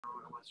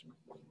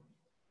All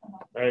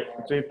right,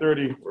 it's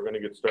 8:30. We're going to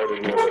get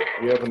started.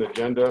 We have an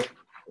agenda.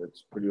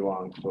 It's pretty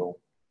long, so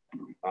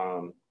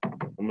I'm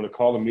going to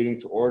call the meeting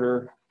to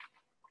order.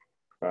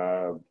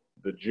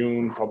 The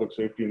June public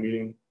safety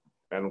meeting.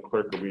 Madam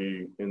Clerk, are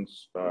we in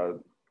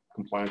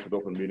compliance with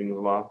open meeting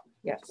law?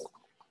 Yes.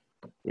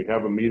 We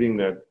have a meeting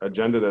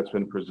agenda that's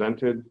been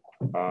presented.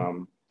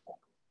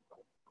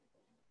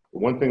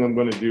 One thing I'm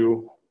going to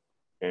do,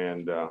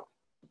 and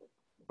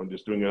I'm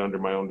just doing it under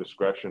my own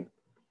discretion.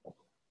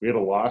 We had a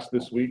loss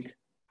this week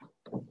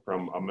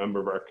from a member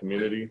of our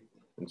community.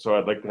 And so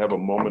I'd like to have a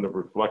moment of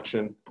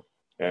reflection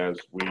as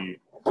we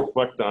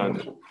reflect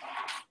on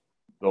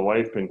the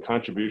life and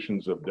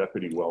contributions of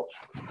Deputy Welch.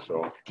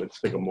 So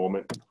let's take a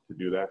moment to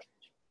do that.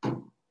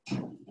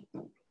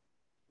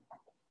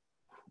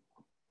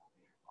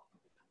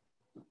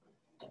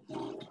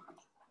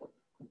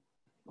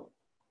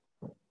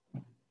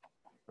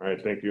 All right,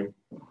 thank you.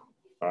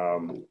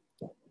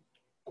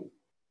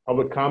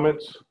 Public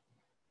comments.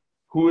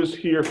 Who is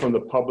here from the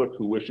public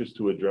who wishes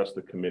to address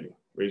the committee?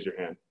 Raise your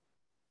hand.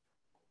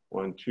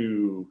 1,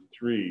 2,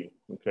 3,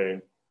 okay.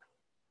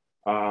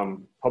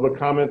 Public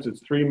comments,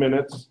 it's 3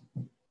 minutes.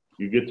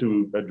 You get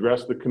to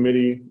address the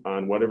committee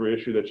on whatever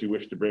issue that you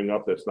wish to bring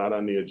up that's not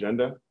on the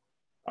agenda.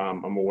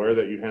 I'm aware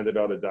that you handed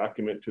out a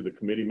document to the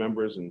committee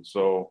members, and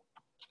so,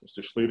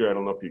 Mr. Schlueter, I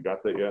don't know if you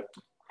got that yet.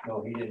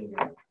 No, he didn't.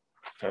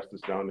 Pass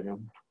this down to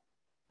him.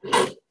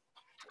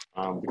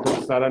 Because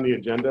it's not on the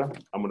agenda,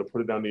 I'm going to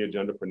put it on the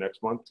agenda for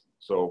next month.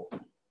 So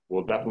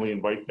we'll definitely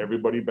invite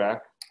everybody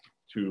back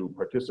to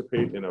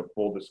participate in a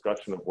full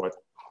discussion of what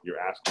you're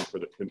asking for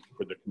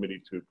the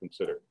committee to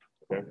consider.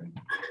 Okay.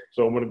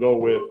 So I'm going to go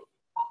with,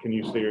 can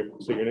you say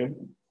your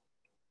name?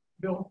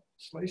 Bill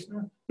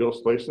Sleisner. Bill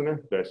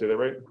Sleisner. Did I say that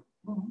right?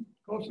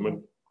 Mm-hmm.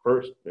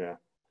 First, yeah.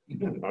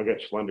 I'll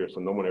get Schlender,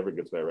 so no one ever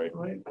gets that right.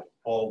 Right.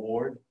 Paul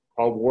Ward.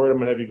 Paul Ward, I'm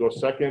going to have you go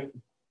second.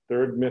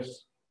 Third,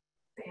 Miss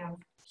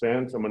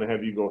Sands, I'm going to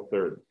have you go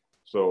third.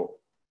 So,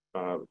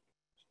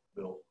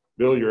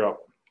 Bill, you're up.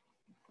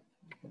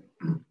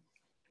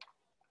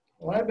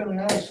 Well, I've been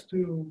asked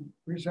to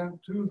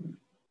present to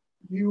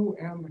you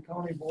and the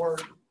county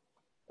board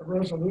a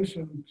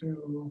resolution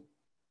to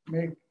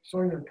make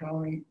Sawyer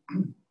County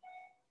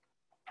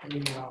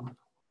a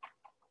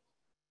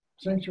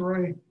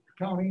sanctuary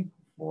county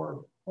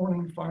for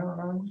owning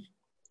firearms.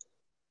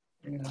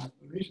 And the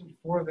reason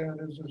for that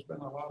is there's been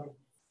a lot of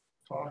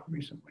talk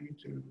recently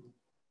to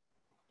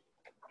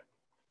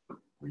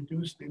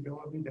reduce the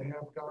ability to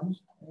have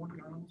guns, own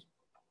guns.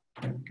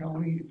 And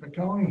the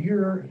county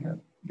here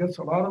gets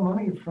a lot of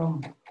money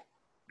from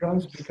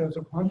guns because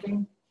of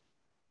hunting,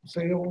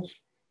 sales.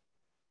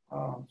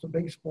 It's a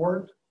big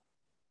sport.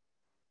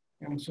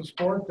 And it's a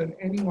sport that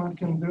anyone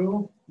can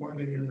do,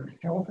 whether you're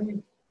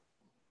healthy,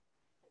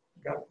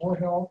 got poor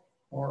health,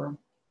 or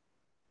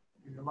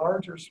you're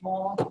large or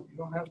small. You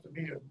don't have to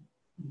be a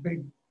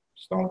big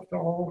stout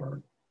fellow,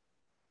 or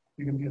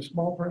you can be a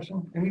small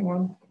person.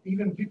 Anyone,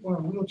 even people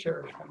in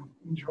wheelchairs, can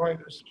enjoy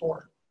this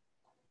sport.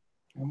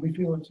 And we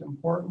feel it's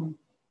important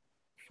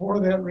for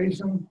that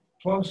reason.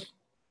 Plus,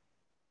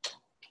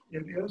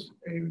 it is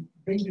a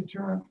big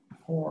deterrent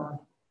for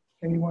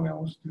anyone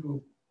else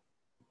to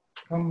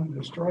come and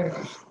destroy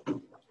us.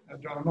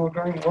 I know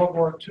during World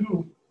War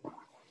II,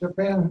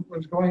 Japan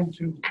was going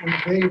to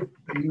invade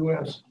the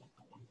U.S.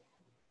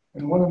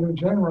 And one of the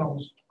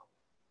generals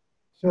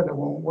said it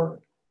won't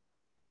work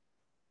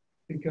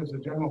because the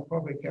general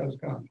public has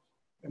guns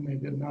and they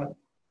did not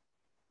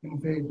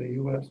invade the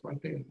U.S.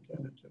 like they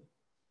intended to.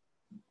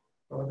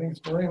 So I think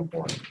it's very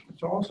important.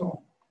 It's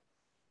also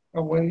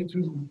a way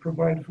to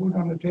provide food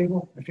on the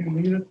table if you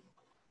need it.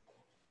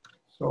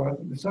 So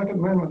the Second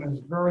Amendment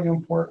is very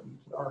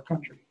important to our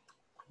country.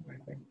 I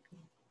think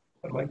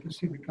I'd like to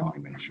see the county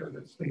make sure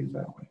that it stays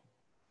that way.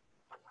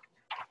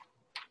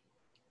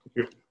 Thank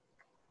you.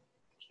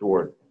 Mr.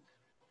 Ward.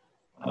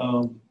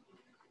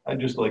 I'd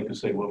just like to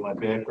say what my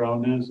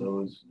background is. I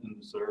was in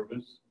the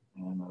service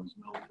and I was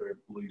a military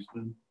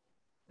policeman.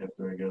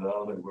 After I got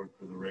out, I worked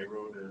for the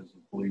railroad as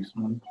a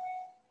policeman.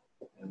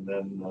 And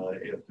then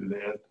after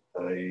that,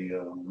 I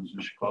was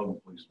a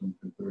Chicago policeman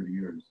for 30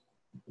 years.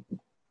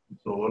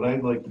 So what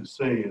I'd like to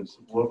say is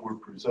what we're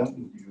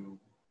presenting to you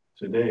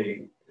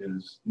today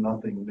is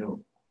nothing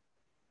new.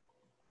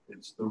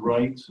 It's the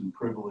rights and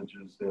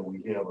privileges that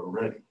we have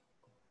already.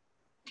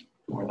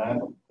 We're not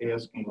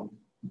asking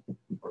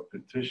or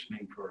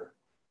petitioning for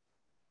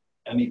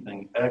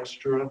anything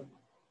extra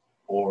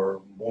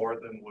or more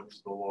than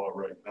what's the law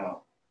right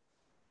now.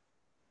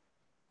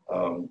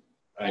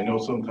 I know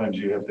sometimes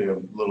you have to have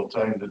a little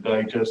time to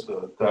digest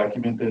the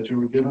document that you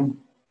were given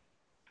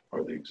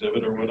or the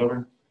exhibit or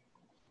whatever,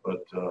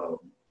 but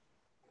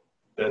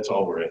that's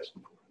all we're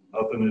asking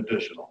for, nothing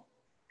additional.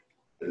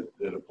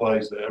 It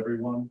applies to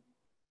everyone.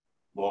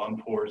 Law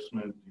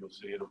enforcement, you'll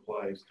see it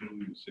applies to,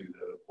 you'll see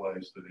that it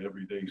applies to the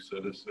everyday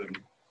citizen,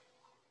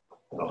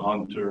 the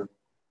hunter,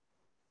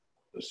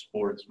 the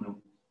sportsman.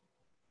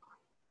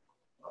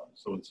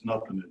 So it's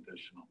nothing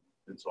additional.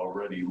 It's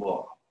already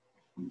law.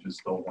 We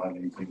just don't want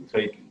anything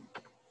taken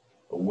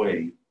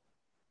away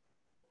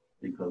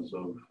because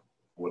of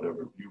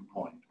whatever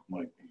viewpoint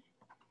might be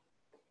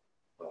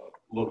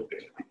looked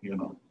at, you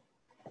know.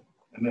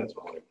 And that's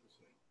all I have to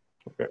say.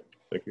 Okay,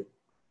 thank you.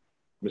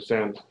 Ms.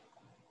 Sands?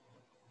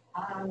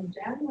 On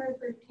January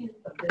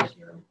 13th of this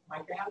year, my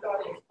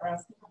granddaughter was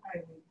crossing the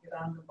highway to get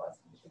on the bus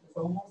and she was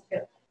almost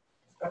hit,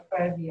 struck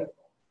by a vehicle.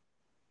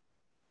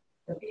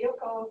 The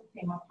vehicle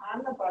came up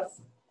on the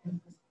bus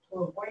and to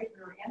avoid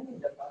rear-ending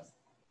the bus,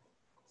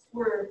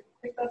 swerved,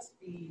 picked up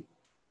speed,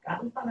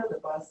 got in front of the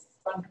bus,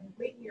 spun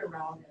completely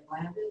around and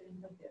landed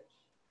in the ditch.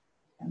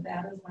 And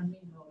that is when we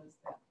noticed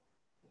that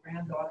the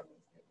granddaughter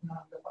was getting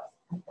on the bus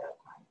at that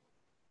time.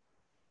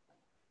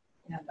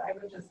 And I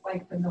would just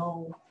like to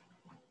know,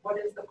 what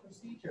is the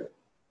procedure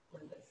for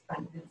this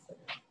kind of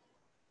incident?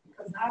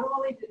 Because not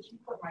only did she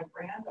put my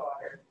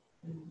granddaughter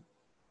in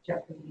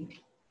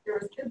jeopardy, there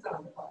was kids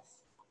on the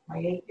bus. My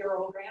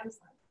 8-year-old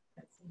grandson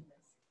had seen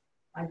this.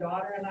 My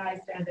daughter and I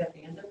stand at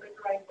the end of the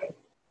driveway,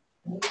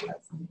 and we had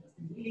seen this,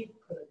 and we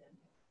could have been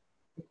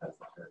hit because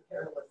of her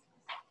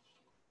carelessness.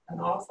 And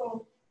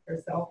also, her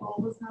cell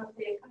phone was not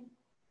taken.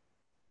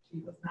 She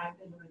was not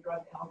given a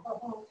drug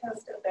alcohol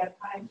test at that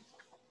time.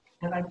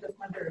 And I just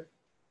wondered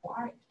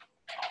why.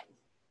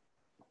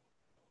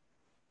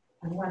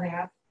 And when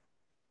asked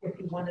if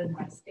he wanted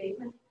my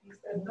statement, he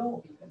said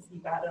no, because he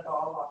got it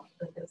all off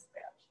the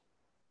dispatch.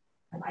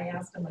 And I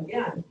asked him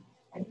again,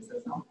 and he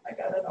says, no, I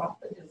got it off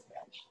the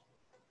dispatch.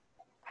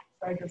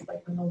 So I just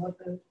like to know what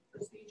the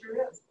procedure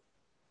is.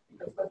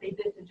 Because what they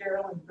did to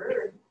Geraldine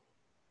Bird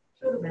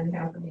should have been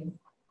happening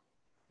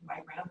to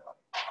my granddaughter,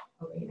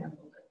 how they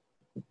handled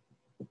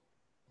it.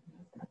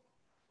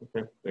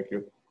 Okay, thank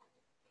you.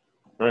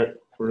 All right,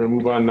 we're going to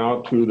move on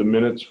now to the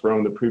minutes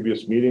from the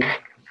previous meeting.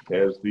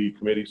 Has the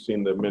committee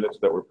seen the minutes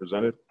that were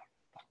presented?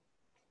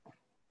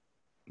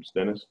 Ms.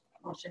 Dennis?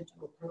 Motion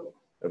to approve.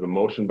 I have a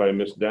motion by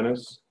Ms.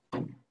 Dennis,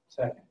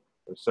 Second.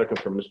 a second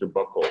from Mr.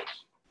 Buckholz.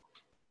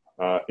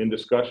 In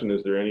discussion,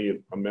 is there any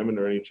amendment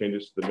or any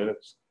changes to the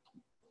minutes?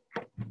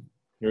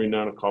 Hearing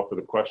none, I'll call for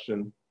the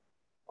question.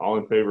 All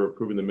in favor of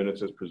approving the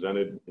minutes as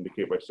presented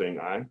indicate by saying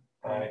aye.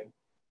 Aye.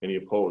 Any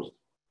opposed?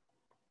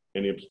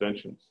 Any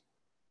abstentions?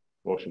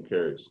 Motion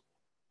carries.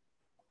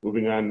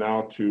 Moving on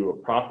now to a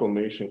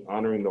proclamation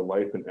honoring the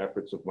life and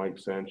efforts of Mike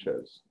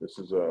Sanchez. This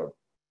is a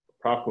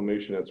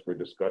proclamation that's for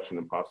discussion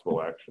and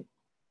possible action.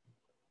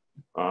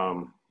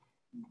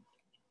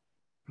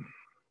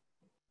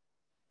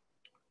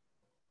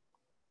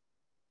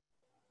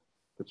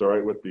 If it's all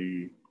right with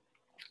the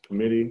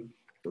committee,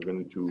 we're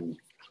going to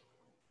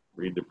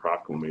read the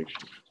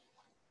proclamation.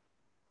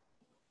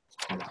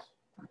 Want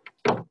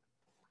to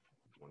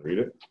read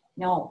it?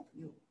 No.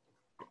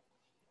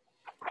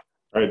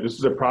 All right, this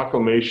is a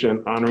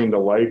proclamation honoring the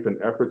life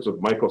and efforts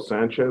of Michael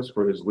Sanchez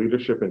for his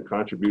leadership and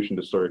contribution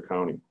to Sawyer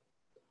County.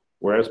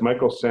 Whereas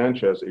Michael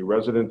Sanchez, a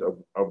resident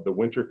of the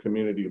Winter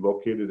community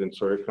located in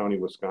Sawyer County,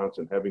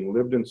 Wisconsin, having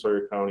lived in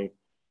Sawyer County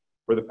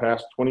for the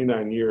past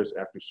 29 years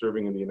after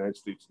serving in the United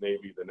States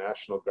Navy, the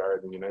National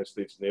Guard, and the United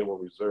States Naval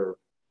Reserve.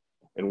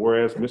 And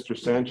whereas Mr.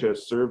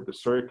 Sanchez served the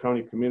Sawyer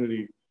County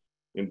community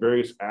in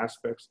various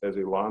aspects as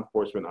a law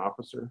enforcement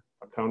officer,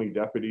 a county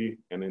deputy,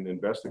 and an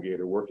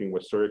investigator working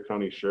with Sawyer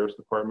County Sheriff's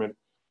Department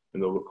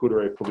and the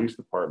Lacouture Police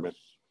Department.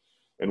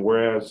 And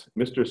whereas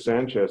Mr.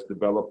 Sanchez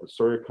developed the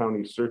Sawyer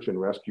County Search and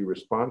Rescue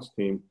Response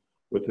Team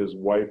with his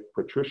wife,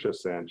 Patricia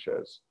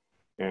Sanchez.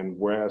 And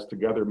whereas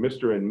together,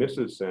 Mr. and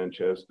Mrs.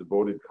 Sanchez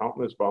devoted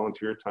countless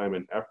volunteer time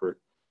and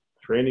effort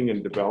training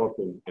and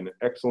developing an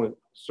excellent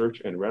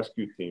search and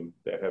rescue team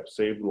that have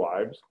saved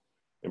lives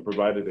and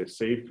provided a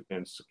safe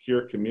and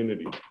secure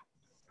community.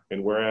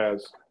 And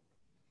whereas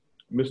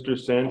Mr.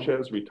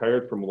 Sanchez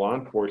retired from law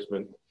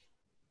enforcement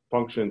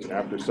functions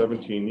after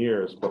 17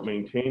 years, but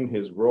maintained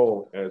his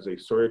role as a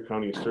Sawyer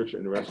County Search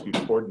and Rescue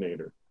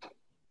Coordinator.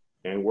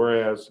 And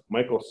whereas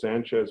Michael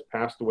Sanchez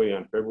passed away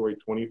on February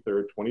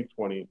 23rd,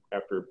 2020,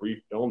 after a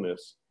brief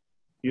illness,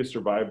 he is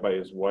survived by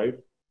his wife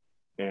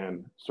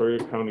and Sawyer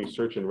County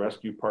Search and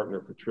Rescue partner,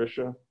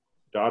 Patricia,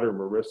 daughter,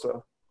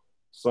 Marissa,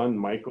 son,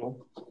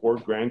 Michael, 4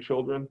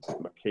 grandchildren,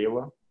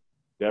 Michaela,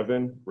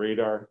 Devin,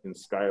 Radar, and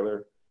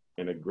Skylar,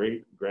 and a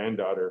great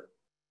granddaughter,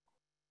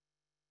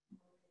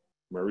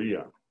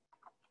 Maria.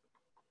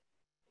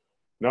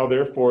 Now,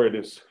 therefore, it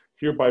is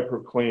hereby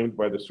proclaimed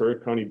by the Sawyer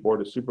County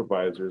Board of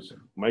Supervisors,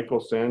 Michael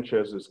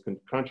Sanchez's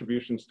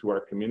contributions to our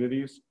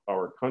communities,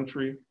 our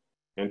country,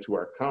 and to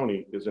our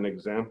county is an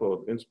example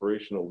of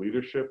inspirational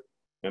leadership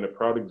and a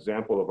proud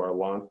example of our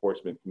law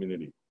enforcement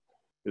community.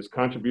 His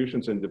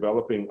contributions in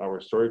developing our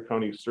Sawyer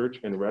County Search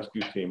and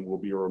Rescue Team will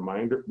be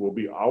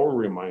our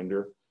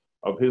reminder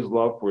of his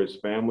love for his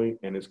family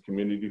and his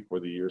community for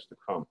the years to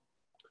come.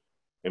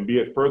 And be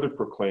it further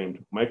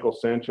proclaimed, Michael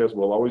Sanchez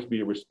will always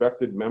be a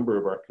respected member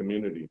of our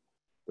community.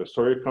 The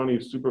Sawyer County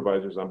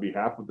Supervisors, on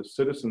behalf of the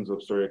citizens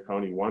of Sawyer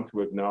County, want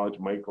to acknowledge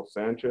Michael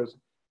Sanchez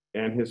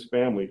and his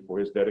family for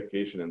his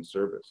dedication and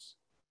service.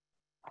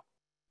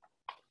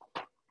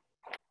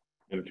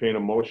 Entertain a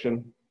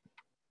motion.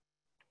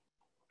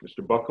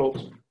 Mr.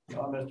 Buckholz.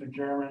 Mr.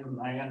 Chairman,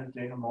 I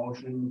entertain a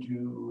motion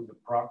to the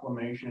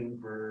proclamation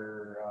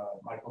for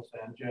Michael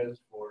Sanchez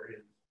for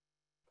his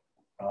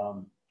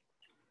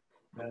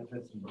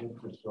benefits and did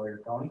for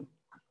Sawyer County.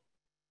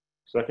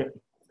 Second?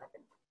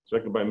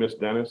 Second by Ms.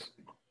 Dennis.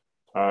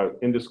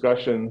 In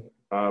discussion,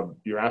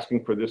 you're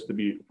asking for this to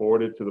be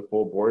forwarded to the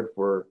full board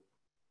for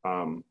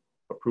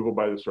approval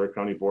by the Sawyer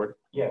County Board.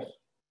 Yes.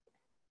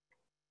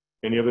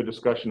 Any other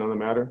discussion on the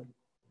matter?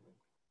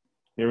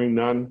 Hearing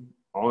none,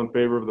 all in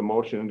favor of the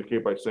motion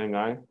indicate by saying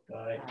aye.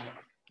 Aye.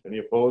 Any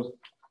opposed?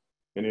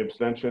 Any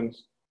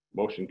abstentions?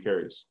 Motion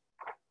carries.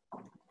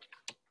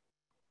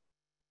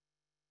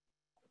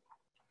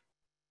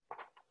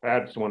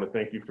 I just want to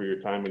thank you for your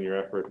time and your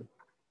effort.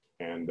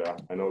 And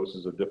I know this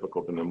is a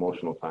difficult and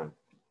emotional time,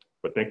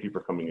 but thank you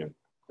for coming in.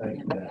 Thank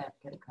you, Matt.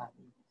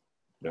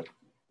 Yeah,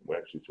 we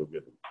actually should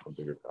get a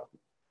bigger copy.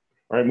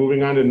 All right,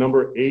 moving on to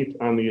number 8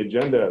 on the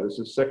agenda. This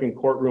is second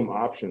courtroom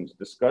options,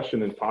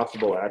 discussion and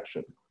possible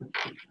action.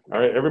 All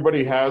right,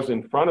 everybody has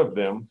in front of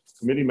them,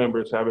 committee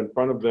members have in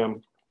front of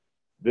them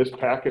this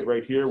packet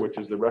right here, which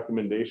is the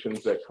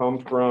recommendations that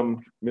come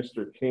from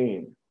Mr.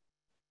 Kane.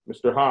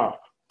 Mr. Hoff,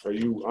 are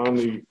you on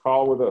the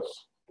call with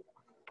us?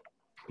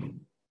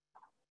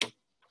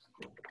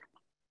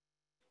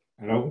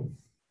 Hello?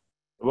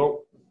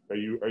 Hello, are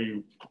you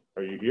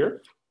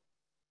here?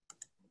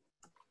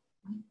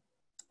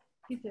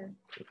 He's here.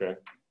 Okay.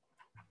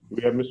 Do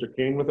we have Mr.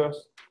 Kane with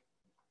us?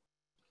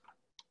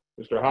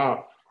 Mr.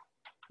 Hoff,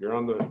 you're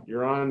on the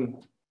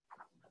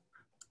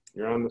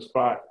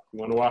spot. You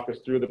want to walk us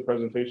through the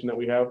presentation that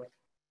we have?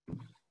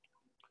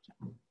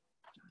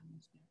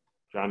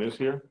 John is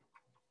here.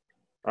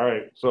 All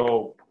right.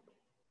 So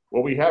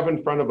what we have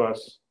in front of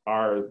us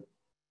are,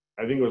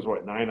 I think it was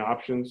what, 9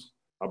 options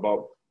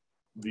about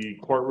the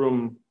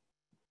courtroom,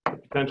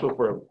 potential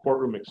for a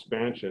courtroom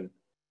expansion.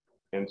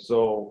 And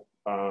so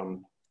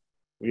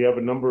we have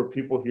a number of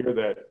people here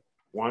that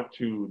want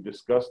to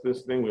discuss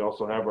this thing. We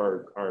also have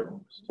our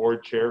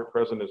board chair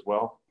present as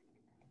well.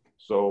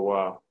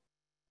 So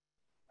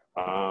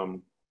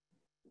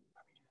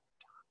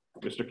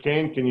Mr.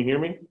 Kane, can you hear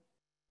me?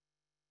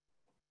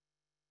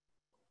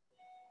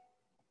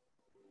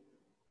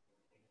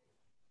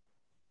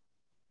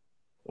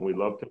 And we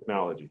love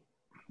technology.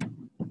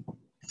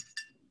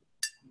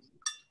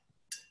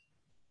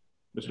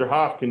 Mr.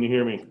 Hoff, can you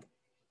hear me?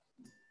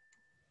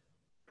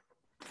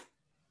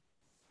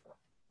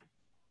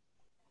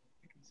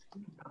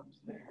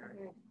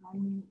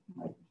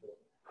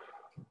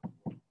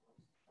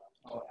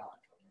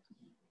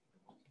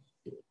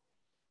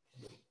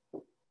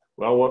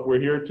 Well, what we're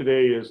here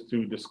today is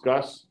to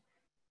discuss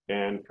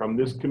and from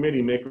this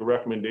committee make a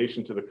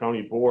recommendation to the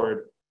county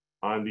board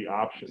on the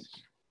options.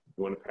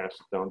 You want to pass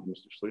it down to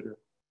Mr. Schlueter?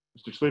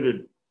 Mr.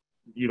 Schlueter,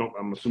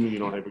 I'm assuming you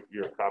don't have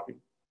your copy.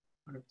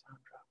 Okay.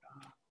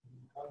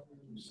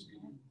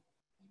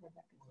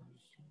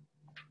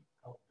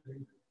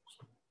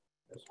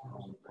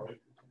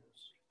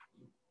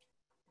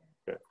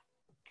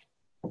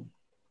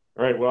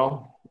 All right,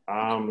 well,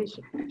 We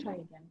should try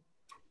again.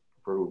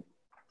 for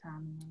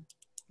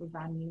We've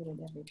unmuted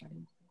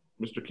everybody.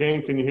 Mr.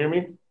 Kane, can you hear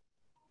me?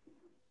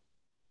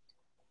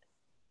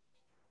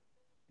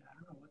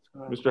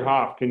 Mr.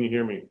 Hoff, can you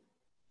hear me?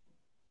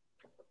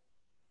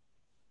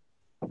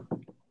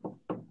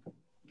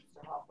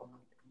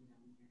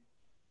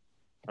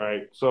 All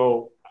right,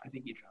 so I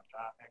think he dropped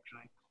off,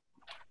 actually.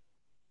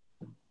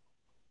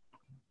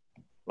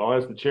 well,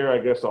 as the chair, I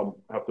guess I'll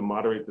have to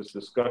moderate this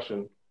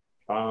discussion.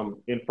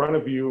 In front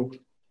of you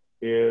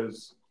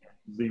is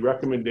the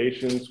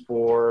recommendations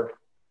for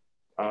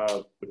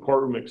the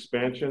courtroom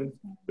expansion.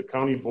 The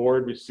county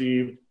board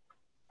received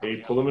a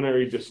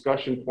preliminary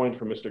discussion point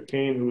from Mr.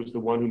 Kane, who is the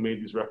one who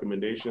made these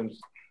recommendations.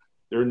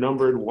 They're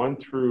numbered 1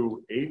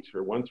 through 8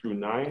 or 1 through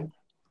 9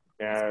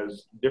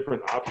 as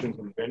different options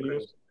and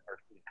venues.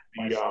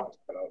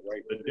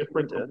 The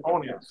different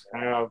components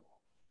have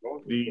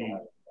the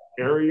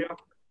area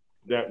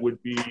that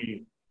would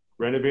be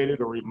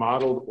renovated or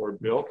remodeled or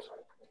built.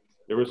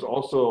 There is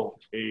also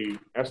a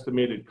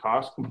estimated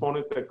cost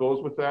component that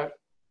goes with that.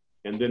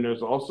 And then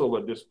there's also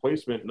a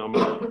displacement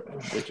number,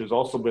 which has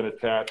also been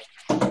attached,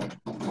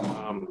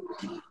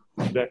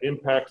 that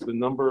impacts the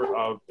number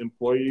of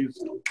employees.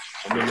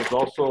 And then there's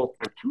also,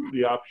 for 2 of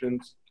the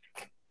options,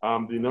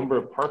 the number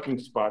of parking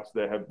spots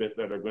that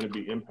are going to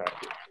be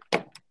impacted.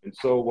 And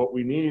so what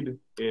we need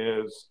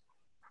is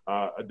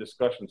a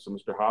discussion. So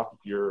Mr. Hoff, if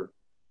you're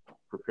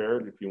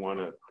prepared, if you want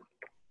to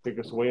take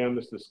us away on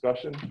this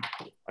discussion,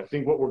 I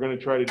think what we're going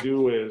to try to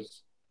do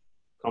is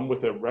come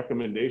with a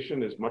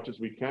recommendation as much as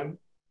we can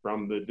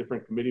from the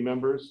different committee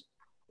members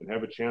and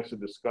have a chance to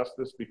discuss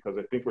this, because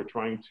I think we're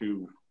trying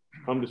to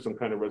come to some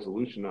kind of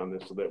resolution on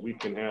this so that we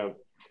can have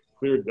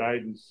clear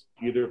guidance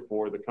either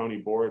for the county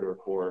board or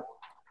for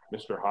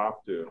Mr.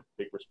 Hoff to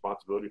take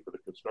responsibility for the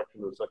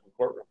construction of the second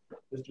courtroom.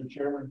 Mr.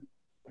 Chairman,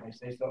 can I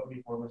say something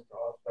before Mr.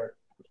 Hoff starts?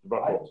 Mr.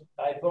 Buckles.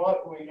 I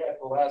thought we at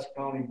the last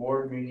county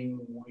board meeting,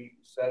 we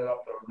set it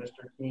up that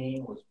Mr.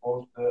 Keen was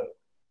supposed to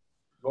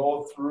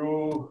go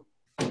through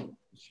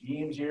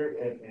schemes here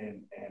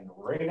and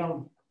rate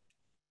them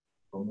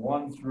from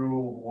 1 through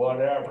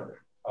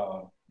whatever.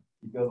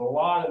 Because a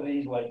lot of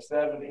these, like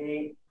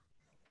 7A,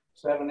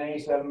 7B,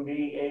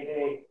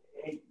 8A,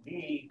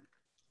 8B,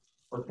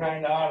 were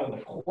kind of out of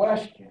the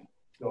question.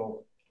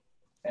 So,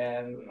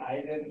 and I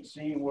didn't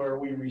see where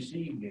we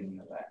received any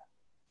of that.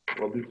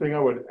 Well, the thing I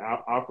would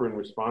offer in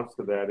response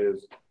to that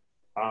is,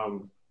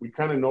 we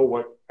kind of know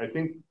what, I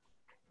think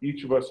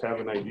each of us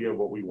have an idea of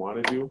what we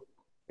want to do,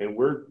 and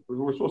we're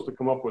supposed to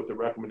come up with a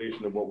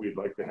recommendation of what we'd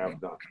like to have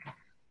done.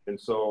 And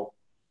so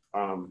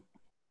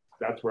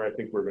that's where I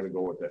think we're going to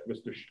go with that.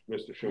 Mr.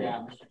 Schuman.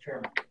 Yeah, Mr.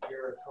 Chairman,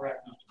 you're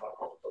correct, Mr.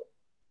 Buckle.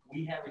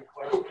 We have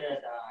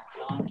requested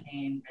John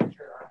Kane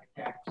Venture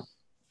Architects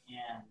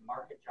and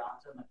Market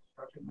Johnson, the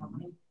construction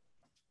company,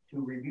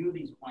 to review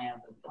these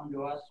plans and come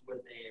to us with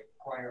a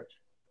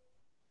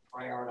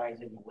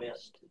prioritizing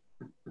list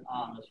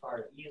as far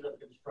as ease of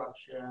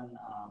construction,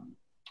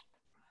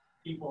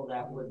 people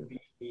that would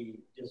be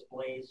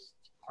displaced,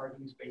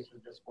 parking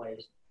spaces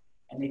displaced,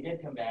 and they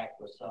did come back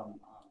with some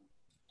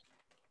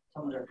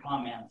of their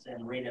comments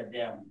and rated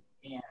them.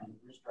 And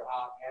Mr.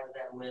 Hoff has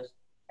that list.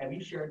 Have you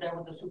shared that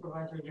with the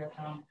supervisor yet,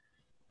 Tom?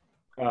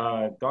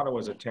 Thought it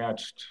was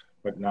attached,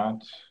 but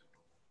not.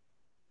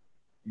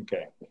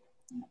 Okay.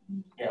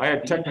 Yeah, I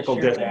had technical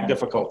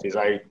difficulties.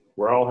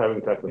 We're all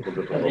having technical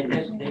They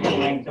difficulties. did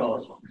rank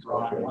those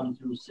on 1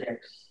 through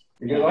 6.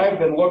 Because I've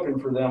been looking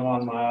for them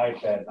on my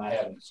iPad and I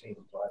haven't seen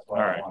them, so that's why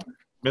All I right. wondered.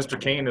 Mr.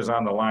 Kane is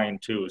on the line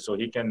too, so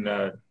he can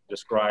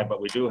describe,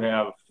 but we do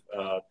have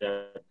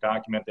the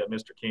document that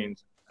Mr. Kane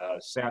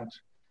sent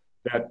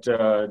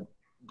that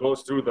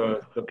goes through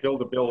the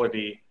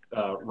buildability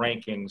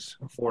rankings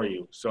for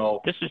you.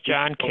 So This is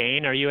John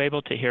Kane. Are you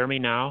able to hear me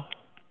now?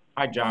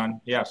 hi,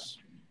 John. Yes.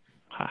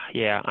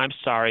 Yeah, I'm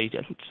sorry.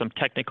 Some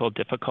technical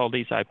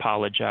difficulties. I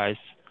apologize.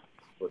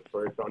 What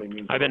Prairie County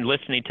means. I've been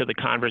listening to the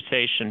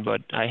conversation,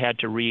 but I had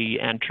to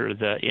re-enter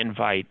the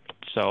invite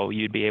so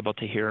you'd be able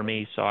to hear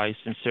me. So I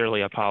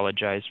sincerely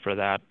apologize for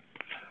that.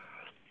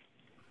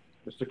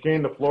 Mr.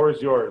 Kane, the floor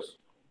is yours.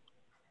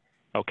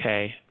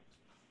 Okay.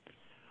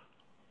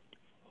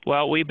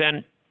 Well, we've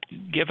been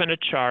given a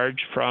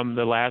charge from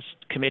the last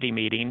committee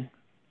meeting.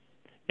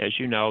 As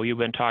you know, you've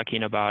been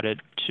talking about it,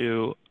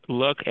 to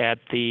look at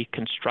the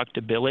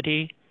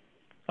constructability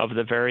of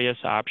the various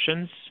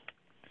options.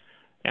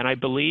 And I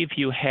believe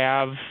you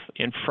have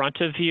in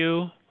front of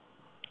you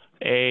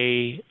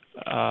a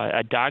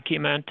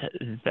document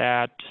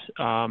that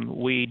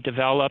we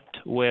developed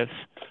with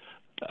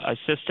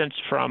assistance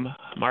from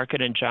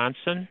Market and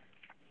Johnson.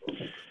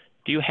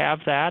 Do you have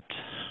that?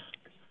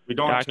 We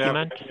don't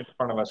document? have it in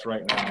front of us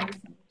right now.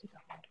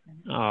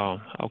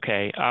 Oh,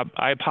 okay.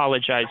 I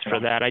apologize for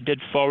that. I did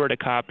forward a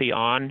copy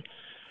on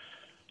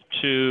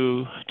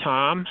to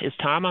Tom. Is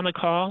Tom on the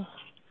call?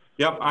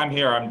 Yep, I'm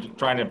here. I'm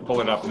trying to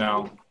pull it up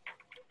now.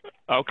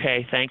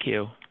 Okay, thank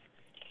you.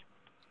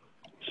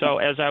 So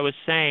as I was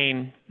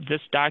saying,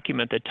 this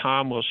document that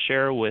Tom will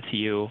share with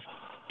you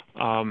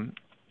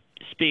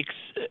speaks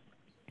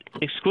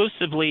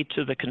exclusively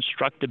to the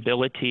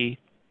constructability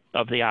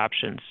of the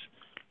options.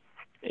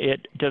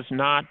 It does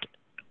not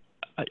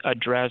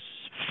address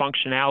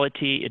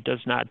functionality. It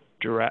does not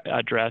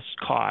address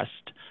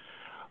cost.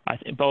 I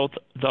think both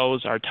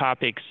those are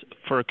topics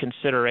for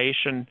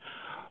consideration.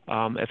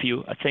 If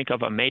you think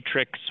of a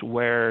matrix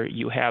where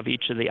you have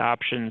each of the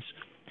options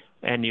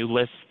and you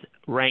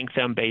rank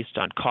them based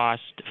on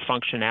cost,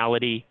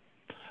 functionality,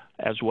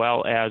 as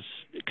well as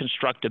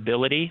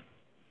constructability,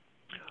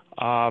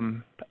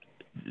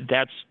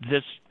 that's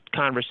this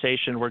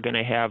conversation we're going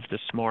to have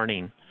this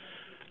morning.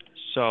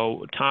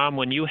 So, Tom,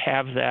 when you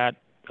have that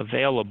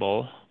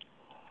available,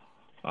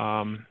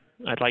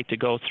 I'd like to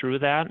go through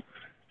that.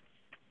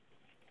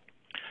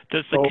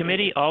 Does the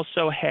committee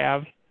also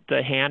have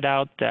the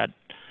handout that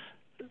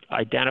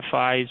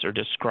identifies or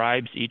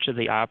describes each of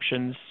the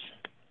options?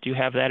 Do you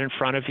have that in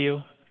front of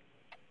you?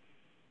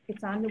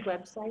 It's on the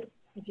website.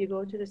 If you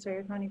go to the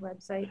Sawyer County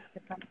website,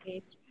 the front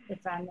page,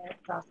 it's on there.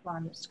 It's also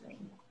on the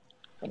screen.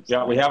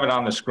 Yeah, we have it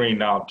on the screen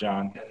now,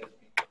 John.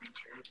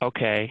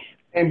 Okay.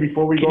 And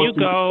before we Can go you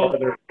go-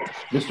 further,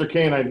 Mr.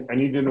 Kane, I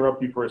need to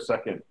interrupt you for a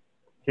second.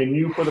 Can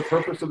you, for the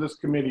purpose of this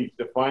committee,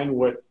 define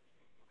what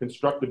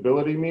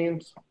constructability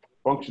means,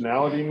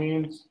 functionality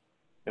means,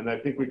 and I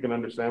think we can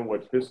understand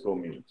what fiscal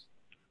means.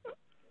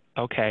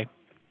 Okay.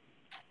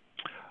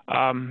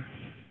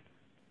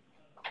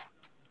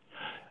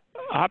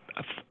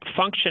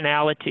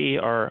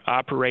 Functionality or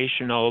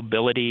operational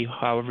ability,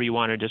 however you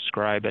want to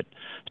describe it,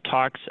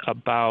 talks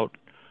about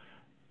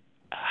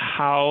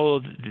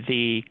how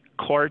the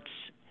courts,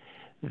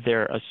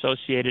 their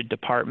associated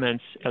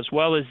departments, as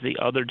well as the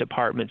other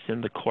departments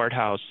in the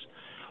courthouse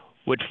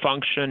would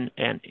function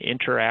and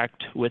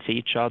interact with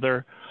each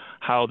other,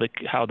 how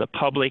the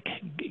public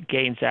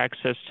gains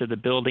access to the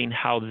building,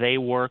 how they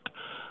work,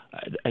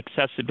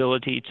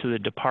 accessibility to the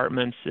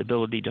departments, the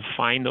ability to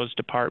find those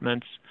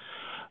departments.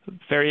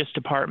 Various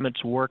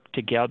departments work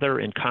together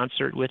in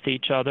concert with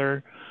each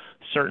other.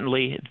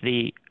 Certainly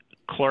the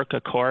clerk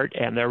of court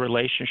and their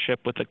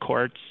relationship with the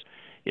courts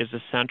is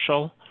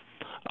essential.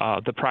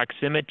 The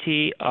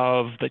proximity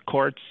of the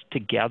courts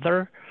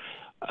together,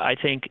 I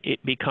think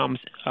it becomes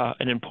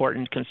an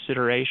important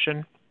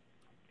consideration.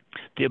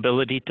 The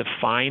ability to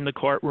find the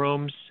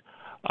courtrooms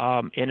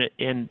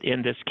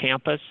in this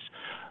campus,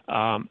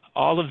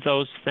 all of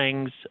those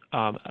things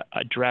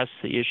address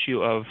the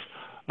issue of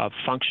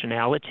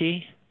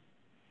functionality.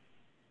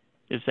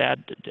 Is that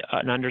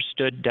an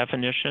understood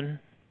definition?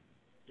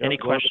 Yeah, Any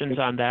questions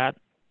on that?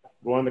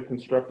 Go on to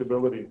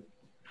constructability.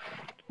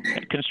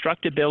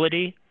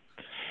 Constructability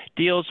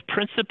deals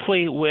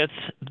principally with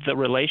the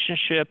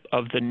relationship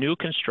of the new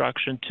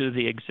construction to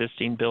the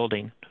existing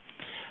building.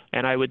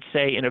 And I would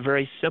say in a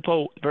very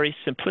simple, very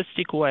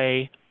simplistic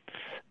way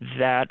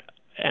that,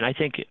 and I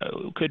think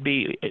could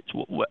be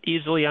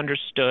easily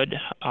understood,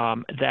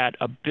 that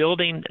a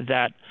building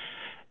that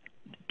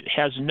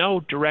has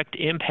no direct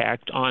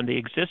impact on the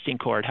existing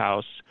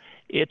courthouse,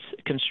 its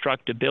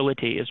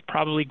constructability is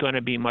probably going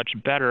to be much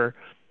better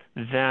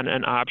than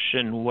an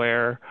option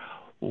where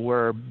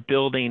we're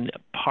building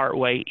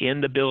partway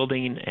in the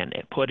building and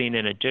putting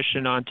an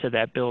addition onto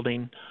that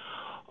building,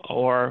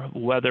 or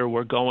whether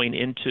we're going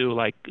into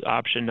like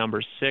option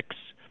number 6,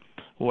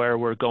 where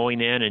we're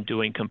going in and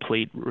doing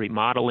complete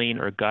remodeling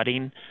or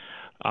gutting.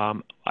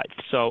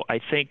 So I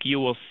think you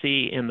will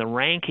see in the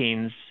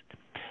rankings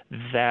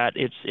that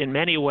it's in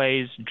many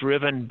ways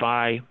driven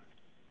by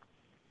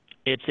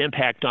its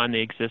impact on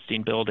the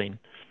existing building.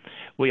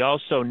 We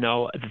also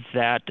know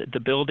that the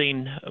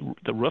building,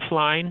 the roof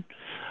line,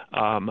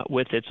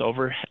 with its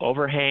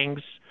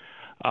overhangs,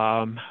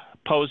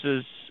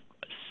 poses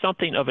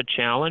something of a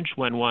challenge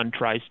when one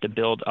tries to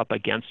build up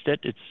against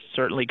it. It's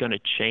certainly going to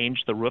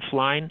change the roof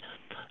line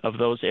of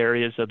those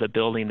areas of the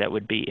building that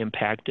would be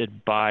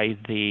impacted by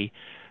the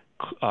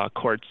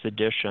court's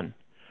addition.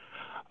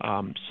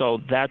 So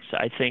that's,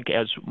 I think,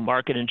 as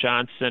Market and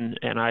Johnson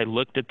and I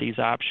looked at these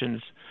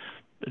options,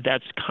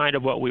 that's kind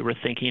of what we were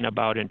thinking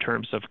about in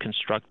terms of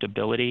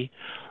constructability.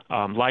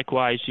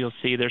 Likewise, you'll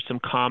see there's some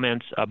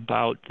comments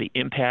about the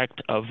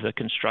impact of the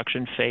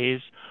construction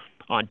phase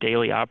on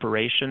daily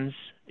operations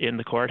in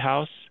the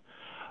courthouse.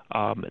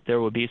 There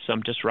will be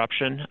some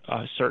disruption,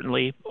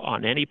 certainly,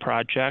 on any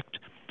project,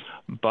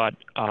 but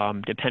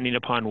depending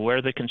upon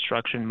where the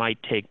construction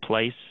might take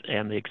place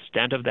and the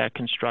extent of that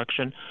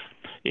construction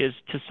is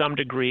to some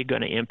degree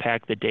going to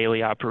impact the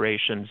daily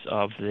operations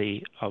of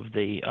the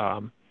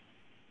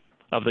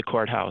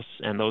courthouse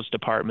and those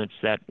departments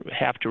that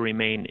have to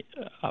remain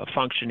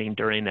functioning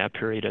during that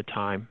period of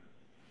time.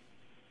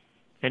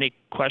 Any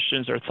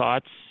questions or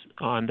thoughts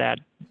on that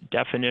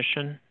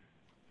definition?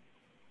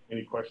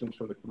 Any questions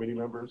from the committee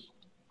members?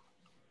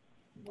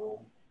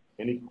 No.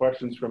 Any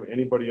questions from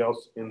anybody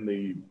else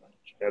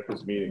at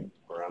this meeting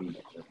or on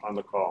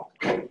the call?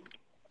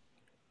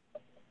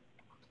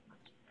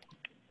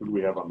 Who do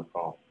we have on the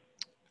call?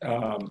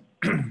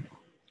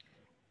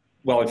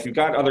 Well, if you've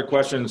got other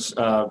questions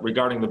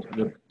regarding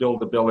the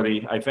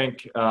buildability, I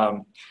think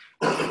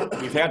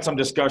we've had some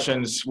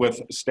discussions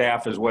with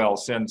staff as well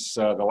since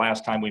the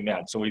last time we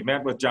met. So we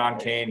met with John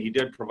Kane. He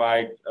did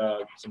provide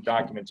some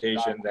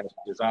documentation that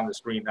is on the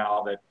screen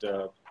now that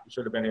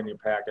should have been in your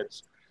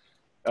packets.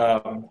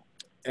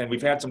 And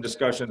we've had some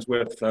discussions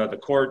with the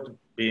court,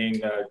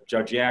 being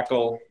Judge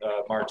Yackel,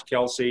 Marge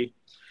Kelsey,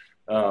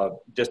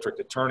 district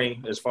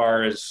attorney, as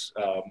far as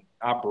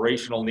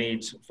operational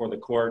needs for the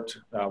court.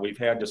 We've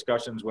had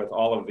discussions with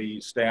all of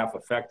the staff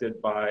affected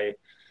by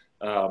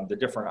the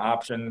different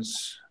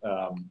options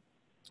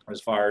as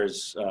far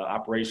as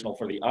operational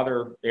for the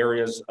other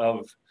areas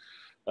of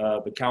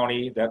the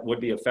county that would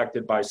be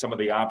affected by some of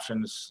the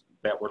options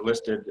that were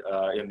listed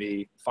in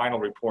the final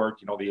report,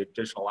 the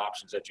additional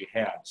options that you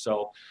had.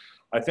 So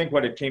I think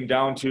what it came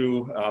down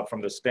to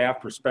from the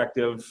staff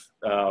perspective,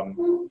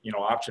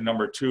 option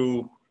number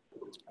 2,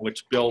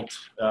 which built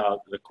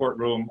the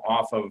courtroom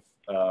off of,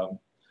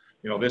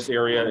 this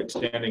area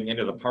extending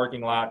into the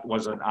parking lot,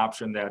 was an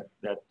option that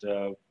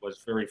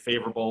was very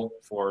favorable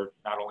for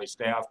not only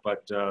staff,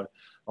 but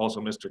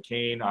also Mr.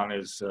 Kane on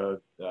his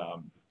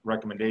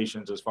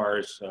recommendations as far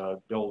as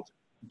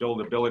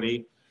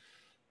buildability.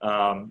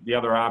 The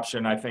other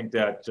option I think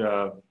that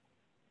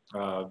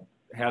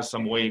has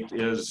some weight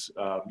is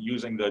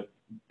using the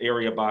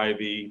area by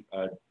the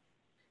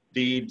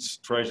deeds,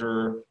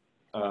 treasurer,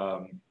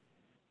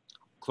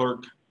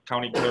 clerk,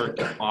 county clerk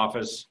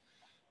office.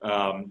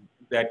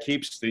 That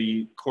keeps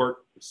the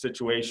court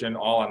situation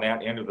all on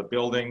that end of the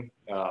building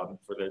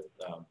for the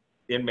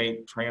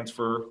inmate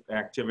transfer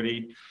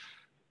activity.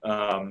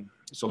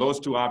 So those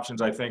 2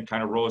 options, I think,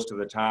 kind of rose to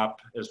the top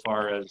as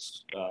far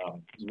as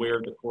where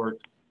the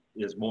court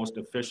is most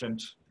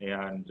efficient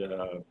and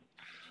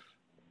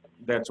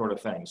that sort of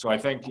thing. So I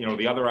think,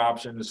 the other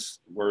options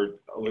were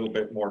a little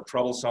bit more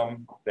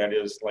troublesome. That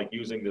is like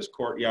using this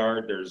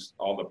courtyard. There's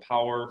all the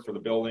power for the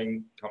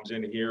building comes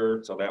in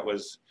here. So that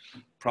was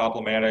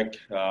problematic.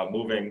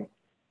 Moving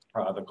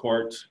the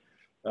court,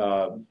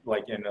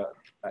 like in an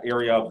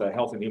area of the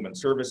Health and Human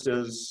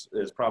Services,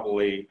 is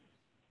probably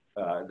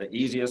the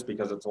easiest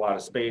because it's a lot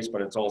of space,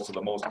 but it's also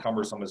the most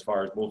cumbersome as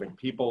far as moving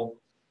people.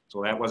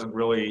 So that wasn't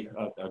really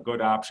a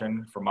good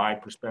option from my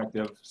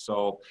perspective.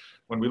 So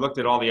when we looked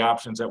at all the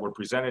options that were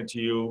presented to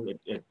you,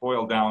 it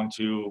boiled down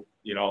to,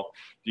 you know,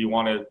 do you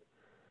want to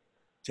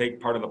take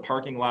part of the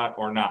parking lot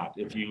or not?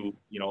 If you,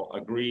 you know,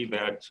 agree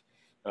that,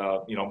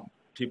 you know,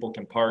 people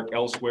can park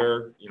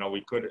elsewhere, you know,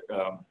 we could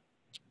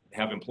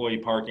have employee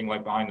parking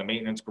like behind the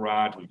maintenance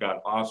garage. We've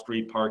got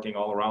off-street parking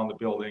all around the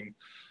building.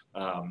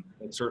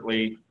 It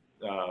certainly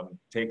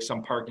takes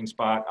some parking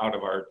spot out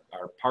of our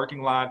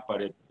parking lot,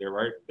 but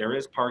there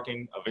is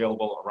parking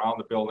available around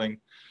the building.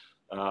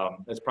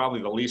 It's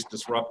probably the least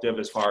disruptive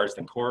as far as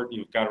the court.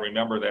 You've got to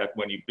remember that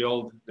when you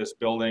build this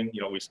building,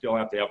 you know, we still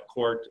have to have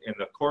court in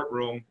the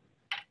courtroom.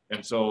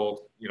 And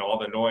so, you know, all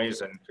the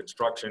noise and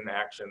construction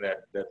action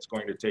that's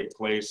going to take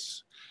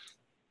place,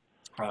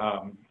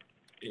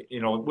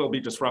 you know, it will be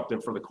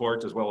disruptive for the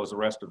court as well as the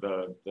rest of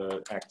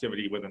the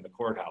activity within the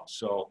courthouse.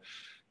 So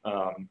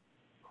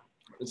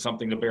it's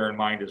something to bear in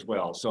mind as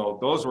well. So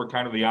those were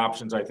kind of the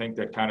options, I think,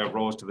 that kind of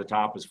rose to the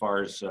top as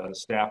far as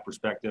staff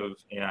perspective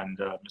and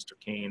Mr.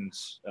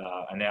 Kane's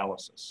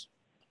analysis.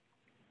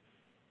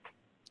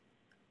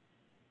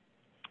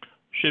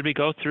 Should we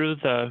go through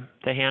the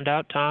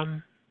handout,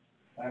 Tom?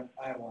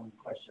 I have one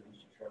question,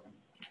 Mr. Chairman.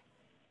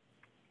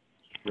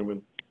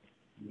 Newman.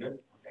 You good?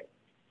 Okay.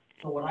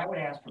 So what I would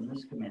ask from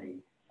this committee,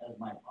 as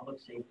my public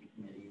safety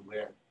committee,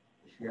 with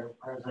the sheriff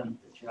present,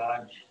 the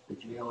judge, the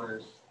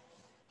jailers,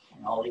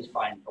 and all these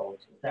fine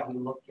folks, is that we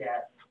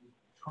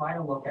try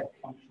to look at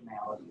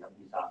functionality of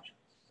these options.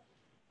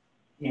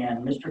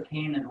 And Mr.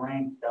 Kane had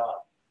ranked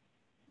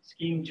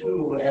scheme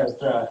 2 as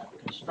the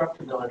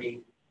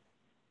constructability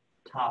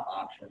top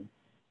option.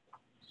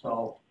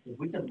 So if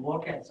we could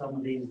look at some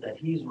of these that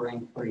he's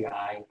ranked pretty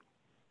high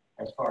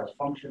as far as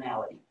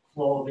functionality,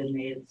 flow of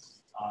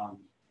inmates, how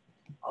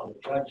the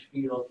judge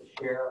feels, the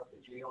sheriff, the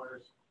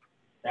jailers,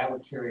 that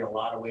would carry a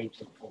lot of weight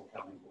to the full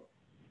county board.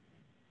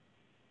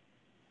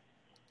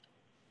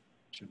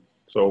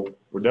 So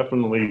we're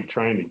definitely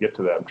trying to get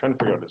to that. I'm trying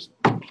to figure out is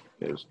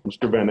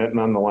Mr. Van Etten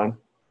on the line?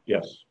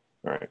 Yes.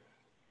 All right.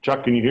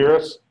 Chuck, can you hear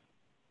us?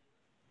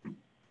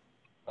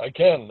 I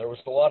can. There was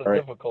a lot of All right.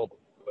 difficulty,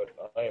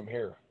 but I am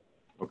here.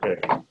 Okay.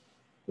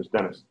 Ms.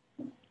 Dennis.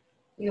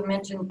 You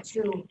mentioned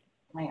 2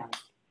 plans,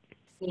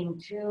 scheme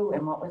 2,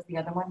 and what was the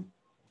other one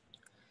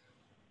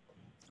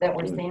that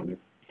we're seeing?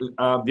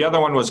 The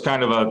other one was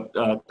kind of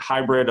a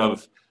hybrid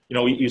of, you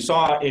know, you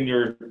saw in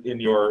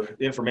your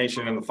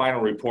information in the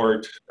final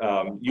report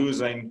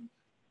using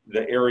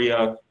the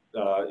area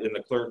in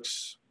the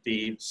clerk's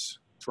deeds,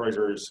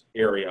 treasurer's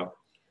area.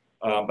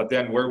 But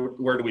then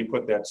where do we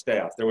put that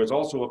staff? There was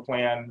also a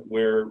plan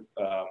where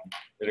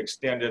it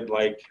extended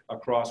like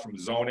across from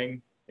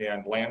zoning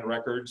and land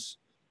records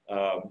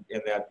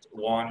in that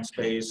lawn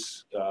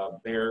space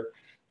there.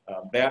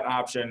 That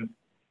option,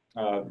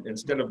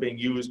 instead of being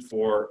used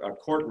for a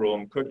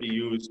courtroom, could be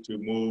used to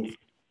move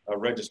a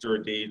register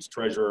of deeds,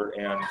 treasurer,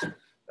 and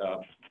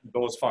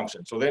those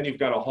functions. So then you've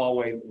got a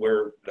hallway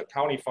where the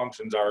county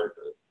functions are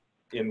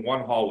in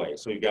one hallway.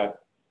 So you've got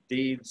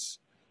deeds,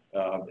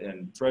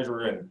 and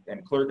treasurer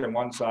and clerk on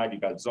one side,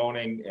 you've got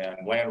zoning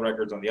and land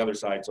records on the other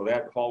side. So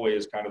that hallway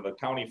is kind of the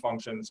county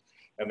functions.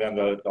 And then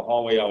the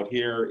hallway out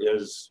here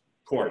is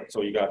court.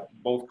 So you got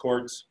both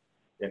courts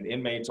and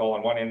inmates all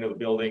on one end of the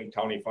building,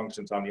 county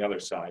functions on the other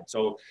side.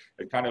 So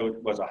it kind of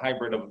was a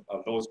hybrid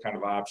of those kind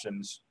of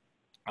options.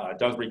 It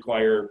does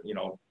require, you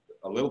know,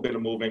 a little bit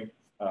of moving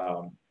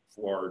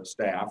for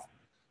staff.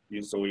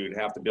 So we would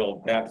have to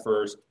build that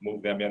first,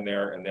 move them in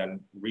there, and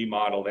then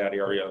remodel that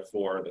area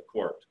for the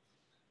court.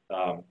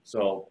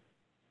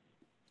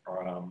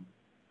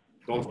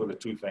 Those were the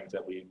 2 things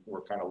that we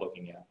were kind of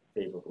looking at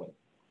favorably.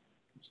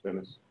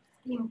 Dennis.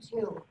 Scheme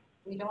 2,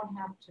 we don't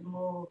have to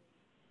move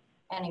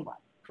anyone.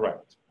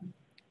 Correct.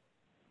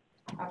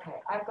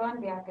 Okay, I've gone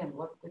back and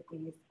looked at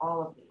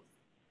all of these,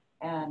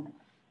 and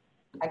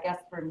I guess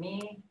for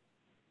me,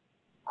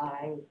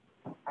 I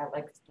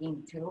like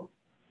scheme 2,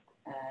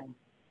 and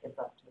it's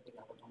up to the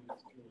other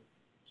ones too.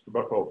 Mr.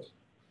 Buckholz.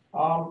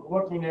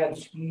 Looking at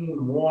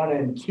scheme 1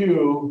 and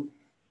 2,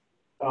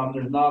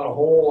 there's not a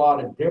whole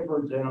lot of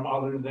difference in them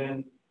other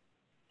than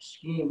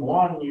scheme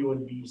 1, you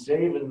would be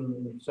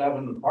saving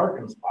 7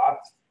 parking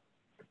spots.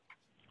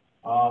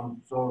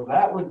 So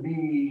that would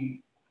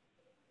be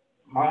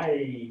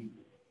my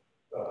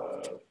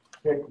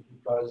pick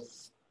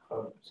because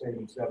of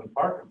saving 7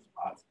 parking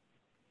spots.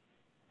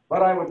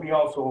 But I would be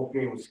also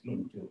okay with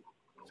scheme 2.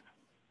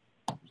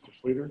 Mr.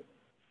 Schluter.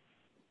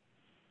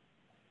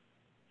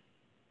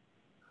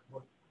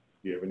 Do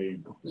you have any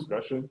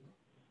discussion?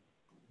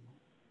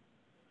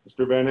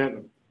 Mr. Van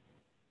Etten.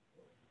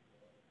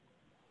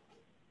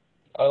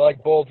 I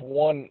like both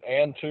 1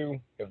 and 2,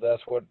 if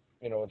that's what,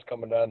 you know, it's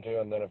coming down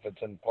to. And then if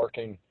it's in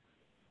parking,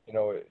 you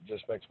know, it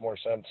just makes more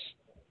sense.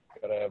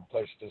 You gotta have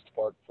places to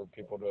park for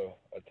people to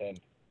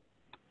attend.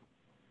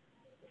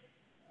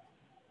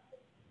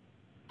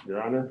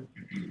 Your Honor,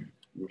 you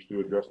wish to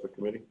address the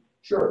committee?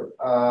 Sure.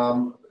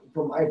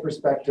 From my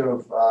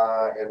perspective,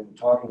 and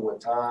talking with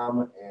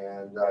Tom,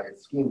 and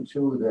it's scheme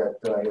 2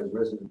 that has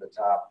risen to the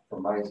top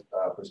from my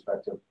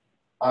perspective.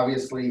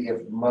 Obviously,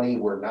 if money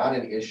were not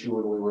an issue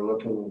and we were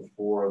looking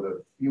for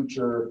the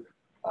future,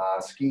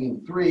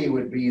 scheme 3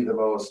 would be the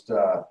most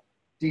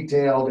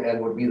detailed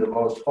and would be the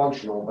most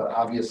functional, but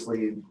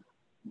obviously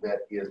that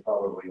is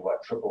probably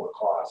what, triple the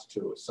cost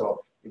too.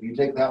 So if you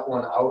take that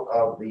one out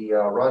of the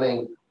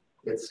running,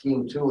 it's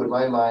scheme 2 in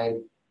my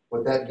mind.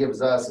 What that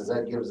gives us is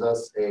that gives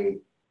us a,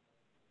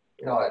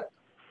 you know,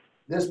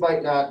 this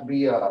might not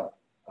be an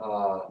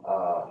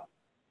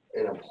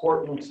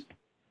important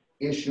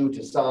issue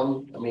to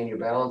some. I mean, you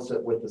balance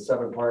it with the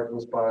 7 parking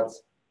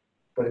spots,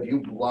 but if you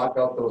block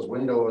out those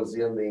windows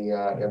in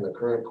the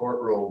current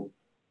courtroom,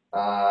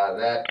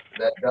 that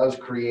does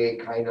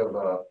create kind of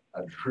a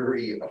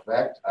dreary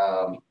effect.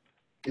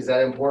 Is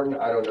that important?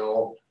 I don't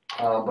know.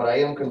 But I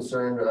am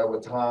concerned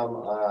with Tom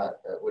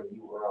when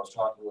I was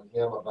talking with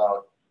him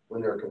about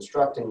when they're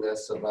constructing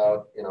this,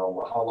 about, you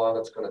know, how long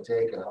it's going to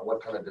take and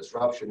what kind of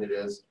disruption it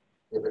is.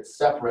 If it's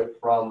separate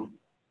from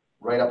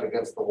right up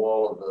against the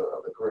wall of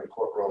the current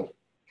courtroom,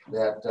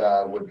 that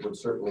would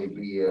certainly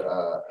be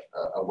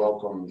a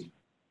welcome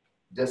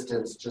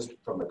distance just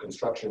from the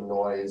construction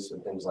noise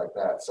and things like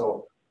that.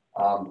 So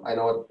I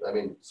know, I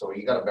mean, so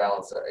you got to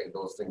balance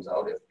those things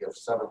out. If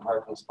 7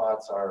 parking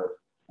spots are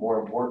more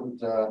important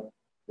than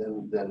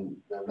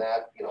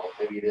that, you know,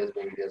 maybe it is,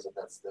 maybe it isn't.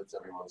 That's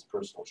everyone's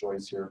personal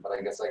choice here. But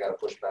I guess I got to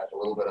push back a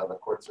little bit on the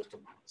court system.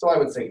 So I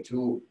would say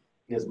 2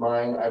 is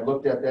mine. I've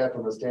looked at that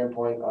from the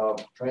standpoint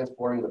of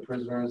transporting the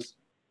prisoners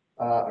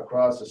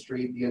across the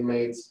street, the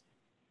inmates,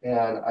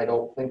 and I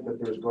don't think that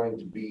there's going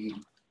to be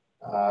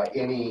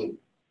any.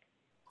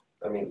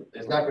 I mean,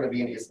 there's not going to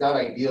be any, it's not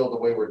ideal the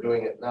way we're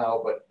doing it now,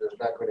 but there's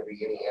not going to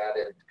be any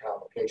added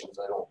complications,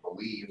 I don't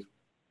believe,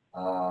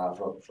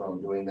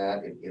 from doing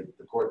that.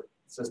 The court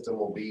system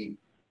will be,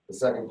 the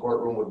second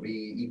courtroom would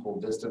be equal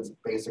distance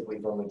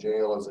basically from the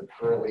jail as it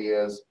currently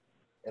is.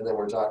 And then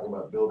we're talking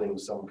about building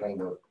some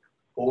kind of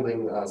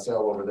holding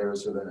cell over there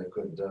so that it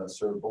could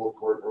serve both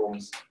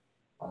courtrooms.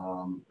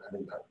 I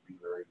think that would be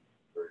very,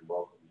 very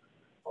welcome and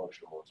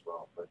functional as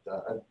well.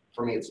 But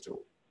for me, it's 2.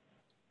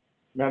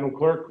 Madam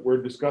Clerk,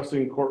 we're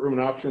discussing courtroom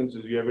and options. Do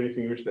you have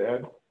anything you wish to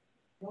add?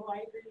 No, I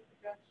agree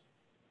with Judge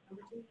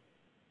number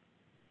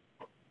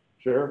 2.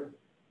 Sheriff?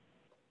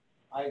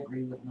 I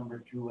agree with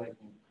number 2. I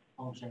think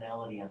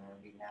functionality on our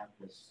behalf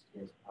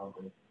is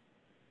probably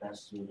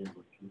best suited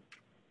with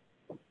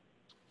 2.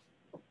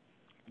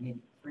 I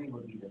mean, 3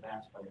 would be the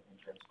best, but I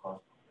think that's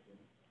cost.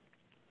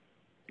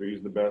 3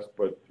 is the best,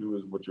 but 2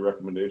 is what's your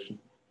recommendation?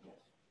 Yes.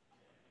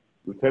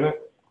 Lieutenant?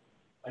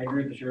 I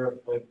agree with the sheriff.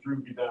 Like 3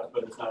 would be best,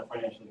 but it's not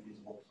financially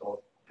feasible,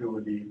 so 2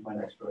 would be my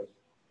next choice.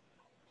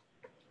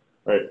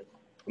 All right.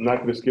 I'm not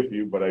going to skip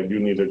you, but I do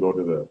need to go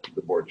to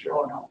the board chair.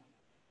 Oh, no.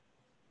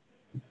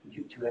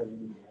 You 2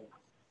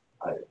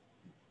 have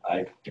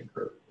I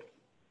concur.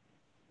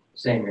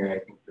 Same here, I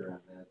concur on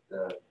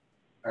that.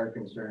 Our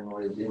concern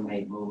was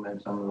inmate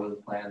movement. Some of those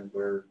plans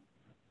were,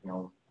 you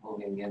know,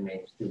 moving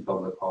inmates to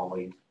public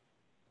hallways.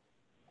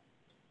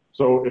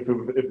 So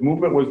if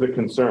movement was the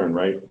concern,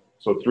 right?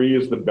 So 3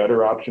 is the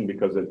better option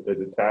because it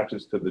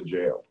attaches to the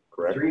jail,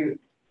 correct? 3.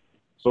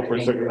 So for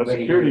a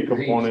security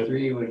component,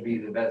 3 would be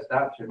the best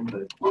option,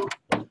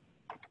 but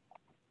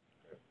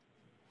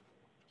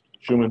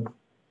Schuman.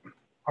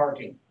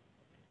 Parking.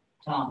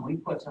 Tom, we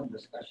put some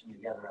discussion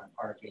together on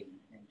parking,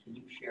 and can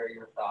you share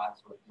your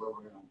thoughts with where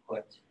we're going to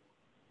put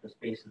the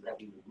spaces that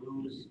we would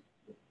lose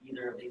with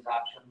either of these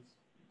options?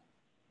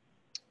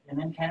 And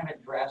then kind of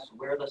address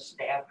where the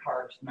staff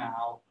parks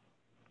now,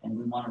 and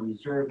we want to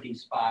reserve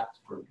these spots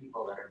for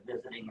people that are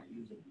visiting or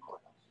using the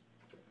courthouse.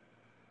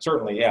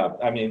 Certainly, yeah.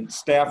 I mean,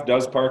 staff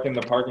does park in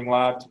the parking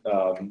lot.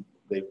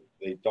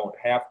 They don't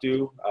have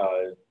to,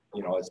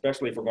 you know,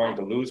 especially if we're going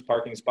to lose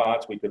parking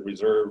spots, we could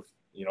reserve,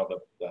 you know,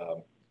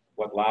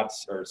 what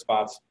lots or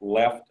spots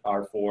left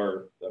are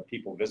for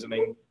people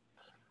visiting.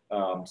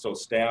 So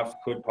staff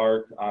could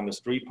park on the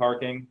street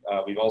parking.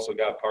 We've also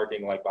got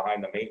parking like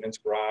behind the maintenance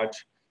garage.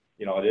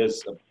 You know, it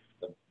is a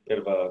bit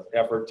of a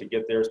effort to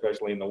get there,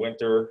 especially in the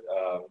winter,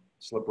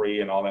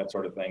 slippery and all that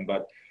sort of thing.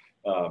 But,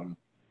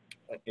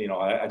 you know,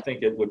 I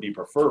think it would be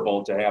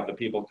preferable to have the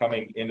people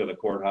coming into the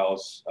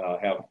courthouse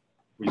have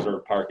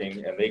reserved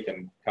parking, and they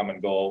can come and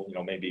go, you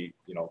know, maybe,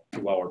 you know,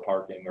 2-hour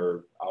parking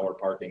or hour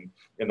parking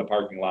in the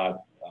parking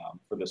lot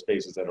for the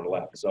spaces that are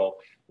left. So,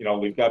 you know,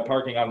 we've got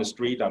parking on the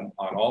street on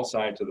all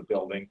sides of the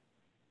building.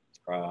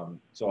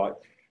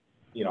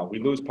 You know, we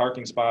lose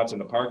parking spots in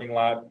the parking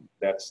lot.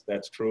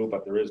 That's true,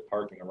 but there is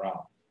parking around.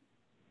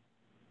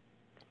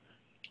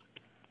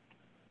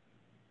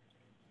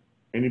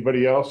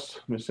 Anybody else?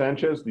 Ms.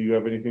 Sanchez, do you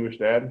have anything you wish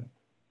to add?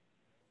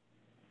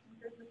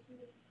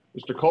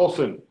 Mr.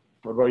 Colson,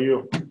 what about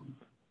you?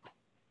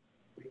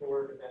 We can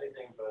work with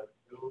anything, but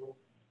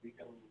we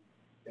can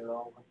get it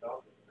all hooked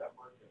up with that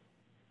work and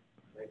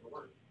make it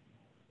work.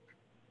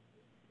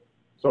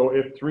 So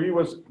if 3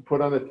 was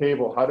put on the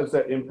table, how does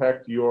that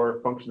impact your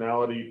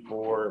functionality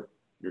for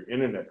your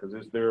internet? Because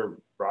is there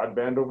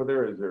broadband over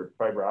there? Is there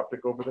fiber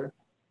optic over there?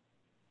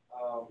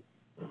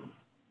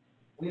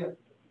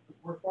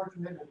 We're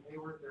fortunate in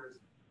Hayward, there's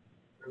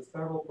there's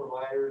several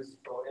providers,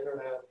 so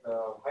internet,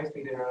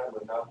 high-speed internet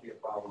would not be a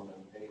problem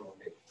in any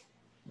location.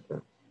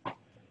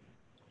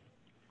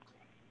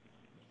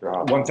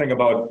 One thing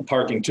about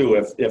parking too,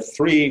 if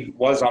 3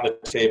 was on the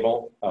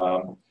table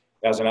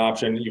as an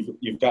option,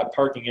 you've got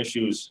parking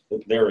issues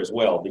there as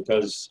well,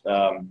 because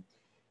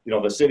you know,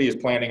 the city is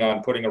planning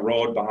on putting a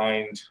road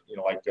behind, you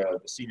know, like the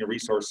Senior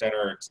Resource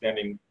Center,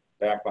 extending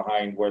back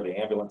behind where the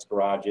ambulance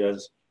garage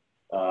is.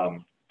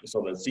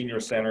 So the senior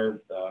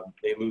center,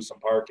 they lose some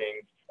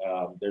parking.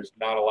 There's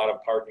not a lot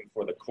of parking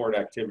for the court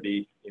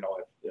activity, you know,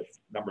 if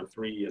number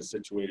 3 is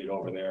situated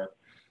over there.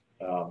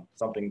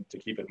 Something to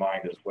keep in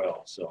mind as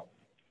well, so.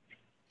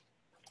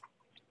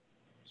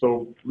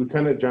 So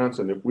Lieutenant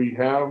Johnson, if we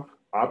have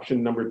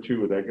option number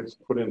 2 that gets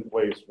put in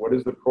place, what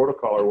is the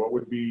protocol, or what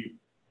would be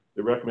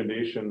the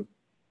recommendation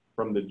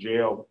from the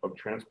jail of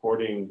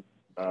transporting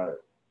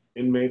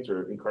inmates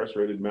or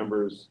incarcerated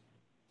members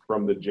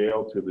from the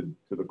jail to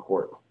the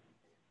court?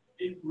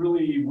 It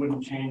really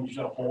wouldn't change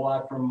a whole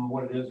lot from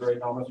what it is right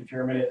now, Mr.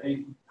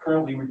 Chairman.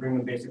 Currently, we bring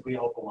them basically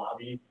out the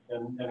lobby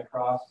and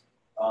across.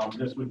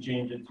 This would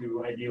change it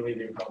to, ideally,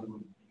 they probably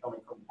would be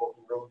coming from the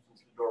booking room, since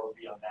the door would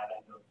be on that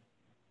end of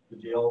the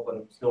jail, but it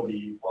would still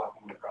be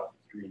walking across the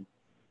street.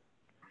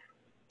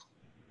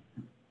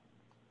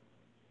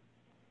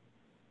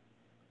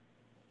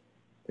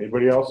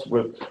 Anybody else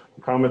with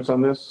comments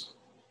on this?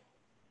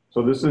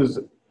 So this is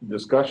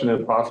discussion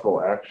and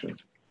possible action.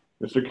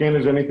 Mr. Kane,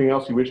 is there anything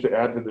else you wish to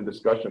add to the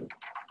discussion?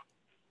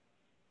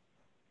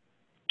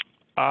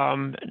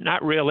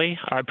 Not really.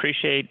 I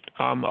appreciate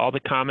all the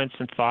comments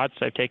and thoughts.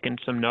 I've taken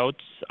some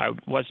notes. I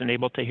wasn't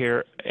able to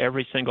hear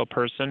every single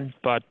person,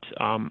 but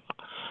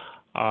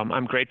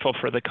I'm grateful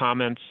for the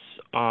comments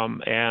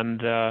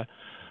and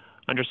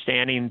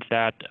understanding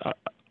that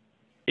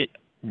it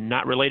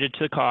not related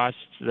to the costs,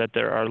 that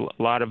there are a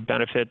lot of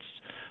benefits,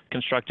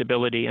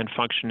 constructability, and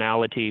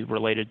functionality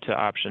related to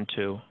option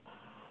 2.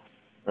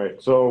 All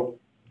right, so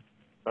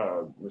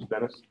Ms.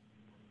 Dennis?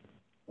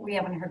 We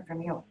haven't heard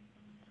from you.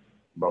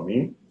 About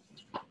me?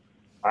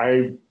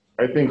 I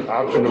think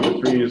option number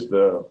 3 is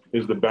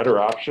the better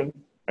option.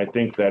 I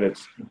think that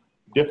it's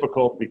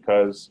difficult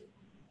because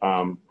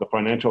the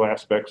financial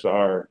aspects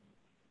are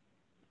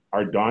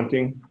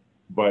daunting,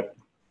 but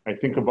I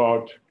think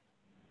about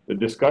the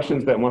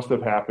discussions that must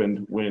have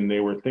happened when they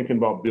were thinking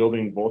about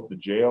building both the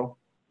jail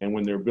and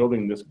when they're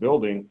building this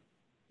building,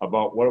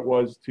 about what it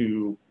was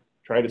to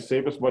try to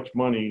save as much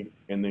money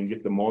and then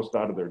get the most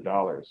out of their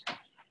dollars.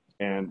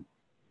 And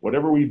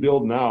whatever we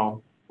build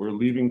now, we're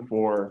leaving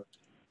for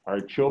our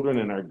children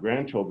and our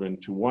grandchildren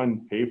to,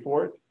 1, pay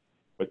for it,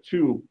 but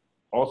 2,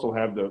 also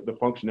have the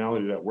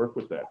functionality that work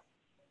with that.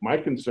 My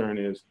concern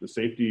is the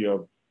safety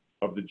of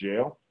the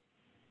jail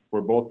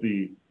for both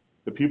the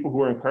people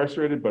who are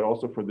incarcerated, but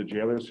also for the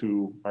jailers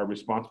who are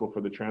responsible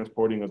for the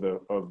transporting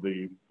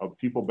of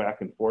people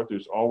back and forth.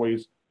 There's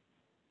always,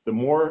 the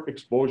more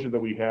exposure that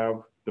we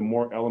have, the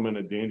more element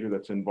of danger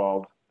that's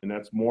involved, and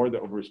that's more of a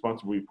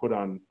responsibility we put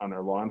on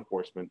our law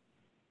enforcement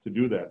to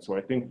do that. So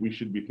I think we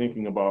should be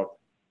thinking about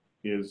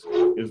is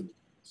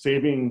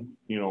saving,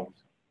 you know,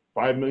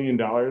 $5 million,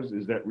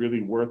 is that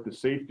really worth the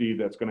safety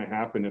that's going to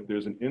happen if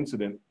there's an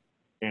incident,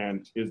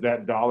 and is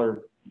that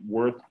dollar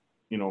worth,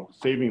 you know,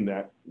 saving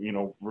that, you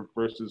know,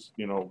 versus,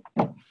 you know,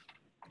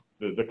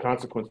 the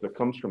consequence that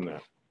comes from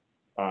that.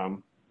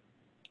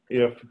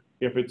 If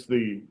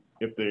the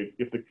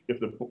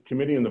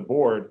committee and the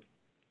board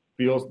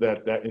feels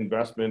that that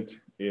investment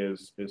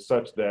is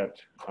such that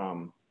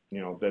you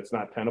know, that's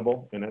not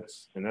tenable, and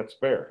that's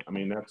fair. I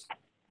mean,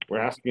 we're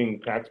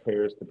asking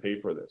taxpayers to pay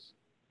for this.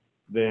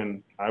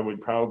 Then I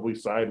would probably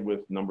side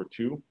with number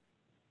 2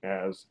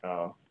 as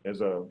a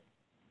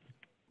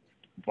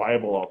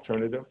viable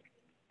alternative.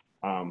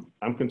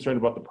 I'm concerned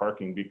about the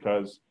parking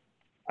because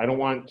I don't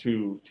want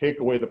to take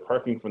away the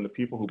parking from the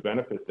people who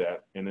benefit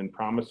that and then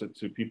promise it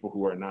to people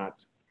who are not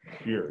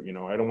here. You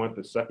know, I don't want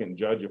the second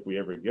judge, if we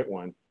ever get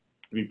one,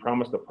 to be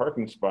promised a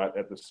parking spot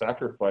at the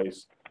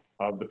sacrifice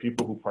of the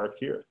people who park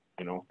here.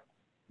 You know,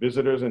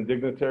 visitors and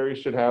dignitaries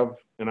should have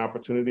an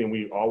opportunity, and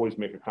we always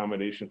make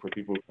accommodation for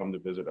people who come to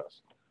visit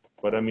us.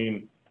 But I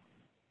mean,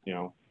 you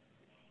know,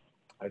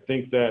 I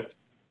think that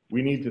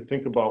we need to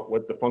think about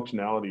what the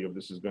functionality of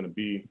this is going to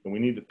be. And we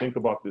need to think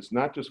about this,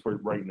 not just for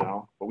right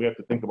now, but we have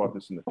to think about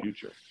this in the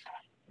future.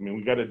 I mean,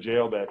 we got a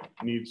jail that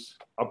needs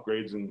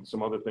upgrades and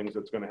some other things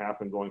that's going to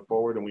happen going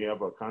forward. And we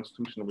have a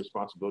constitutional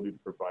responsibility to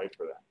provide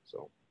for that.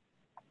 So,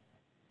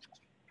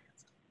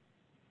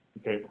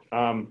 okay,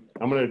 I'm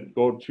going to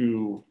go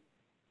to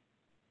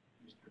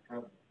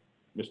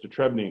Mr.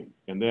 Trebney.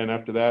 And then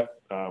after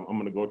that, I'm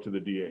going to go to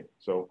the DA.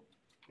 So,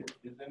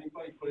 does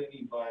anybody put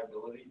any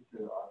viability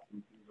to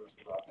option 2 versus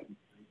option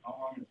 3? How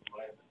long is the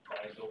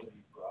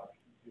viability for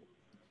option 2?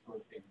 Sort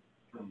of take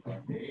term by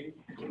day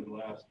for the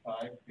last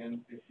 5,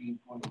 10, 15,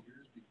 20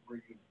 years before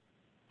you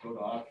go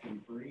to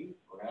option 3,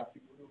 or have to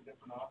go to a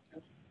different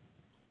option?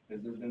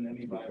 Has there been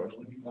any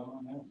viability done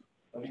on that?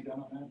 Study done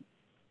on that?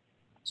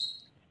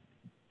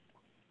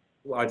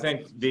 Well, I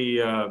think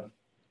the,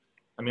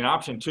 I mean,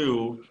 option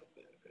 2,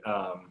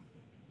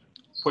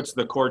 puts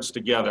the courts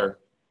together,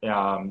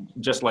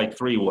 just like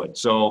 3 would.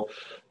 So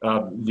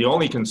the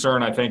only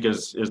concern, I think,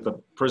 is the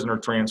prisoner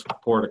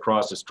transport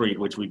across the street,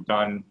 which we've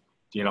done,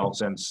 you know,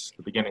 since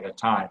the beginning of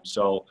time.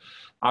 So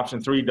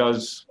option 3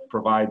 does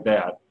provide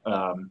that.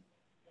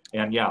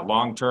 And yeah,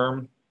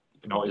 long-term,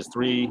 you know, is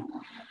 3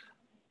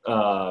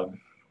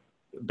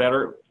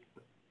 better?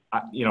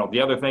 You know, the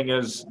other thing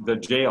is the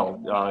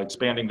jail,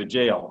 expanding the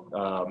jail.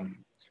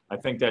 I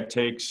think that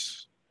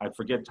takes, I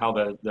forget how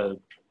the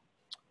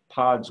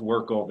pods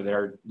work over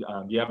there.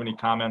 Do you have any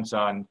comments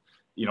on,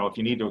 you know, if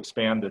you need to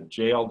expand the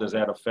jail, does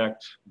that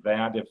affect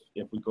that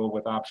if we go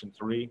with option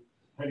 3?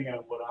 Depending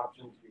on what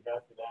options we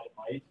got for that, it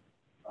might.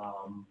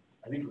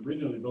 I think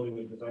originally the building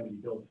was designed to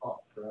be built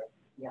up, correct?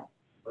 Yeah.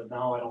 But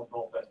now I don't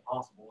know if that's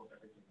possible. If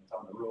everything that's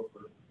on the roof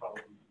would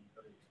probably be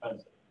very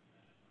expensive.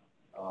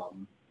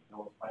 You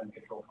know, with climate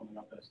control coming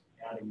up, that's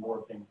adding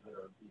more things that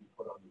are being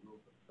put on the roof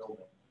of the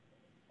building.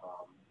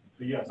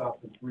 So yes,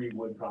 option 3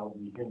 would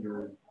probably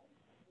hinder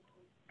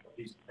at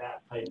least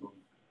that type of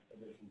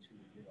addition to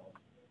the jail.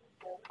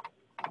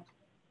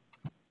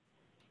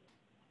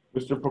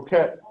 Mr.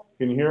 Paquette,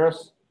 can you hear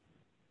us?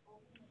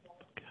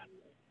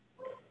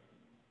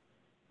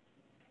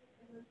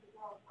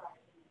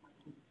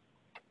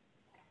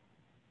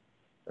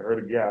 I heard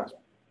a gasp.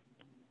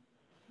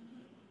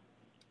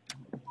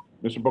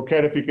 Mr.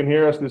 Paquette, if you can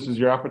hear us, this is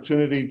your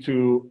opportunity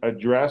to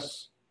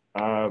address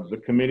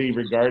the committee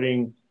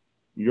regarding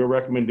your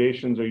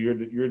recommendations or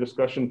your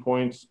discussion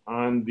points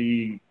on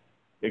the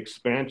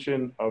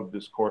expansion of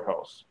this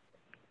courthouse.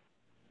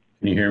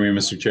 Can you hear me,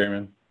 Mr.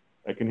 Chairman?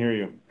 I can hear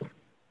you.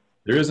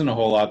 There isn't a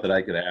whole lot that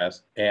I could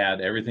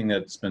add. Everything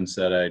that's been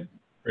said, I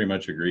pretty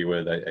much agree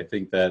with. I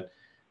think that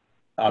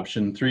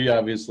option 3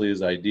 obviously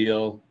is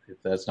ideal. If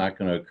that's not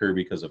going to occur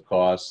because of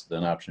cost,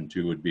 then option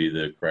 2 would be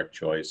the correct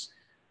choice.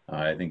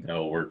 I think that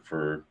will work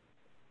for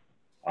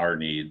our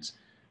needs.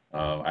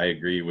 I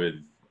agree with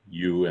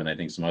you and I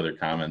think some other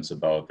comments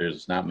about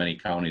there's not many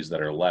counties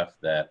that are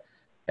left that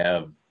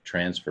have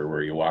transfer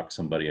where you walk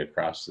somebody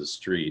across the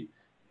street.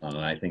 And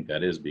I think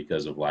that is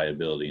because of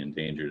liability and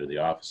danger to the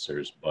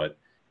officers. But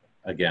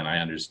again, I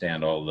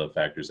understand all the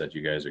factors that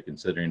you guys are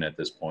considering at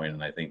this point,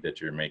 and I think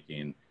that you're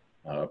making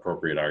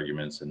appropriate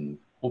arguments and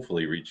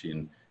hopefully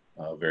reaching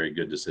a very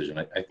good decision.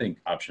 I think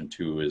option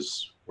 2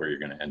 is where you're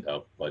going to end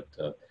up, but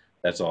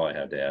that's all I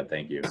have to add.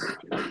 Thank you.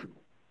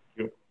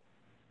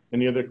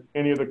 Any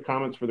other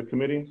comments for the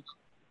committee?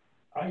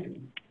 I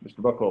do. Mr.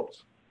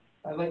 Buckholz.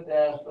 I'd like to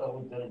ask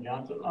Lieutenant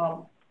Johnson,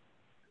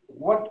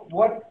 what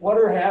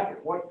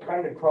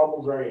kind of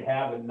troubles are you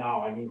having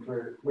now? I mean,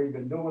 we've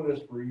been doing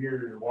this for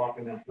years,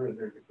 walking them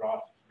prisoners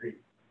across the street.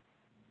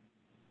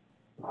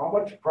 How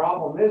much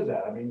problem is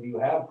that? I mean, do you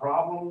have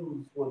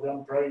problems with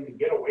them trying to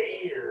get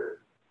away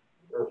or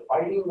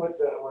fighting with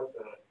the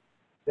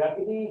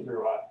deputies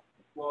or what?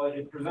 Well,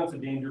 it presents a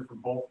danger for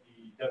both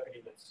the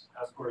deputy that's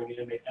escorting the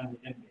inmate and the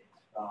inmate.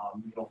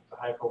 You know, it's a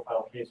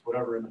high-profile case,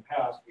 whatever. In the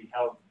past, we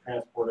have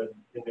transported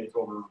inmates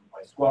over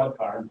by squad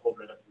car and pulled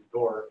right up to the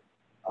door.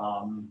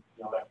 You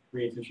know, that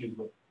creates issues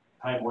with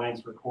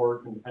timelines for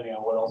court and depending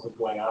on what else is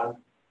going on.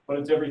 But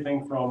it's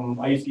everything from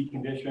icy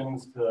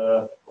conditions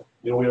to,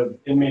 you know, we have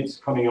inmates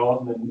coming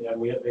out and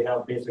they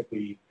have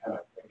basically kind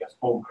of, I guess,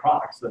 foam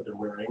Crocs that they're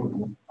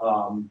wearing.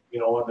 You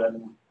know, and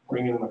then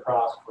bringing them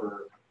across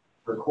for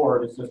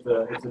court, it's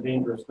a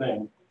dangerous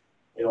thing.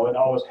 You know, it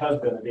always has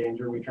been a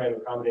danger. We try to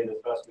accommodate as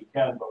best we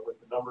can, but with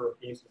the number of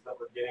cases that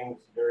we're getting,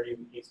 the severity of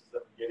the cases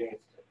that we're getting,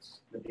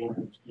 it's the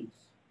danger just keeps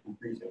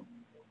increasing.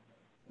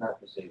 Not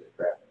to say the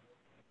traffic.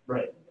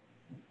 Right.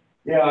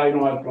 Yeah, I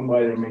know I've come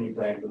by there many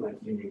times and I've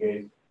seen you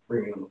guys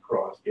bringing them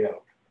across. Yeah.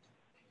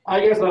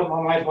 I guess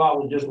my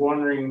thought was just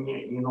wondering,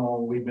 you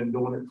know, we've been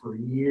doing it for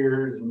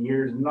years and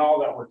years, and now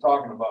that we're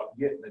talking about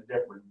getting a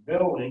different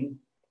building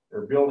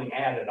or building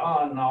added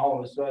on, and all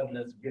of a sudden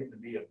it's getting to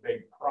be a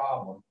big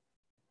problem.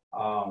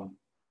 I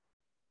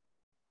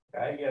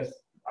guess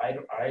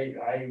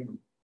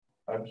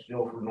I'm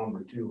still for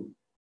number 2.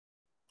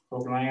 So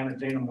can I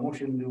entertain a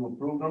motion to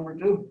approve number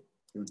 2?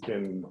 You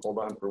can hold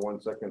on for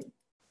 1 second,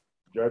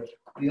 Judge.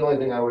 The only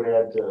thing I would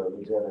add to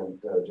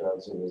Lieutenant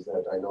Johnson is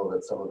that I know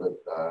that some of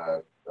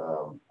the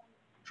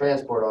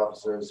transport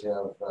officers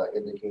have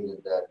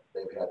indicated that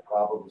they've had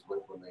problems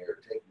with when they are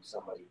taking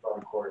somebody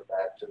from court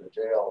back to the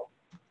jail.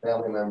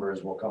 Family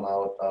members will come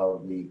out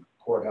of the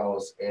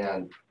courthouse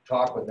and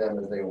talk with them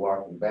as they're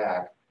walking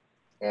back.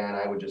 And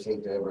I would just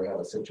hate to ever have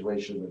a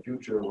situation in the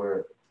future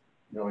where,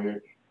 you know,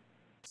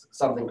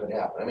 something could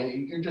happen. I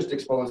mean, you're just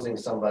exposing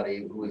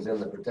somebody who is in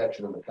the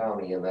protection of the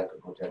county, and that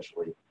could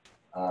potentially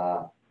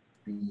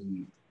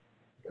be,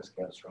 I guess,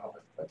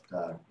 catastrophic. But,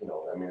 you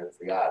know, I mean, it's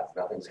the odds.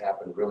 Nothing's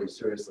happened really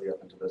seriously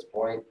up until this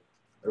point.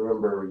 I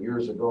remember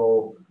years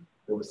ago,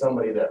 there was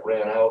somebody that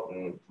ran out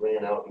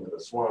into the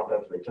swamp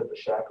after they took the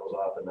shackles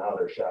off, and now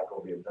they're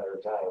shackled the entire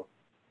time.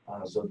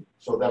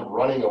 So them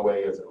running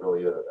away isn't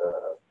really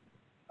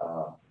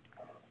a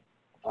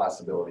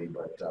possibility,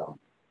 but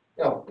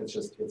you know, it's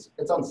just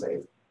it's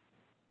unsafe.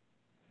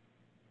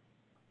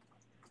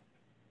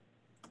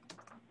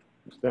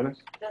 Ms. Dennis?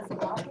 Does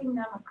walking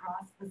them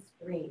across the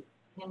street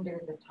hinder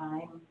the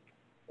time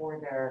for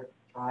their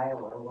trial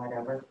or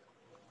whatever?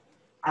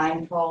 I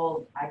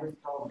was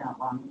told not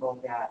long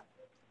ago that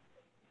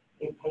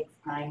it takes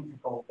time to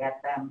go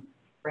get them,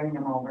 bring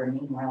them over,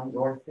 meanwhile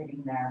you're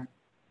sitting there.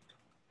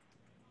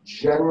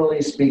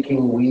 Generally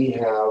speaking, we've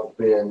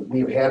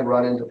had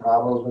run into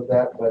problems with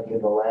that, but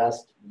in the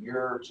last year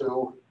or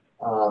two,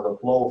 the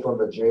flow from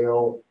the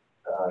jail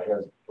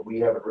we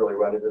haven't really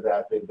run into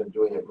that. They've been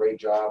doing a great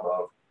job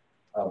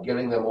of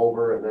getting them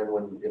over, and then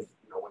when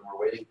we're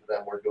waiting for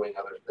them, we're doing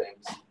other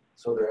things.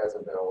 So there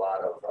hasn't been a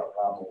lot of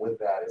problem with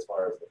that as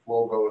far as the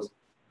flow goes.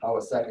 How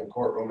a second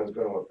courtroom is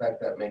going to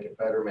affect that, make it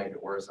better, make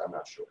it worse, I'm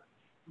not sure.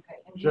 Okay,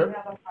 and Sure. do you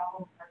have a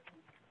problem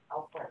parking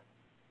elsewhere?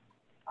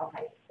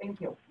 Okay, thank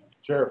you.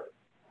 Sure.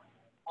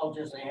 I'll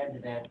just add to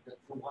that, that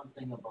the one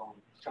thing about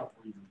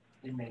shuffling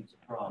inmates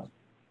across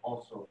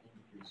also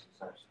increases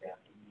our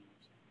staffing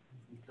needs.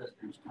 Because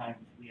there's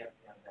times we have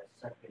to have that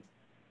second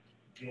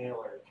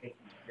jailer taken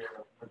care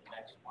of for the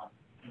next one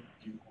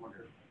in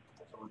order.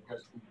 So it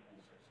does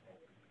increase our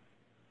staffing.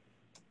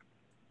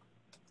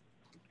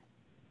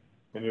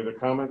 Any other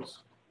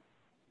comments?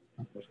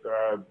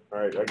 All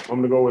right, I'm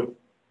going to go with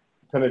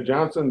Lieutenant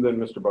Johnson, then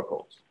Mr.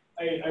 Buckholz.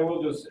 I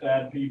will just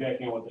add,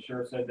 piggybacking on what the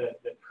sheriff said, that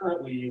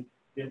currently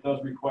it does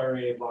require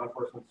a law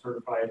enforcement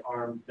certified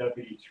armed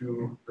deputy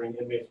to bring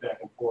inmates back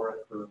and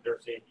forth for their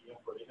safety and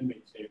for the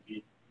inmate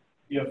safety.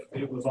 If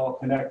it was all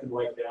connected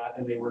like that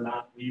and they were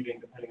not leaving,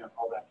 depending on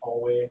how that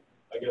hallway,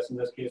 I guess in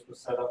this case, was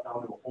set up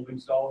down to a holding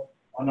cell,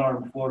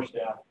 unarmed floor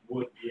staff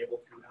would be able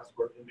to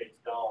escort inmates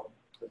down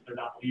if they're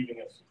not leaving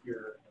a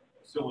secure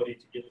facility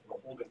to get to the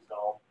holding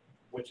cell,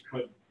 which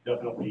could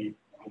definitely,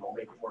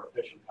 make it more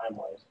efficient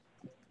time-wise.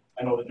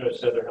 I know the judge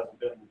said there hasn't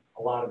been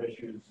a lot of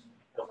issues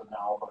as of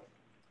now, but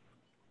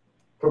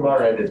from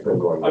our end, it's been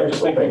going. I'm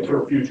just thinking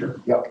for future.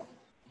 Yep.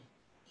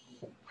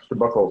 Mr.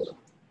 Buckholz.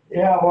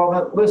 Yeah,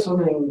 well,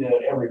 listening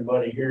to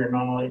everybody here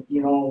now,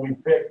 we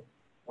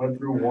went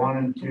through 1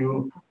 and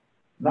 2.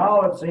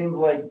 Now it seems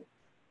like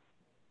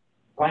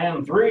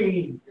plan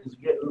 3 is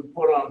getting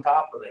put on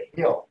top of the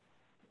hill.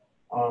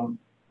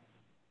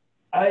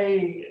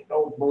 I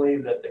don't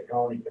believe that the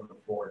county can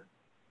afford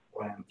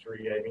plan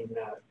 3. I mean,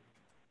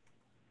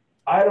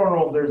 I don't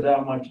know if there's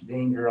that much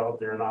danger out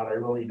there or not. I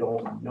really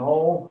don't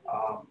know.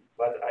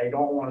 But I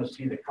don't want to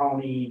see the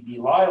county be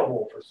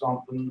liable for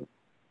something.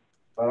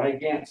 But I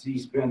can't see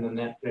spending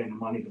that kind of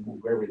money to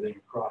move everything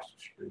across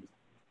the street.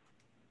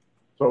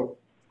 So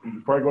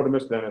before I go to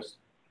Ms. Dennis,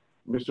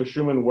 Mr.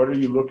 Schuman, what are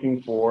you looking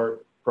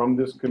for from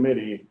this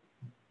committee?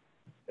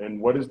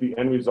 And what is the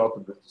end result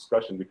of this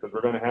discussion? Because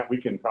we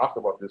can talk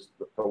about this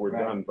until we're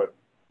done, but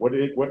what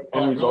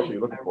end result are you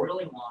looking for? I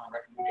really want a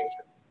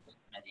recommendation from this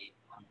committee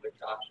on which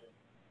option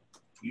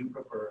you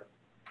prefer,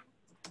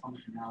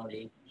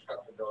 functionality,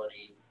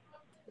 constructability.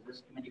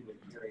 This committee would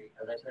carry,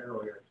 as I said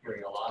earlier,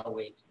 carry a lot of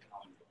weight to the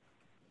county.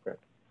 Okay.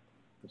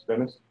 Ms.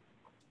 Dennis?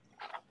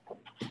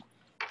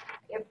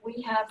 If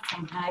we have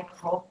some high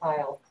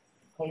profile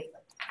cases,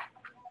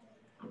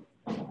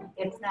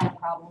 it's not a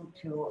problem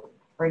to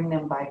bring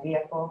them by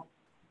vehicle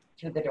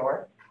to the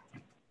door.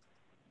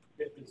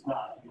 It's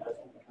not.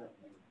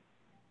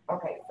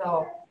 Okay,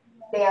 so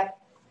that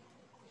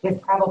is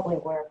probably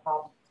where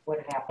problems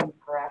would happen,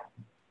 correct?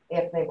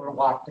 If they were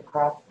walked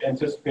across.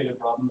 Anticipated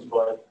problems,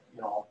 but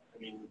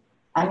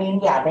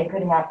yeah, they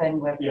could happen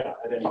with. Yeah,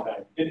 at any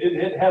time.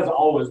 It has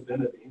always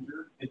been a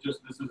danger.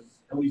 This is,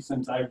 at least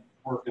since I've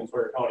worked in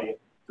Sawyer County,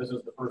 this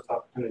is the first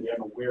opportunity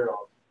I'm aware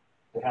of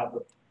to have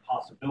the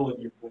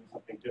possibility of doing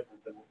something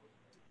different than.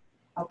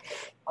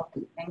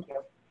 Okay, thank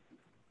you.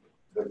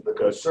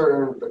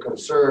 The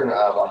concern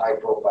of a high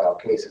profile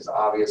case is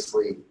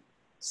obviously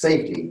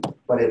safety,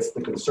 but it's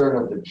the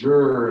concern of the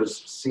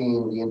jurors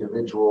seeing the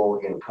individual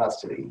in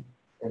custody.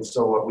 And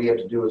so what we have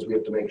to do is we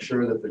have to make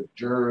sure that the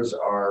jurors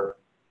are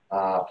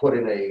put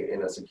in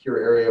a secure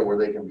area where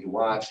they can be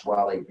watched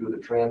while they do the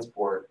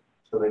transport,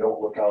 so they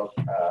don't look out.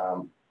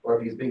 Or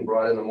if he's being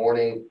brought in the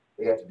morning,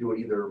 they have to do it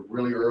either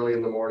really early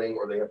in the morning,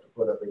 or they have to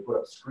put up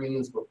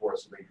screens before,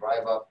 so they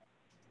drive up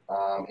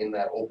in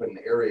that open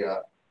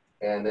area,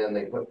 and then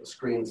they put the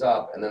screens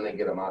up, and then they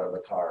get them out of the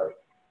car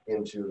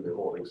into the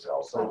holding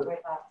cell. So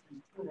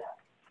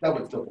that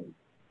would still be.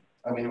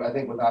 I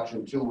think with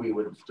option 2, we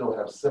would still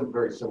have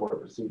very similar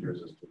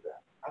procedures as to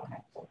that.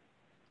 Okay.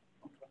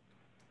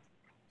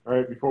 All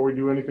right, before we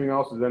do anything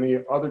else, is any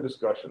other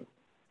discussion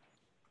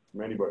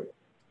from anybody?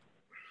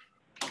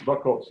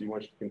 Buckholz, you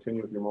want to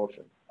continue with your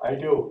motion? I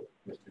do,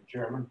 Mr.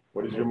 Chairman.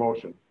 What is your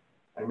motion?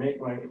 I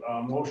make my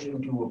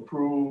motion to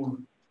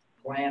approve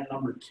plan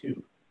number 2. Is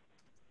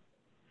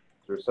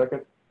there a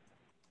second?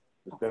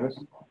 Ms. Dennis?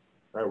 All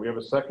right, we have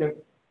a second.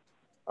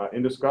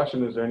 In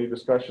discussion, is there any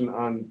discussion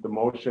on the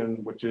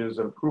motion, which is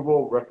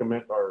approval,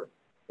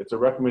 it's a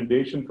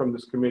recommendation from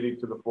this committee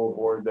to the full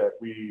board that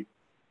we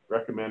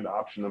recommend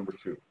option number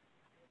 2.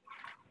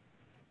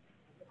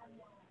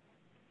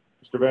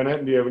 Mr. Van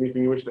Etten, do you have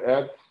anything you wish to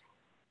add?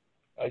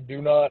 I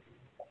do not.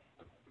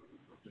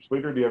 Mr.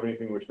 Sleeter, do you have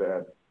anything you wish to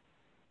add?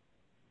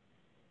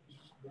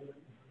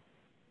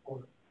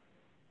 All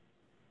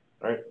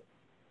right.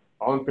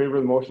 All in favor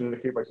of the motion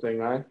indicate by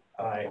saying aye.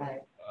 Aye.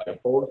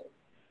 Opposed?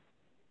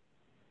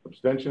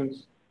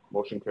 Abstentions?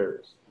 Motion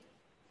carries.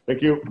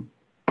 Thank you.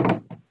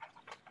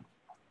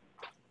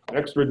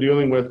 Next, we're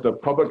dealing with the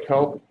public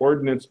health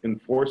ordinance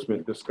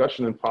enforcement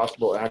discussion and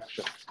possible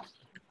action.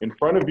 In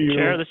front of you.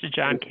 Chair, this is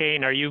John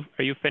Kane. Are you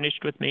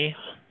finished with me?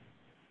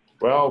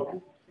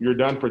 Well, you're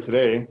done for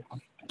today.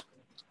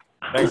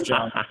 Thanks,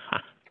 John.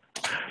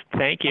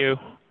 Thank you.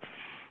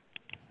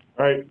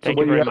 All right. Thank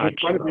so you very have in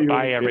much. front of you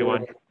Bye, is-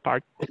 everyone. Bye.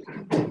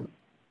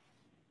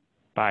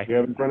 You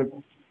have in front of.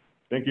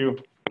 Thank you.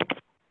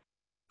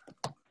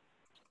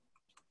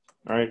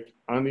 All right.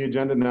 On the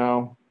agenda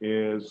now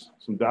is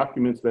some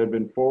documents that have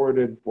been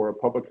forwarded for a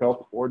public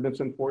health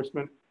ordinance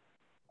enforcement.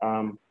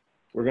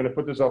 We're going to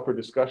put this up for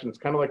discussion. It's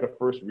kind of like a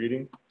first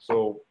reading.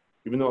 So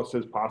even though it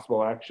says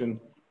possible action,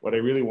 what I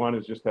really want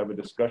is just have a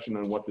discussion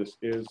on what this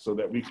is so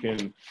that we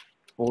can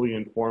fully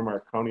inform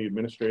our county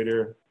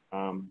administrator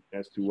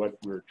as to what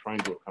we're trying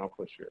to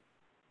accomplish here.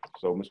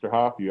 So Mr.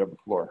 Hoff, you have the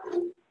floor.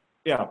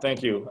 Yeah,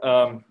 thank you.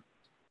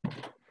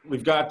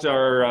 We've got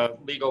our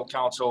legal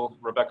counsel,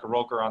 Rebecca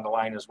Roker, on the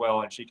line as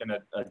well, and she can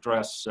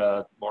address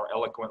more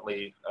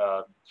eloquently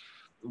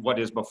what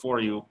is before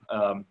you.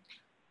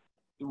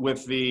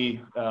 With the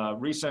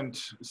recent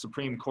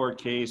Supreme Court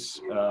case,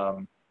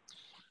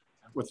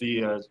 with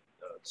the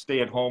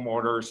stay-at-home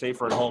order,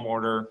 safer-at-home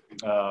order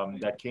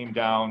that came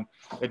down,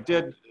 it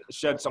did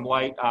shed some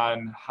light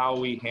on how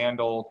we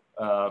handle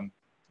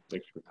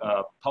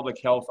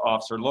public health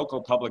officer,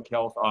 local public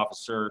health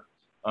officer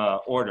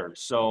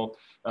orders. So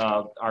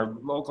our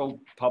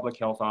local public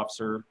health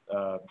officer,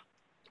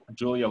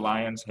 Julia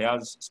Lyons,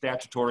 has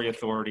statutory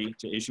authority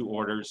to issue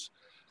orders.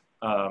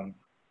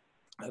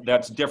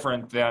 That's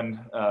different than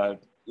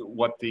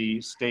what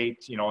the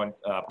state,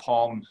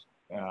 Palm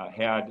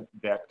had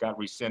that got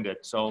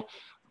rescinded. So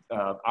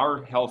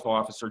our health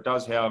officer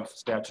does have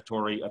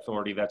statutory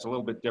authority that's a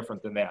little bit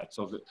different than that.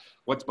 So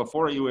what's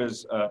before you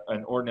is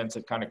an ordinance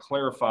that kind of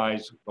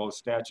clarifies those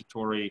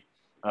statutory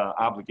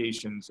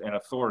obligations and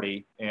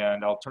authority.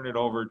 And I'll turn it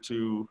over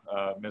to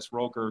Ms.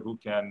 Roker, who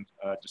can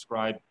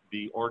describe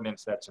the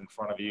ordinance that's in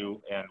front of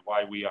you and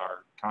why we are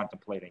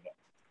contemplating it.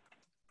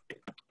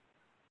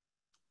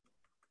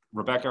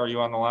 Rebecca, are you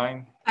on the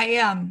line? I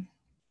am.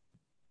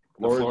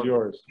 The floor is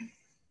yours.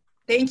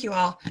 Thank you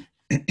all.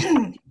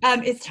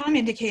 As Tom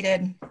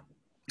indicated,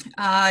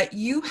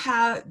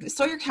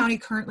 Sawyer County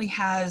currently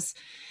has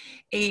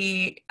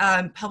a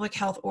public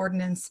health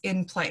ordinance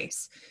in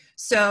place.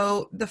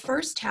 So the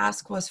first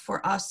task was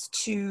for us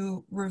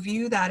to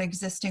review that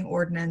existing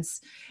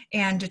ordinance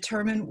and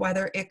determine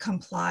whether it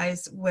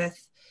complies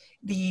with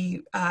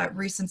the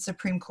recent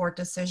Supreme Court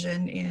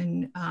decision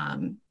in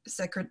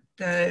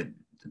the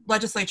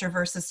legislature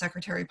versus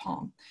Secretary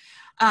Palm.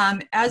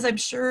 As I'm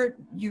sure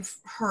you've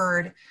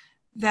heard,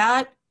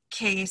 that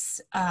case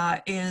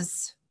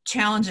is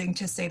challenging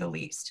to say the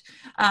least,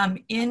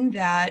 in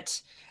that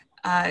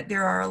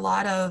there are a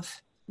lot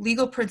of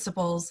legal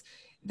principles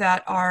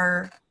that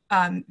are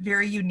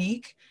very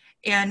unique.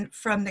 And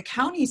from the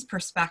county's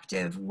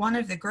perspective, one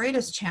of the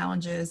greatest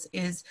challenges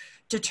is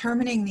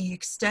determining the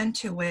extent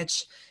to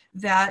which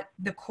that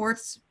the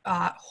court's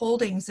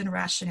holdings and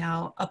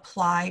rationale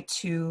apply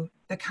to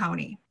the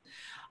county.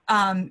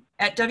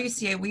 At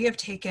WCA, we have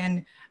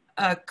taken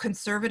a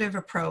conservative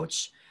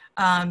approach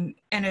and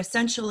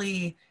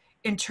essentially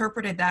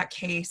interpreted that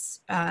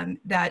case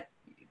that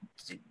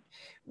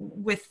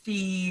with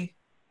the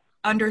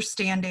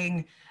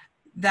understanding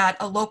that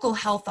a local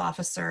health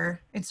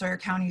officer, in Sawyer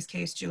County's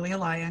case, Julia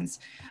Lyons,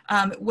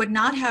 would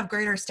not have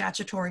greater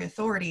statutory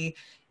authority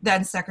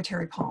than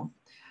Secretary Palm.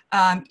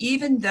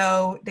 Even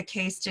though the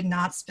case did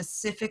not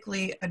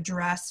specifically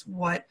address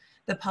what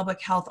the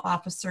public health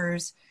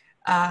officers,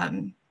 how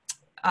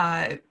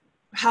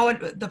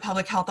the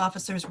public health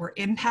officers were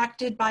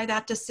impacted by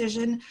that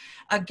decision.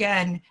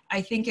 Again,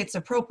 I think it's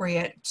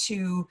appropriate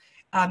to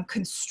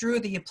construe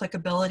the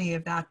applicability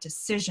of that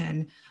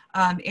decision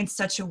in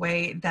such a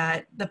way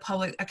that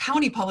a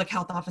county public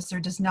health officer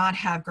does not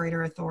have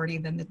greater authority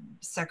than the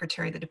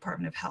Secretary of the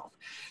Department of Health.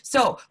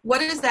 So what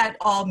does that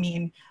all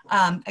mean?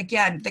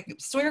 Again,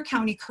 Sawyer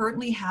County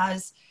currently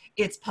has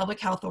its public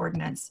health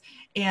ordinance,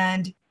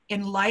 and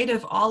in light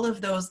of all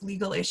of those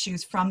legal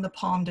issues from the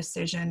Palm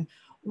decision,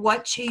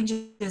 what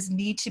changes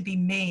need to be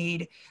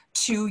made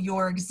to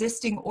your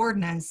existing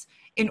ordinance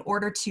in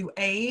order to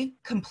A,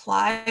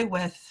 comply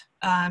with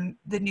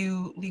the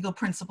new legal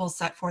principles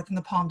set forth in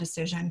the Palm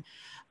decision,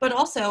 but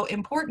also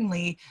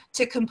importantly,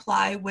 to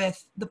comply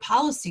with the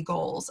policy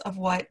goals of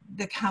what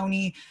the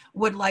county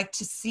would like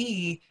to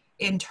see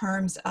in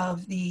terms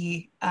of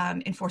the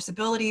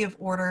enforceability of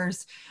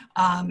orders,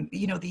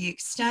 the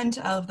extent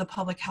of the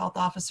public health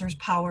officer's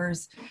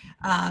powers,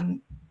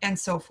 and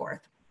so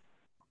forth.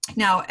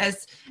 Now,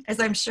 as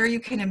I'm sure you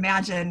can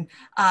imagine,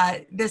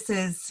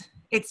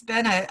 it's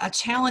been a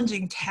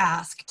challenging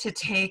task to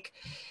take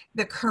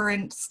the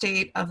current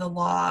state of the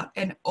law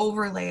and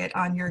overlay it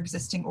on your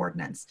existing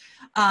ordinance.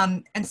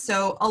 And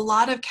so a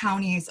lot of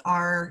counties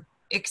are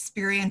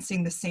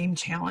experiencing the same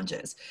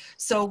challenges.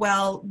 So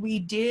while we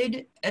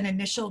did an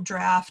initial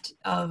draft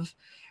of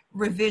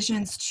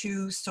revisions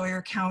to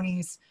Sawyer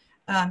County's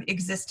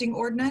existing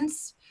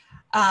ordinance,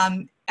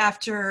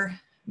 after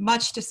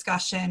much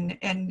discussion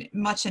and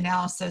much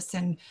analysis,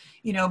 and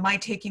my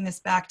taking this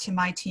back to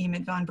my team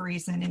at Von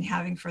Briesen and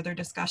having further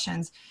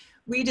discussions,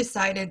 we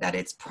decided that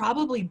it's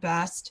probably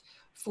best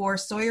for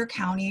Sawyer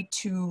County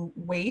to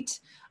wait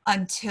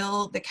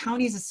until the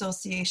counties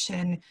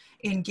association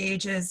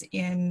engages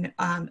in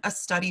a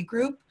study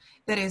group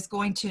that is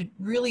going to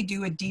really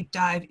do a deep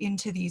dive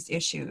into these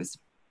issues.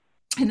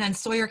 And then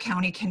Sawyer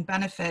County can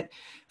benefit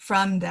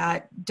from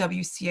that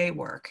WCA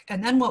work.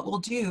 And then what we'll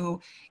do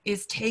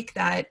is take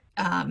that,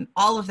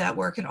 all of that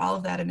work and all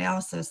of that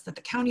analysis that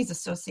the counties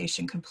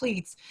association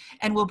completes,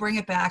 and we'll bring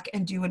it back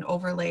and do an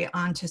overlay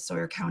onto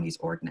Sawyer County's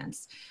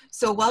ordinance.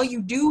 So while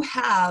you do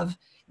have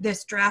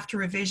this draft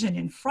revision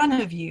in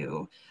front of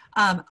you,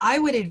 I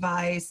would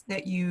advise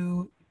that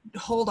you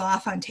hold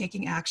off on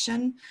taking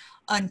action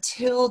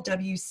until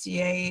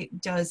WCA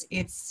does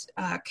its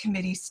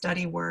committee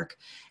study work,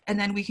 and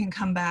then we can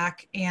come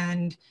back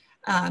and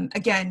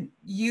again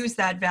use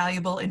that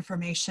valuable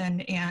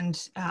information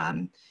and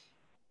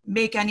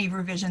make any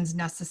revisions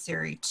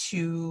necessary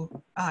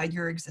to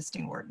your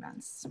existing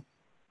ordinance.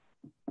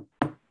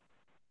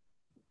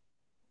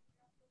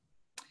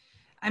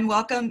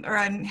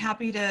 I'm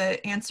happy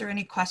to answer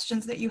any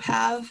questions that you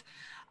have,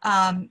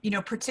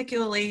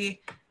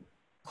 particularly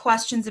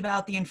questions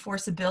about the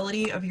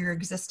enforceability of your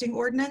existing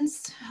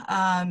ordinance.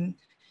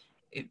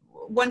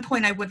 One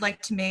point I would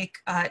like to make,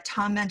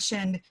 Tom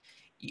mentioned,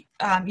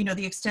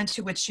 the extent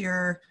to which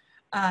your,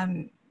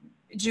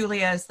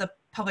 Julia as the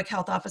public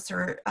health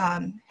officer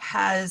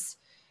has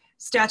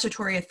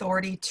statutory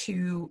authority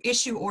to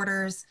issue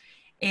orders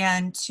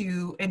and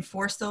to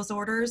enforce those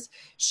orders.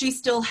 She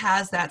still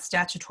has that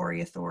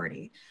statutory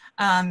authority.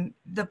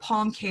 The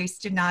Palm case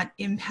did not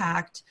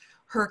impact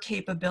her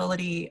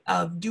capability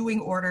of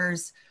doing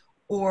orders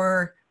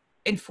or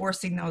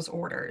enforcing those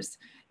orders.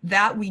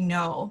 That we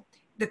know.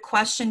 The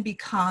question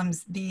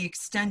becomes the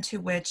extent to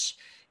which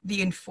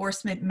the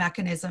enforcement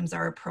mechanisms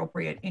are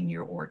appropriate in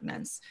your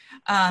ordinance.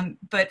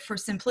 But for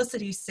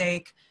simplicity's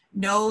sake,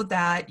 know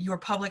that your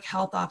public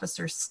health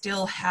officer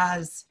still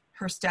has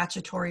her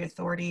statutory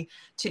authority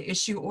to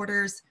issue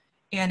orders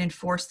and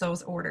enforce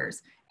those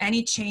orders.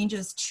 Any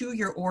changes to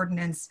your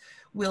ordinance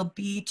will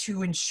be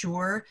to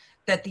ensure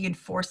that the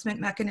enforcement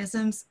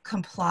mechanisms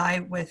comply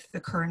with the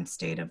current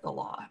state of the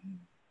law.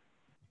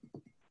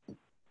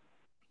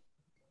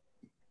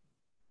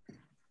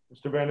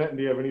 Mr. Van Etten,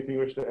 do you have anything you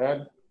wish to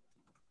add?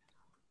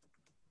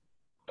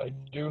 I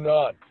do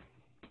not.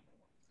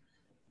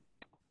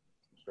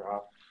 Mr.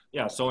 Hoff?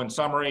 Yeah, so in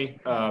summary,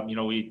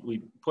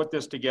 we put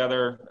this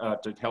together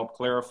to help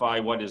clarify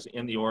what is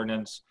in the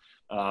ordinance.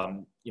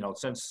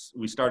 Since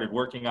we started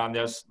working on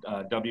this,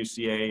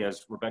 WCA,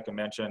 as Rebecca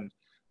mentioned,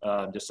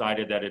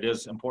 decided that it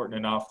is important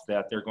enough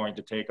that they're going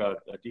to take a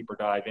deeper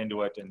dive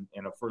into it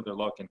and a further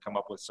look and come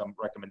up with some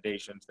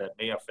recommendations that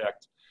may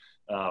affect,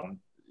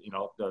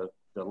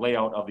 the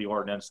layout of the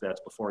ordinance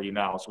that's before you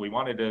now. So we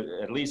wanted to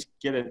at least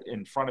get it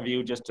in front of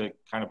you just to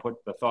kind of put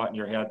the thought in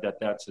your head that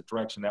that's the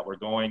direction that we're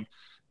going.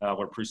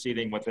 We're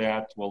proceeding with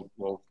that.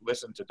 We'll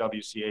listen to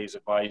WCA's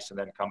advice and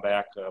then come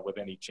back with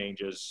any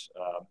changes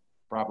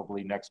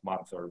probably next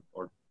month or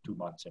 2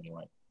 months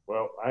anyway.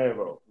 Well, I have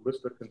a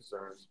list of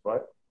concerns,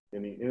 but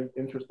in the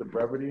interest of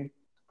brevity,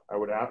 I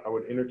would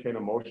entertain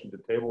a motion to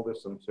table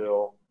this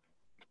until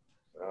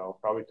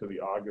probably to the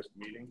August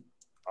meeting,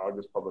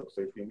 August public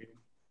safety meeting.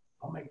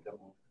 I'll make that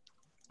motion.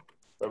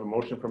 I have a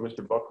motion from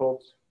Mr.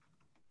 Buchholz.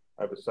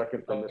 I have a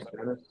second from Ms.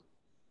 Dennis.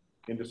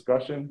 In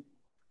discussion,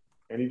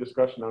 any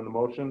discussion on the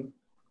motion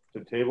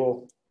to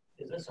table?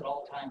 Is this at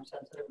all time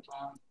sensitive,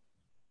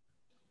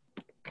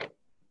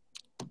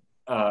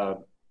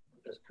 Tom?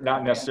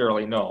 Not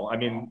necessarily, no. I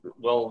mean,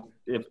 well,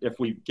 if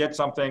we get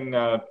something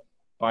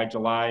by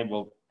July,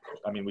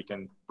 we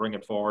can bring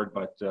it forward,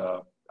 but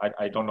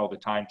I don't know the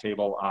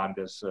timetable on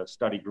this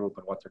study group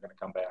and what they're going to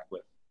come back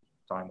with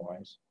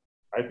time-wise.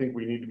 I think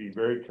we need to be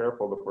very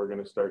careful if we're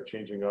going to start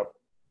changing up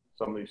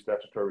some of these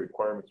statutory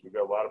requirements. We've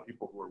got a lot of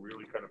people who are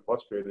really kind of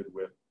frustrated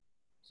with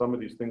some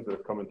of these things that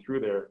are coming through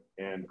there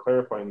and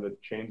clarifying the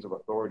chains of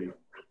authority.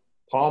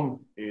 Palm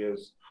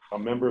is a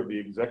member of the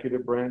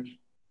executive branch.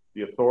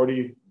 The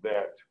authority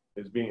that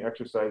is being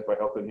exercised by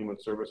Health and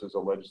Human Services is a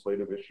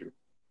legislative issue.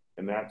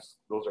 And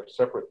those are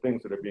separate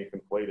things that are being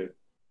conflated.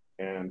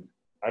 And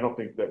I don't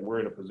think that we're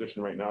in a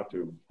position right now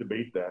to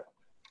debate that,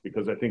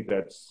 because I think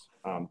that's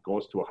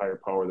goes to a higher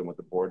power than what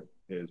the board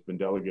has been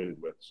delegated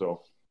with.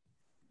 So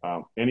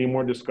any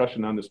more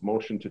discussion on this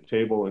motion to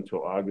table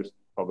until August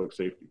public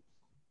safety?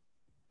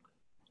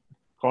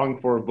 Calling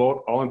for a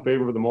vote, all in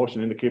favor of the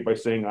motion indicate by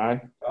saying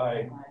aye.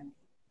 Aye.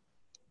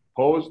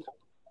 Opposed?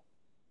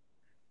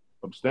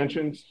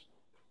 Abstentions?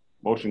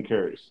 Motion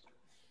carries.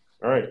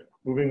 All right,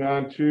 moving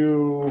on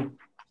to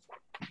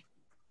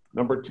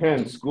number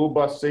 10, school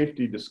bus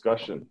safety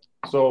discussion.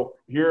 So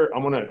here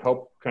I'm going to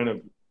help kind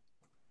of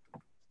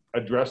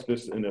address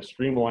this in a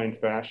streamlined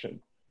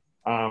fashion.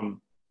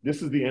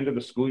 This is the end of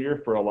the school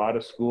year for a lot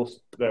of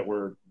schools that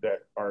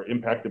are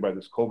impacted by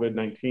this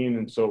COVID-19.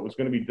 And so it was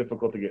going to be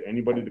difficult to get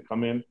anybody to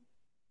come in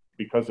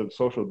because of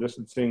social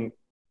distancing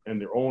and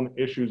their own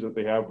issues that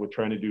they have with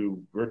trying to do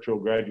virtual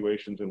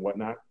graduations and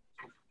whatnot.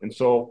 And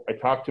so I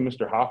talked to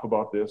Mr. Hoff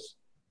about this,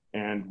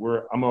 and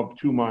I'm of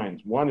two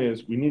minds. One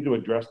is we need to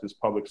address this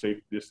public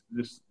safety,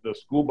 the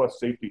school bus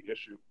safety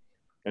issue.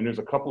 And there's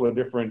a couple of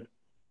different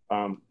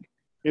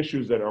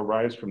issues that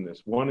arise from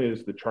this. One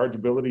is the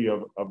chargeability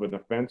of an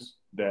offense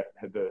that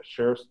the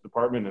sheriff's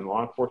department and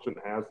law enforcement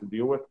has to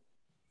deal with.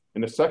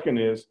 And the second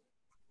is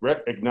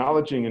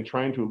acknowledging and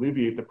trying to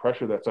alleviate the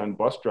pressure that's on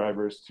bus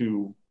drivers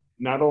to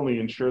not only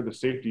ensure the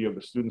safety of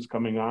the students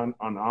coming on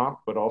off,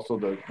 but also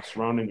the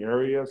surrounding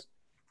areas.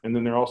 And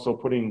then they're also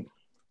putting,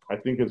 I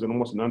think, is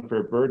almost an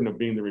unfair burden of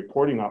being the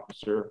reporting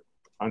officer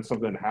on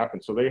something that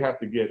happened. So they have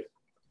to get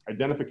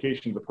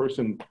identification of the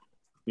person,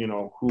 you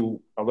know,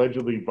 who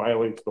allegedly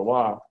violates the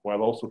law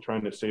while also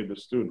trying to save the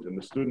student. And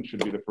the student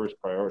should be the first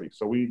priority.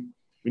 So we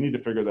need to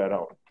figure that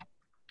out.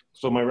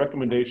 So my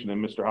recommendation,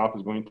 and Mr. Hoff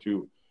is going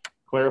to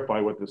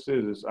clarify what this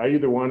is I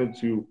either wanted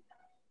to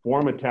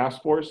form a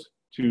task force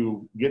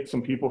to get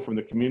some people from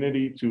the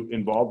community to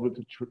involved with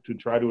to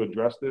try to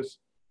address this.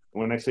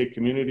 When I say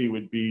community,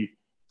 would be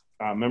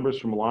members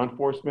from law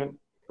enforcement,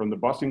 from the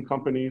busing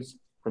companies,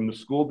 from the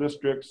school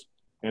districts,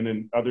 and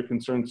then other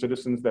concerned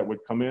citizens that would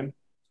come in,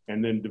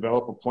 and then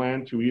develop a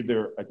plan to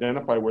either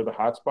identify where the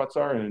hotspots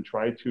are and then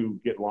try to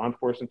get law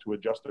enforcement to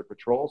adjust their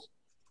patrols.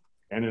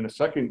 And then a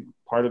second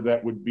part of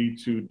that would be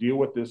to deal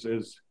with this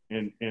as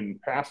in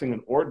passing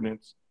an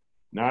ordinance,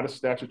 not a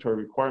statutory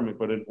requirement,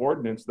 but an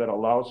ordinance that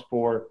allows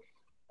for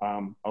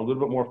a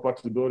little bit more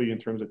flexibility in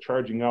terms of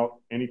charging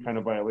out any kind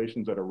of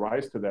violations that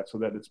arise to that, so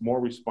that it's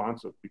more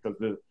responsive, because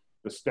the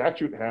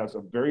statute has a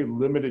very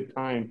limited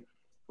time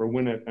for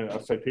when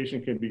a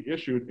citation can be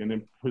issued and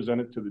then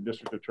presented to the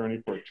district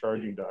attorney for a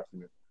charging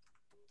document.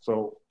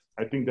 So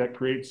I think that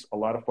creates a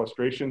lot of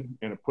frustration,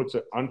 and it puts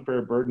an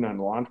unfair burden on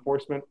law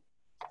enforcement.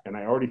 And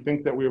I already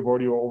think that we have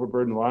already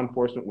overburdened law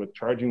enforcement with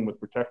charging, with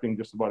protecting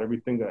just about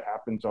everything that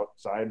happens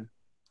outside.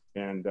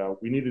 And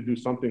we need to do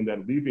something that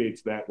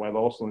alleviates that while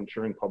also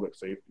ensuring public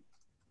safety.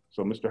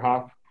 So Mr.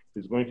 Hoff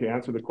is going to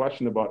answer the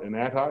question about an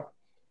ad hoc.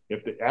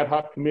 If the ad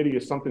hoc committee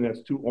is something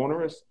that's too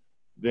onerous,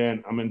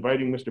 then I'm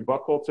inviting Mr.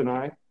 Buchholz and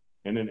I,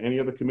 and then any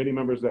other committee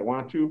members that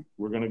want to,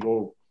 we're going to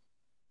go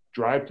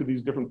drive to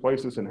these different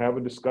places and have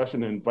a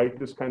discussion and invite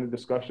this kind of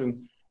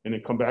discussion, and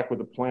then come back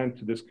with a plan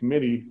to this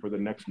committee for the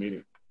next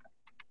meeting.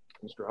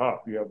 Mr.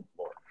 Hoff, you have the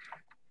floor.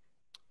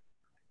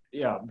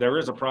 Yeah, there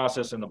is a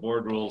process in the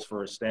board rules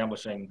for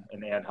establishing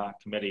an ad hoc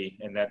committee,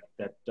 and that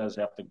does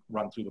have to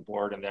run through the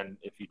board. And then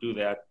if you do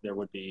that, there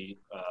would be,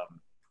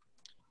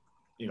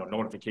 you know,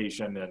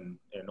 notification and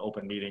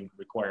open meeting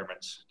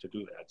requirements to do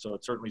that. So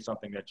it's certainly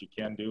something that you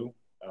can do.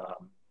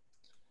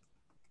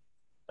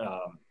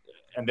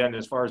 And then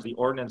as far as the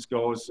ordinance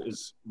goes,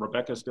 is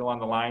Rebecca still on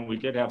the line? We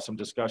did have some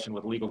discussion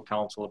with legal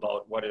counsel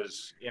about what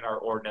is in our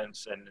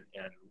ordinance and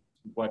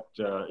what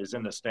is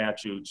in the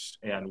statutes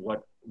and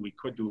what we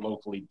could do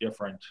locally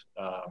different.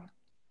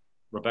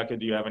 Rebecca,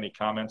 do you have any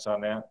comments on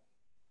that?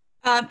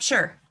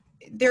 Sure.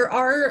 There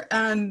are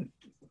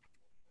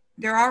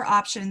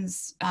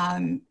options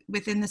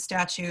within the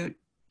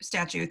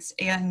statutes,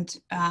 and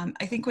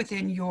I think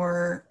within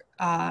your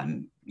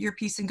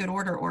peace and good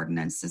order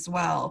ordinance as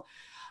well,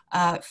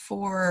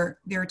 for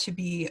there to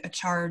be a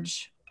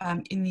charge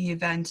in the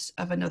event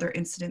of another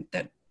incident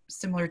that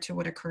similar to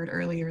what occurred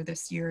earlier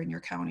this year in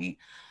your county.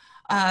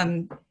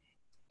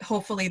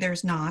 Hopefully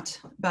there's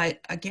not, but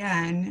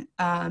again,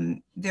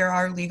 there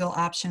are legal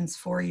options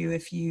for you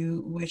if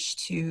you wish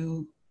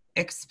to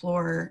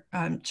explore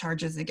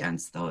charges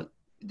against the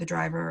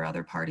driver or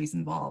other parties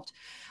involved.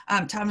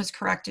 Tom is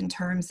correct in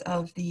terms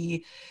of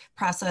the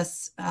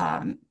process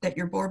that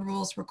your board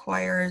rules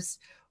requires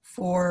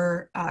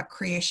for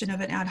creation of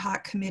an ad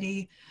hoc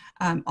committee.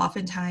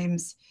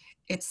 Oftentimes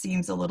it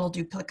seems a little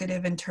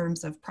duplicative in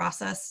terms of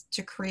process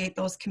to create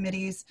those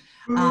committees.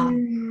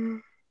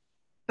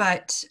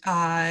 But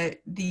those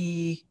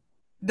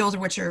are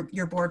what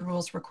your board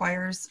rules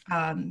requires.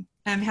 I'm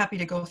happy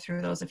to go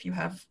through those if you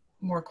have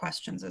more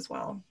questions as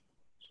well.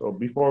 So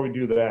before we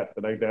do that,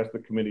 I'd like to ask the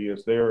committee,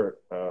 is there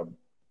a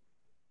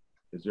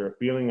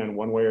feeling on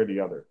one way or the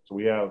other? So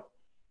we have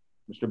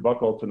Mr.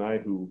 Buchholz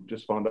tonight, who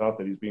just found out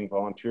that he's being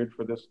volunteered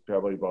for this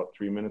probably about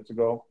 3 minutes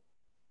ago.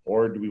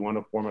 Or do we want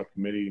to form a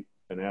committee,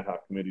 an ad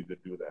hoc committee to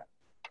do that?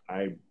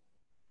 I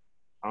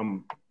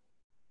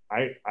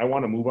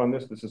want to move on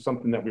this. This is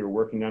something that we were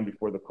working on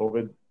before the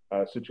COVID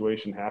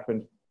situation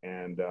happened.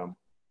 And I'm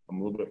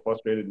a little bit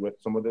frustrated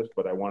with some of this,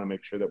 but I want to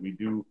make sure that we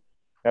do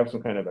have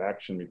some kind of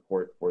action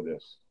report for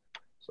this.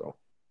 So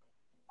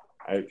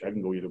I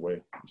can go either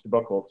way. Mr.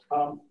 Buchholz.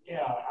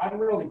 Yeah, I'm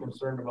really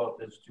concerned about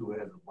this too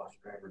as a bus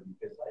driver,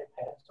 because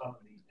I've had some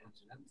of these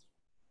incidents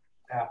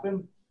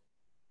happen,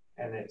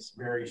 and it's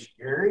very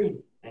scary.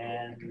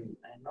 And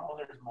I know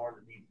there's more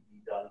that needs to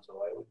be done,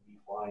 so I would be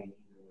fine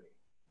either way.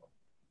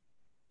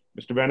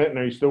 Mr. Van Etten,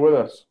 are you still with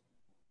us?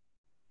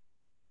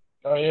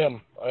 I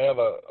am. I have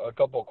a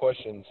couple of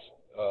questions.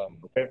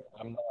 Okay.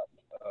 I'm not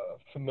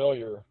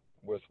familiar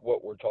with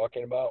what we're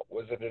talking about.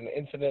 Was it an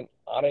incident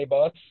on a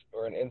bus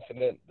or an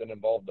incident that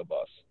involved the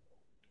bus?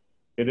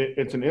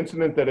 It's an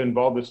incident that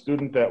involved a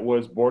student that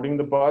was boarding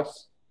the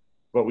bus,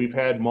 but we've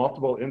had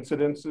multiple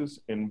incidences,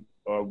 and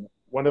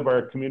one of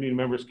our community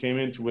members came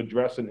in to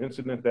address an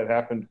incident that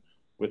happened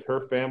with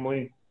her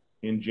family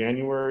in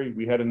January.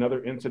 We had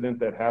another incident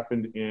that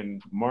happened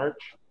in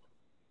March.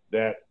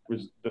 That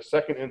was the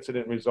second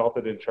incident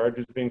resulted in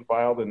charges being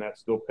filed, and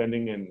that's still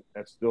pending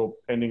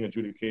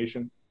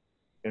adjudication.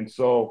 And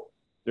so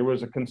there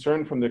was a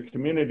concern from the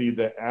community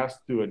that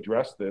asked to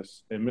address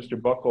this, and Mr.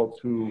 Buckholz,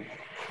 who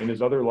in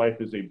his other life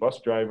is a bus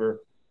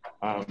driver,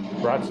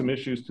 brought some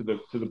issues to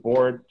the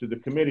board, to the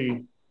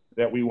committee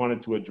that we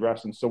wanted to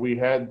address. And so we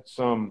had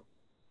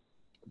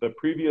the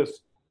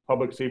previous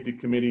public safety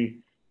committee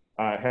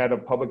had a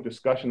public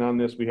discussion on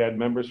this. We had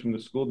members from the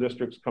school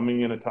districts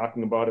coming in and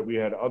talking about it. We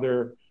had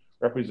other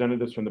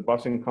representatives from the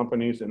busing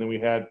companies, and then we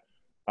had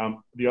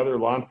the other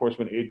law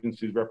enforcement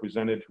agencies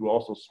represented who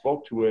also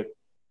spoke to it.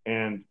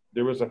 And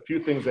there was a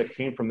few things that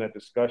came from that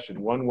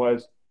discussion. One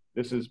was,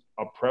 this is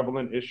a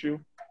prevalent issue.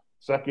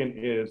 Second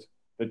is,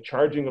 the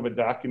charging of a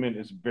document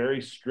is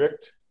very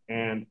strict,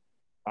 and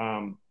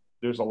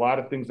there's a lot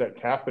of things that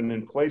happen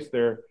in place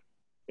there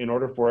in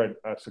order for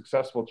a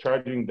successful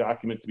charging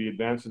document to be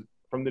advanced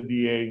from the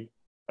DA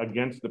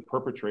against the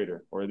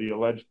perpetrator or the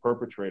alleged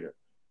perpetrator.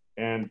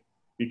 And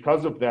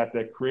because of that,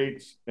 that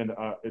creates,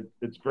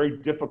 it's very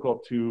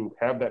difficult to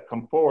have that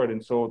come forward.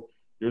 And so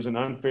there's an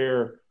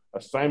unfair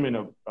assignment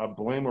of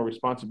blame or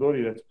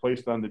responsibility that's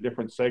placed on the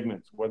different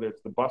segments, whether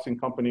it's the busing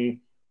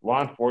company,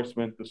 law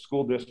enforcement, the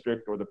school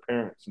district, or the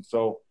parents. And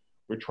so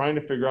we're trying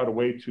to figure out a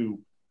way to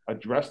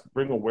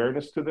bring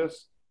awareness to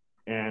this,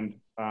 and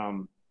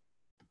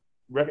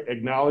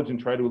acknowledge and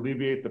try to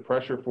alleviate the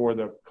pressure for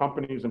the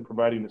companies in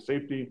providing the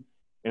safety,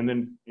 and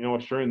then,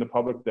 assuring the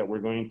public that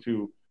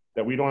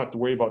that we don't have to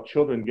worry about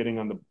children getting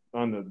on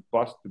the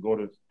bus to go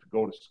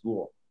to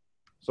school.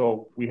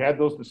 So we had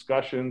those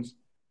discussions,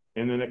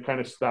 and then it kind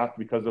of stopped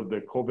because of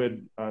the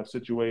COVID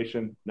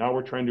situation. Now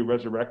we're trying to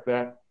resurrect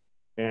that,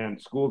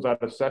 and school's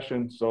out of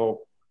session.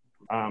 So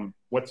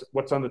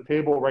what's on the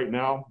table right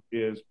now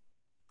is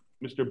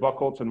Mr.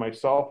 Buckholz and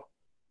myself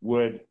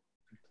would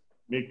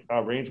make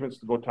arrangements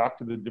to go talk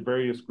to the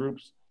various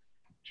groups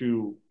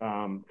to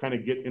kind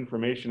of get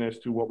information as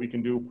to what we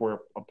can do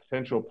for a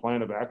potential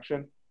plan of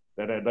action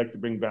that I'd like to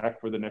bring back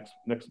for the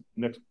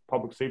next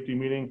public safety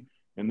meeting,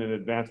 and then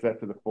advance that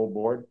to the full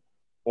board.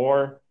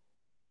 Or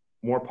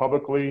more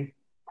publicly,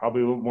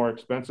 probably a little more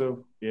expensive,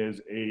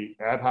 is a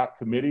ad hoc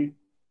committee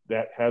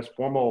that has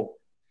formal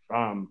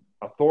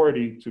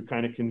authority to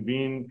kind of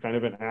convene kind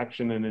of an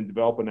action and then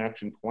develop an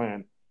action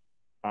plan.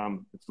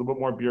 It's a little bit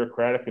more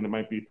bureaucratic, and it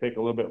might take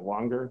a little bit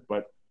longer,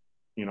 but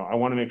I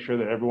want to make sure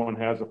that everyone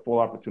has a full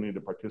opportunity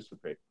to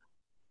participate.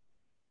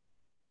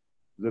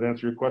 Does that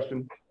answer your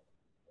question?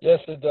 Yes,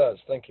 it does.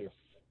 Thank you.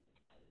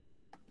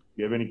 Do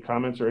you have any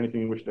comments or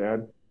anything you wish to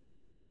add?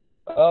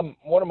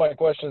 One of my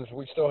questions,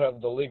 we still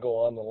have the legal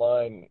on the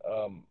line.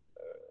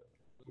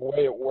 The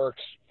way it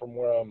works from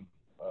where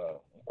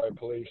I'm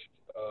policed,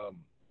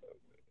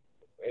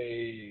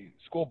 a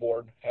school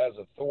board has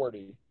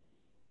authority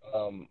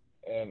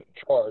and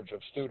charge of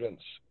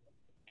students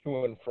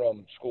to and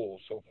from school.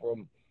 So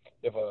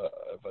if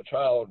a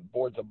child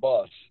boards a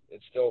bus,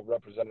 it's still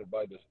represented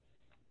by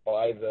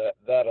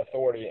that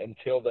authority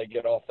until they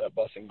get off that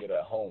bus and get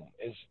at home.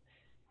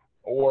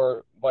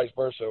 Or vice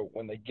versa,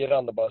 when they get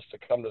on the bus to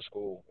come to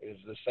school, is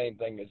the same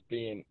thing as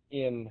being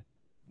in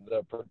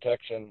the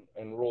protection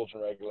and rules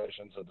and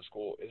regulations of the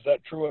school. Is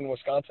that true in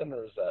Wisconsin,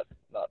 or is that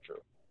not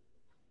true?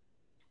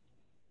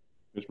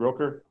 Ms.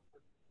 Roker?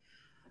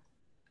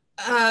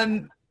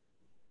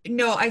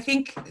 No, I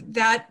think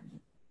that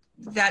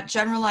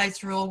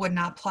generalized rule would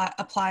not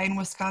apply in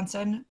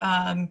Wisconsin.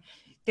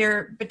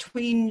 They're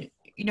between,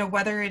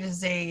 whether it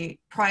is a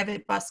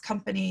private bus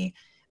company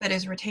that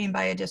is retained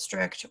by a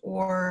district,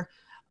 or,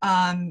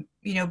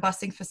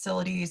 busing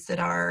facilities that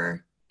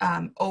are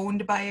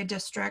owned by a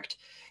district,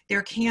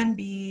 there can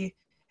be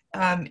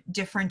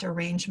different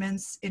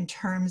arrangements in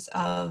terms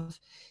of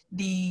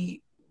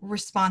the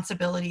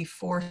responsibility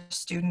for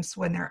students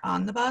when they're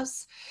on the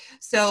bus.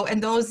 So,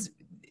 and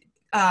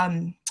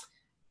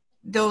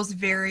those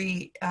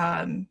vary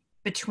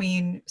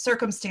between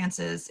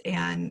circumstances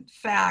and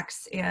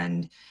facts,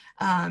 and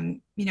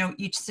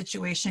each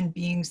situation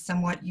being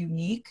somewhat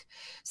unique.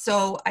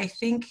 So I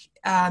think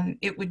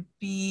it would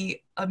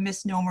be a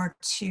misnomer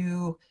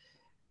to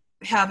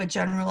have a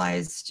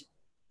generalized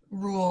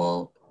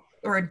rule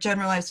or a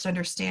generalized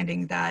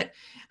understanding that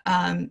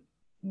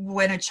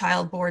when a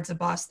child boards a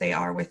bus, they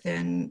are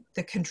within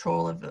the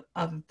control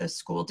of the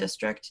school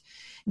district.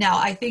 Now,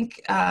 I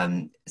think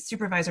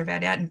Supervisor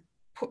Van Etten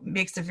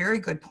makes a very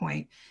good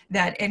point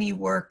that any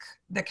work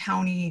the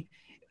county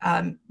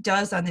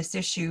does on this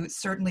issue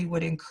certainly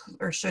would include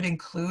or should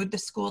include the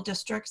school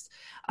districts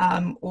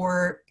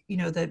or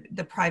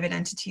the private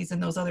entities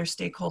and those other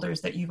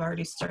stakeholders that you've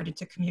already started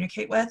to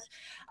communicate with.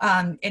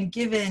 And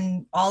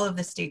given all of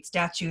the state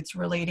statutes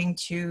relating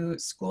to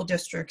school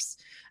districts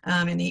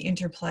and the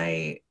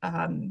interplay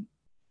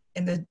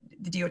in the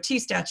DOT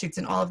statutes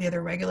and all of the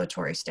other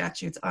regulatory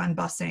statutes on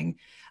busing,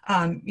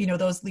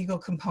 those legal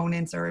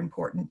components are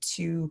important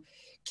to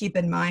keep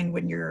in mind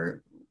when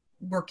you're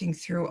working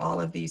through all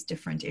of these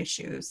different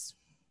issues.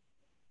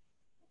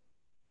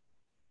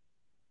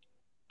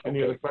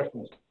 Any other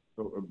questions?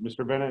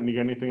 Mr. Bennett, you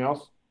got anything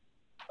else?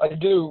 I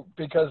do,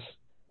 because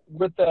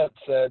with that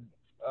said,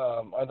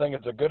 I think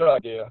it's a good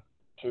idea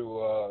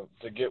to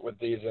get with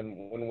these,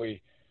 and when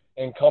we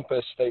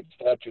encompass state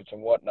statutes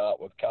and whatnot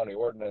with county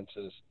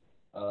ordinances,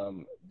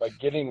 by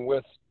getting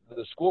with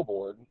the school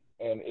board,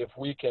 and if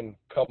we can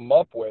come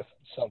up with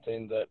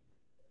something that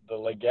the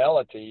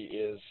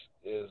legality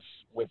is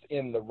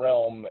within the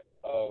realm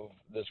of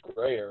this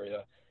gray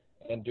area,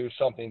 and do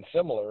something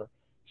similar,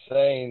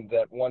 saying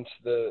that once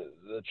the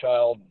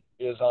child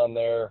is on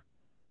the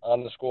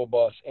school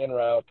bus en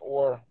route,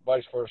 or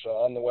vice versa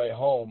on the way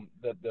home,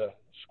 that the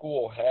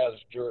school has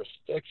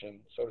jurisdiction,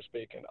 so to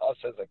speak, and us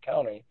as a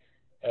county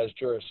has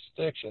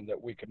jurisdiction,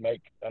 that we could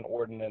make an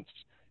ordinance,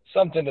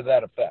 something to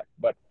that effect.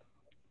 But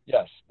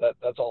yes,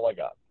 that's all I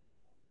got.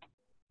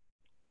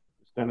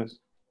 Dennis?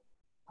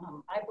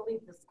 I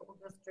believe the school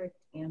district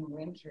in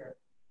Windsor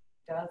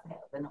does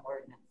have an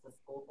ordinance, the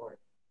school board,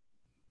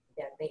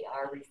 that they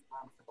are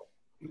responsible.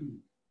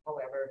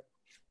 However,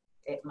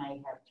 it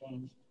might have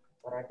changed,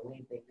 but I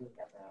believe they do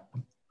have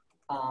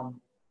that.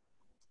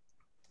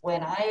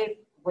 When I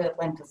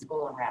went to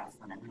school in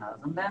Rasmussen, and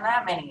hasn't been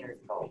that many years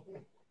ago,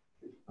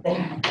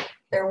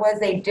 there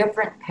was a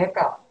different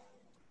pickup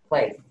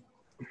place.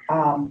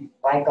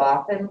 By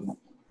Goffins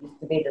used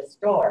to be the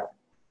store,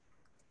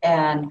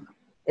 and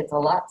it's a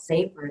lot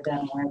safer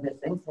than where this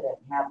incident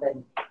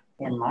happened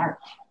in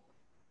March.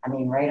 I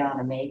mean, right on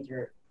a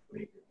major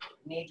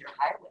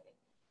highway.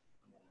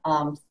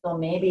 So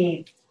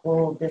maybe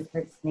school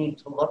districts need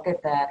to look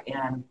at that,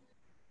 and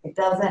it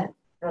doesn't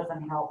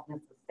help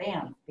Mrs.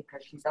 Sands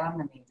because she's on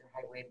the major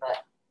highway,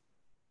 but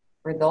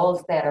for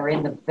those that are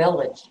in the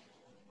village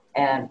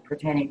and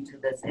pertaining to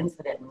this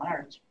incident in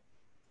March,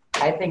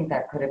 I think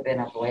that could have been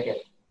avoided.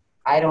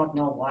 I don't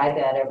know why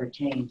that ever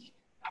changed.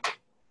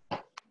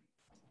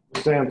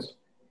 Sands?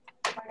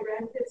 My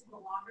grandkids no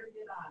longer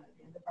get on at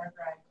the end of our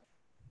driveway.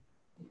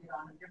 They get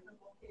on a different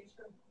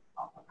location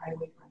off of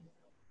Highway 22.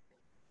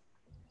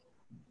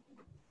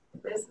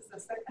 This is the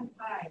second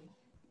time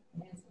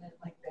an incident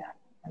like that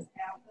has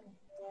happened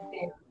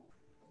there in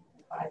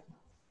 5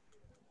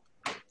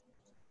 months.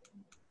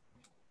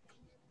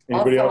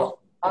 Anybody else?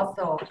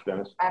 Also,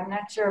 Dennis? I'm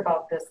not sure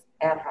about this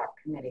ad hoc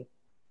committee.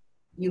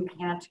 You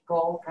can't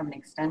go from an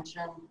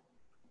extension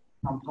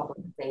on public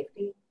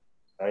safety?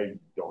 I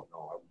don't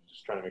know. I was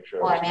just trying to make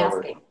sure. Well, I'm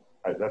asking.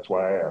 That's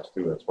why I asked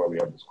too. That's why we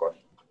have this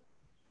question.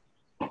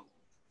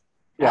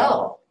 Yeah.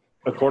 Oh.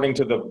 According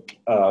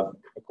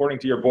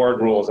to your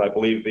board rules, I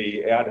believe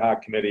the ad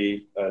hoc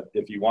committee,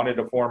 if you wanted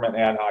to form an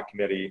ad hoc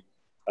committee,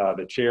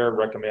 the chair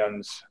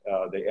recommends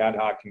the ad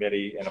hoc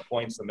committee and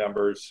appoints the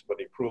members with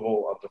the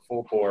approval of the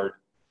full board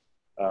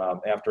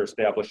after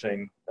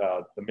establishing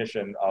the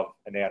mission of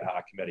an ad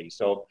hoc committee.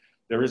 So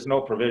there is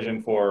no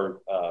provision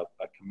for a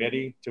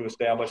committee to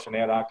establish an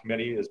ad hoc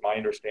committee, is my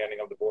understanding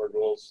of the board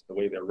rules, the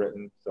way they're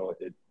written. So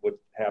it would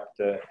have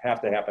to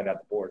happen at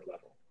the board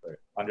level, right,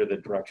 under the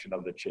direction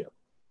of the chair.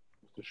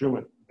 Mr.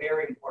 Schuman.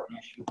 Very important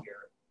issue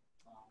here.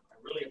 I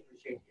really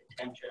appreciate the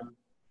attention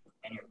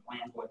and your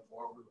plan going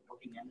forward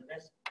looking into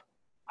this.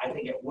 I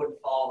think it would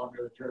fall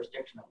under the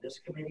jurisdiction of this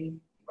committee.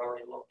 You've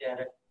already looked at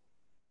it.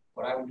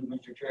 What I would do,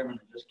 Mr. Chairman,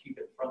 is just keep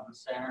it front and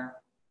center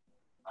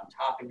on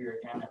top of your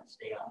agenda and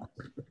stay on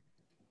this.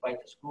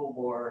 Invite the school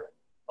board,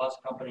 bus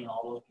company,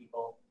 all those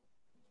people,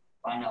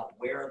 find out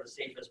where the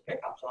safest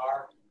pickups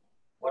are,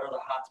 what are the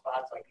hot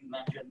spots like you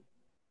mentioned,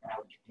 and I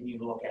would continue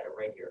to look at it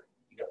right here.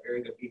 You got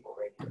very good people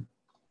right here.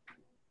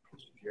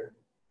 Mr. Chair.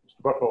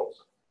 Mr. Buckholz.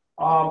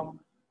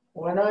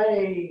 When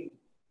I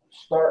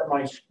start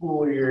my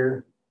school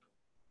year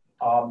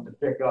to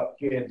pick up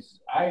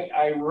kids,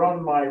 I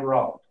run my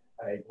route.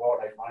 I go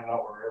out, I find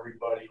out where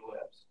everybody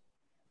lives.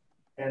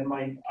 And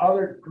my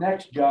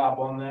next job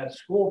on that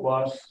school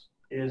bus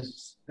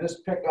is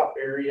this pickup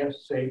area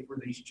safe for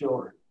these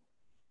children?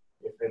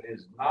 If it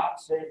is not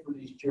safe for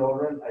these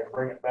children, I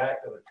bring it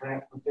back to the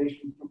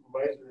transportation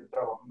supervisor and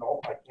tell them,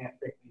 no, I can't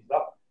pick these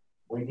up.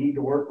 We need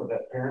to work with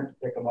that parent to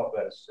pick them up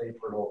at a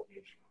safer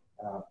location.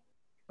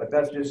 But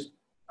that's just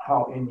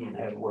how Indian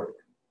Head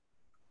worked.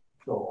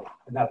 So,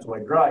 and that's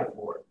what I drive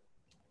for it.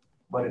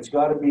 But it's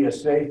got to be a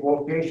safe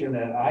location,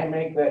 and I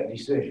make that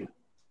decision.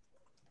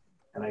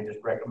 And I just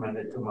recommend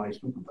it to my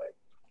supervisor.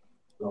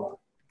 So,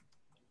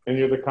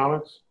 any other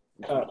comments?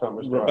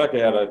 Rebecca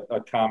had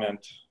a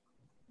comment.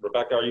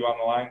 Rebecca, are you on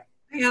the line?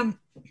 I am.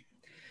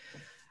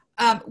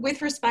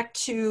 With respect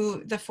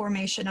to the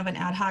formation of an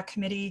ad hoc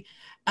committee,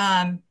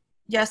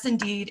 Yes,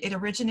 indeed. It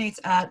originates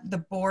at the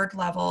board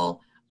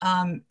level,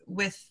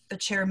 with the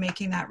chair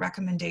making that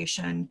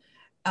recommendation,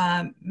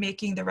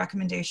 making the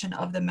recommendation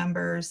of the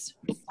members,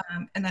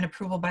 and then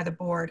approval by the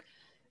board.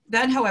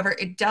 Then, however,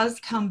 it does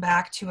come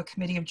back to a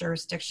committee of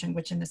jurisdiction,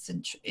 which in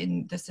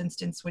this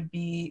instance would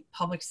be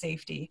public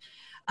safety,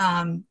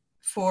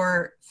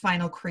 for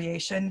final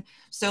creation.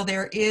 So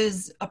there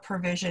is a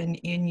provision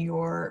in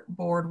your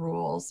board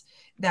rules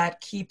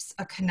that keeps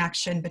a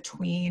connection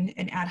between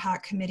an ad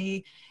hoc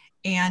committee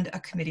and a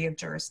committee of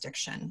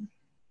jurisdiction.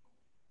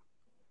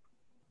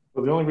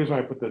 So the only reason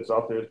I put this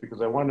out there is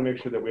because I wanted to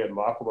make sure that we had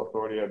lawful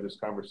authority to have this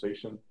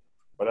conversation,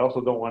 but I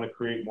also don't want to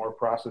create more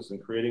process in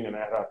creating an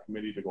ad hoc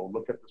committee to go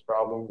look at this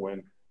problem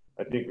when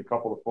I think a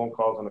couple of phone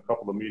calls and a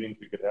couple of meetings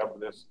we could have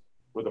this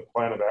with a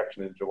plan of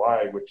action in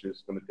July, which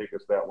is going to take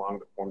us that long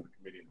to form the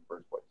committee in the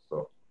first place.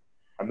 So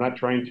I'm not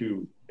trying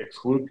to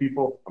exclude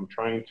people. I'm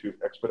trying to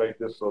expedite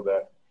this so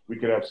that we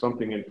could have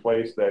something in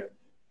place that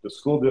the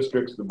school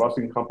districts, the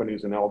busing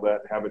companies and all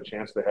that have a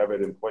chance to have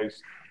it in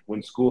place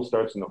when school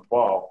starts in the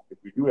fall, if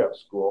we do have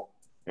school,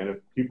 and if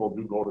people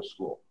do go to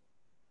school.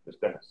 Ms.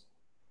 Dennis.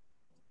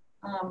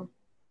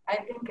 I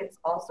think it's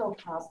also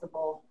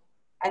possible,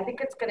 I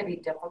think it's going to be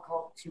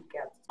difficult to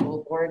get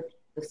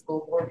the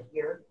school board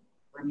here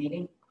for a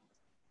meeting.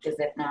 Is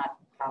it not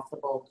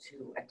possible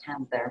to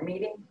attend their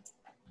meeting?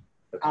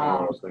 That's what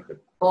I was thinking.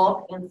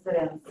 Both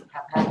incidents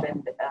have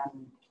happened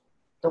in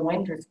the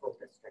Winter School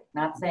District.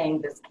 Not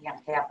saying this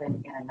can't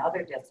happen in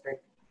another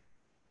district,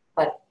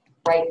 but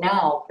right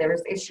now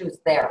there's issues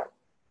there.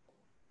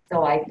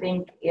 So I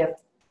think if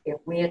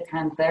we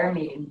attend their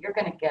meeting, you're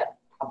going to get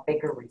a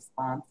bigger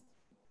response,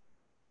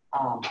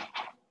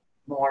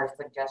 more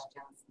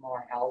suggestions,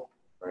 more help.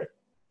 Right.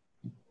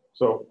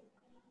 So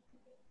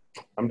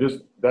I'm just,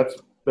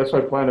 that's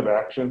my plan of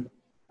action.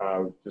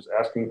 Just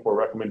asking for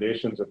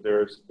recommendations.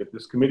 If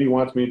this committee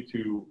wants me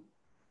to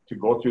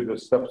go through the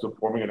steps of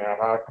forming an ad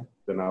hoc,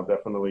 then I'll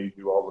definitely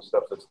do all the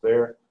steps that's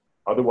there.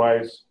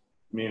 Otherwise,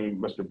 me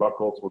and Mr.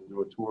 Buckholz will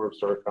do a tour of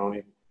Sawyer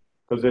County,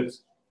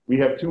 because we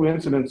have two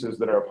incidences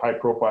that are of high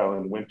profile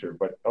in winter,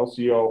 but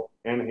LCO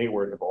and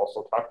Hayward have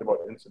also talked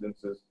about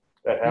incidences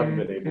that haven't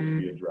been able to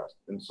be addressed.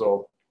 And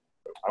so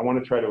I want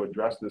to try to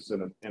address this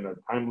in a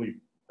timely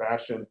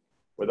fashion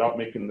without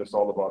making this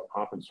all about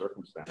pomp and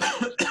circumstance.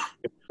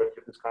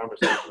 Get this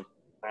conversation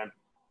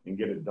and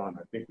get it done.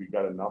 I think we've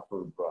got enough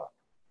of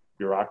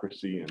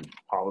bureaucracy and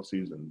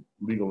policies and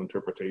legal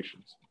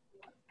interpretations.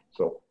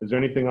 So is there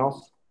anything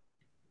else?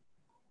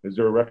 Is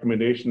there a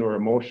recommendation or a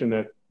motion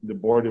that the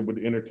board would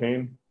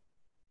entertain?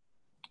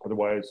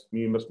 Otherwise,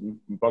 me and Mr.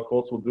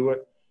 Buckholz will do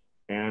it.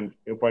 And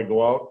if I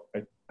go out,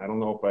 I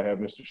don't know if I have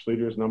Mr.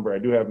 Schlueter's number. I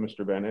do have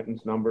Mr. Van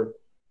Etten's number.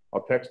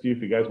 I'll text you.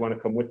 If you guys want to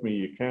come with me,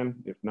 you can.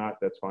 If not,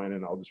 that's fine.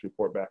 And I'll just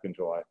report back in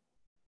July.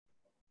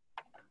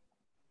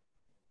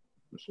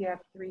 If you have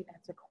 3,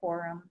 that's a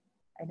quorum.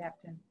 I'd have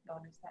to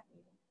notice that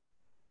meeting.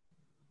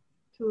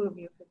 2 of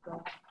you could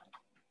go.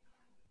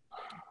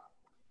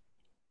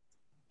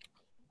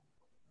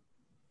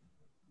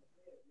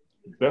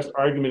 The best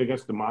argument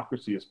against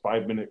democracy is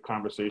 5-minute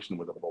conversation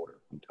with a voter.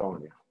 I'm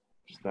telling you.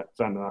 It's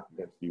not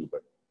against you,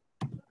 but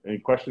any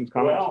questions,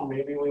 comments? Well,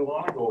 maybe we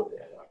want to go with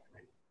that.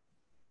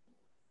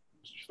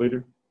 Mr.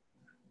 Schlueter?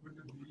 Would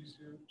it be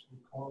easier to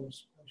call a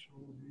special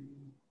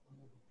meeting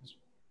of this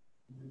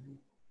committee?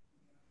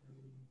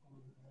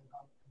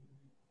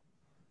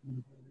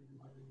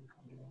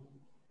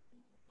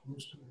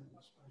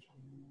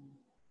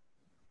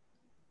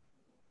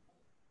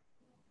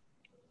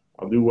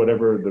 I'll do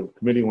whatever the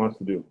committee wants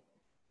to do.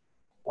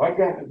 Well, I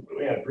kind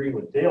of agree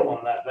with Dale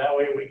on that. That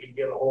way we can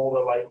get a hold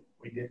of, like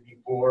we did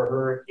before,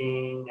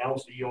 Hurricane,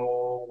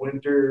 LCO,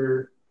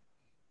 Winter,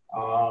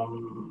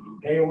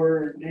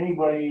 Hayward,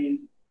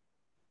 anybody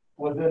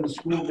within the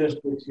school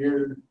districts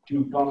here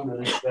to come to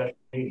this special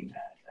meeting.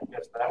 I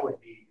guess that would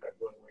be a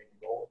good way to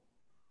go.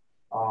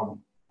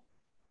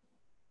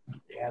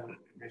 And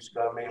we just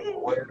got to make them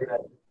aware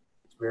that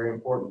it's very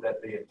important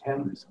that they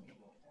attend this meeting.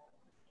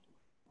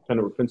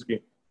 Senator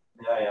Rapinski.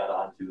 Yeah, I add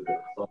on to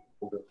the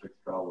school districts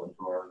travel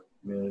into our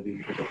community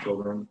to pick up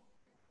children,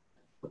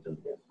 put them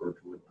in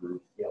virtual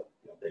groups. Yep.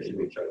 They should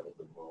be checked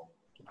as well.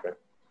 Okay.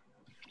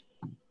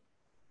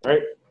 All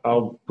right,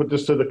 I'll put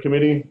this to the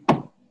committee,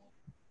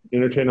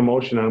 entertain a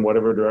motion on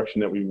whatever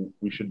direction that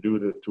we should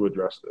do to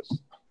address this.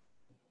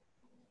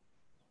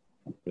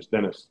 Ms.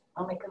 Dennis.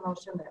 I'll make a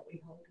motion that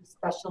we hold a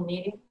special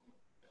meeting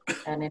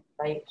and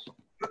invite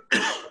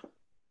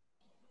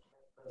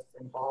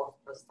involved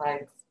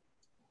besides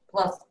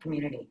plus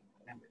community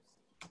members,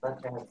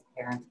 such as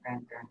parents,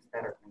 grandparents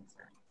that are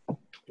concerned.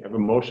 You have a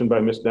motion by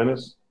Ms.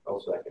 Dennis. I'll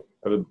second.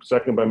 I have a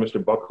second by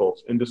Mr.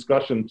 Buckholz. In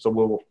discussion, so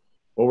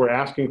what we're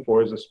asking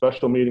for is a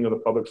special meeting of the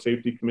Public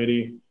Safety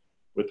Committee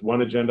with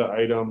one agenda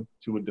item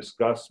to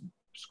discuss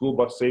school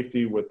bus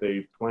safety with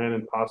a plan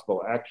and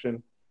possible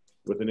action,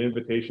 with an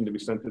invitation to be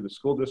sent to the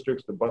school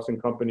districts, the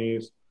busing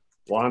companies,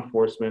 law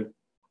enforcement,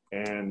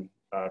 and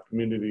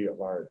community at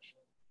large.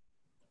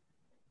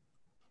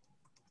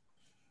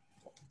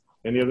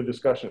 Any other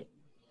discussion?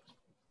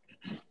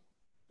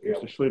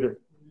 Mr. Schluter. You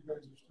guys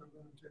are still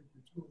gonna take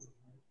your tour,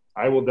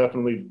 I will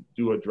definitely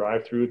do a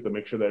drive-through to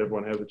make sure that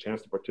everyone has a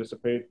chance to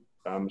participate.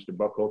 Mr.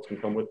 Buckholz can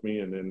come with me,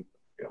 and then,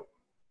 you know,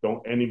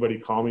 don't anybody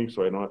call me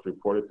so I don't have to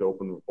report it to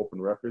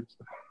open records.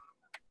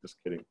 Just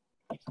kidding.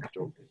 Just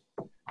joking.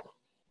 Do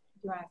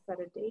you want to set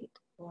a date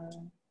or?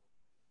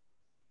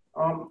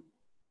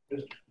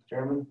 Mr.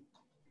 Chairman,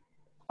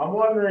 I'm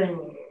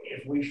wondering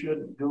if we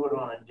shouldn't do it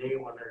on a day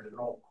when there's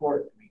no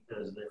court,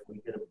 because if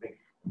we get a big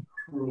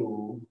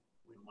crew,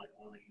 we might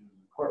want to use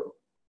the courtroom.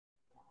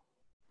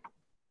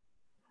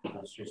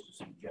 That's just a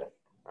suggestion.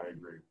 I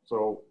agree.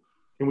 So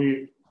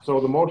so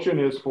the motion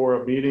is for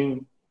a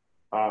meeting,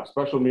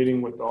 special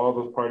meeting with all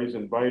those parties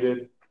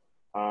invited.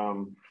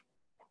 I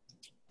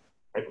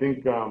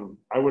think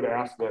I would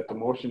ask that the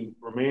motion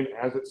remain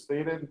as it's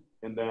stated,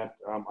 and that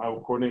I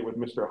will coordinate with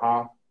Mr.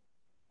 Hoff,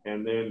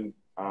 and then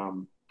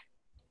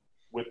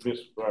with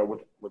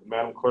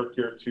Madam Clerk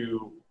here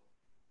to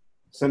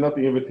send out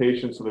the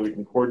invitation so that we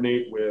can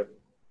coordinate with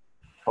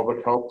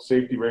public health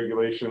safety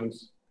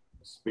regulations,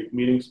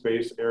 meeting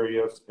space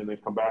areas, and then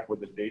come back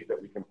with a date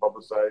that we can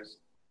publicize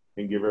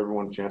and give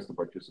everyone a chance to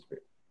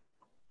participate.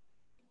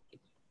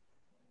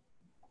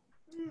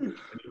 Any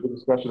other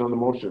discussion on the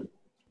motion?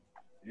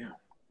 Yeah.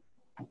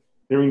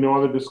 Hearing no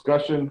other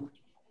discussion,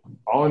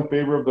 all in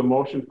favor of the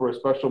motion for a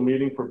special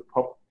meeting for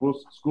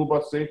school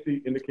bus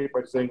safety indicate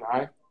by saying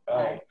aye.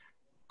 Aye.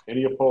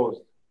 Any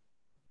opposed?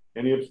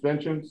 Any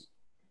abstentions?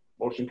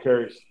 Motion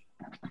carries.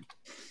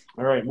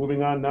 All right,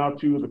 moving on now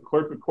to the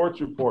Clerk of Courts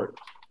report.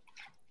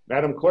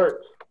 Madam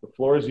Clerk, the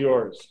floor is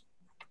yours.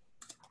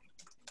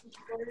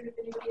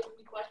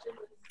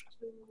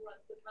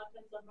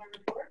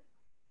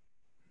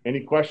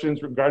 Any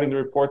questions regarding the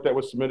report that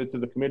was submitted to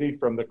the committee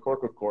from the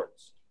Clerk of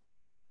Courts?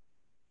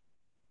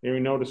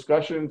 Hearing no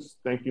discussions,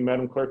 thank you,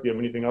 Madam Clerk. Do you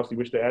have anything else you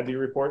wish to add to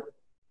your report?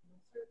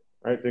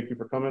 All right, thank you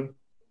for coming.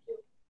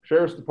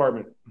 Sheriff's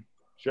Department.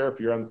 Sheriff,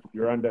 you're on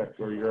deck,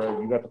 or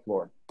you got the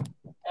floor.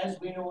 As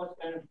we know, it's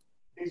been a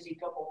busy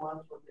couple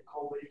months with the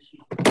COVID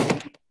issue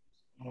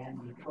and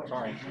the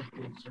questions and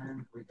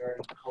concerns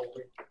regarding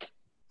COVID.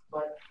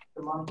 But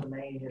the month of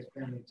May has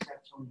been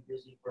exceptionally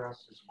busy for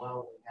us as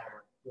well. We had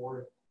our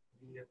 4th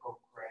vehicle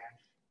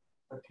crash,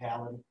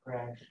 fatality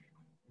crash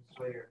in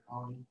Sawyer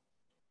County.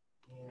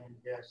 And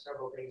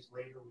several days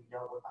later, we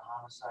dealt with a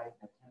homicide,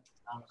 an attempted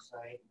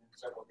homicide. And then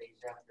several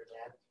days after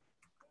that,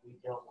 we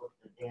dealt with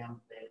the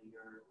dam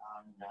failure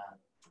on the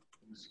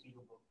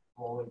Mosquito Brook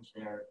Road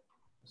there,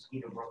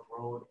 Mosquito Brook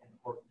Road and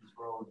Portland's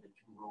Road, the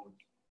 2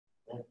 roads.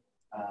 That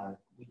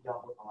we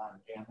dealt with a lot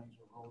of damage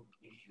and road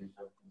issues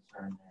of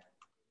concern there.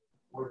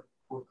 We're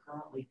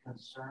currently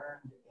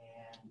concerned,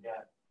 and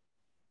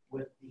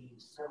with the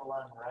civil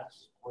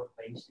unrest we're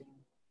facing,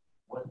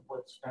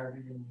 what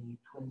started in the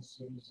Twin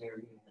Cities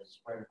area has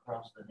spread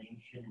across the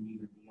nation and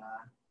even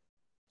beyond.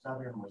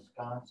 Southern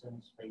Wisconsin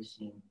is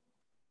facing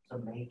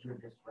some major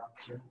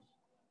disruptions,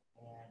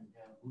 and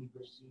we've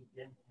received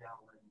intel,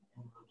 and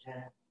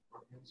Lieutenant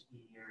Rapinski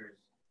here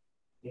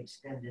has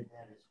extended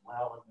that as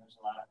well, and there's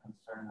a lot of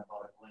concern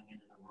about it going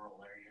into the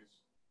rural areas,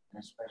 and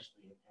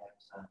especially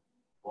attacks on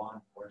law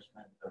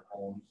enforcement, their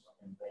homes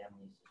and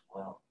families as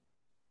well.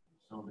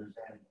 So there's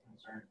added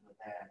concerns with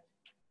that.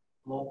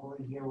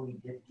 Locally here, we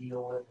did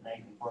deal with the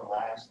night before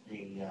last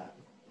the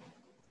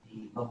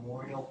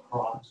Memorial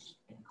Cross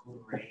in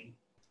Cluray,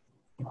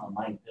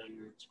 Mike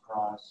Billiards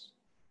Cross.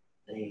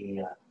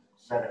 They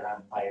set it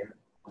on fire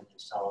with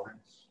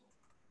accelerants.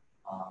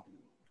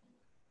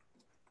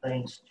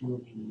 Thanks to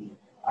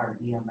our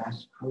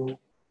EMS crew,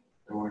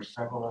 there were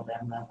several of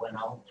them that went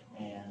out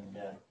and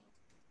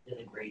did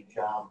a great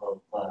job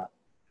of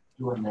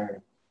doing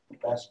their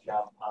best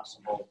job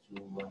possible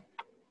to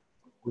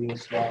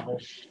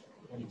reestablish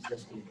an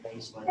existing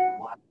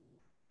baseline.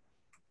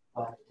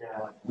 But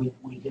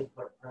we did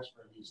put a press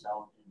release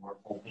out, and we're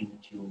hoping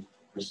to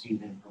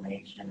receive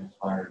information as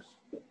far as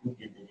who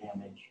did the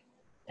damage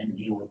and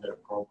deal with it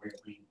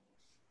appropriately.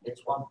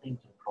 It's one thing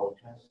to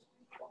protest,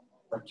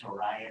 but to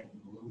riot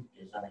and loot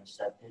is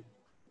unacceptable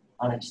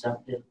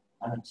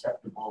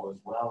as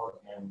well.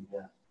 And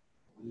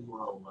we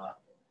will,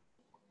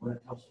 when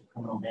it comes to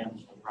criminal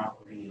damage to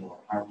property or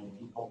harming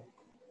people,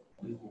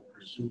 we will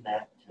pursue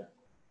that to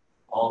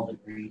all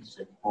degrees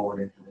and forward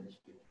it to the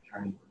district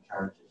attorney for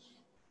charges.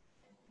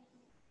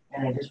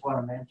 And I just want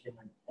to mention,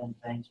 and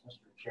thanks,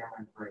 Mr.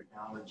 Chairman, for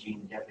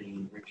acknowledging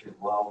Deputy Richard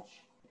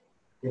Welch.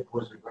 Dick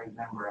was a great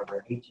member of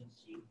our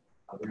agency,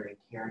 a very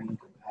caring,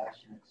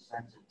 compassionate,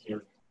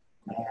 sensitive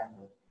man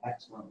with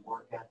excellent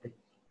work ethic.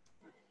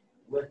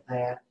 With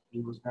that,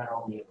 he was not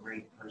only a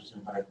great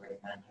person, but a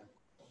great mentor.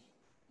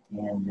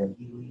 And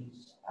he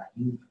leaves a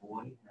huge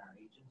void in our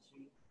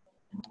agency,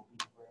 and will be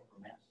forever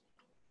missed.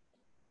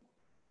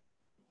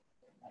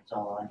 That's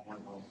all I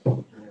have.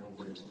 I'll turn it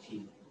over to the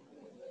chief.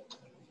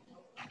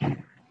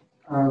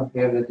 We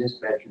have the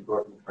dispatch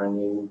report in front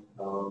of you.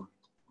 The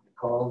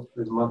calls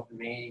for the month of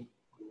May,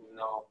 even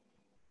though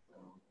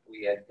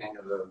we had kind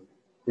of a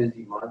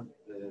busy month,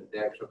 the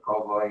actual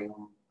call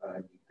volume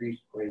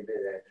decreased quite a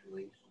bit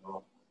actually.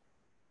 So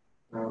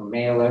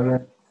May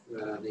 11th,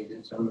 They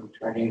did some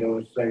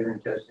tornado siren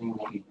testing.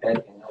 Maybe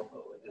Ted can help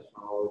out with this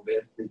one a little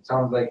bit. It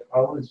sounds like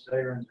all the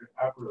sirens are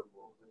operable.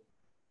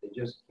 They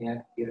just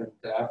can't get them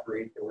to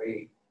operate the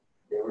way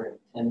they were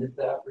intended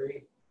to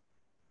operate.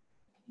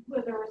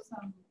 Well, there were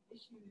some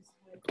issues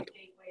with the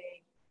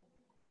gateway.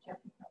 Jeff,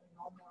 you probably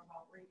know more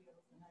about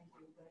radios than I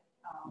do, but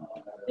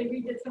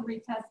we did some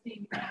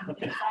retesting and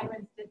the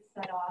sirens did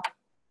set off.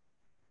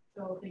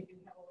 So they do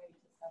have a way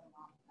to set them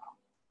off now.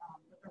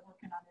 But they're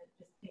working on it. It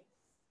just takes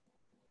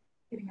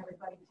getting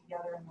everybody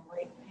together on the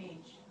right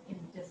page in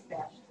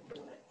dispatch to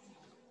do it.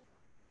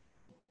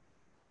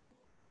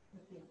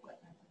 With the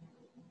equipment and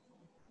everything.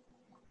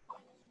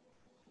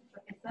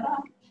 But it's set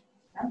up.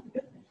 That's a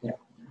good thing. Yeah.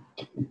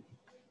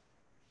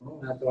 Well,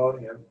 that's all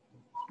I have.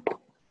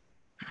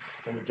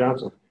 Senator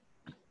Johnson.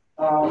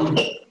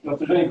 If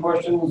there's any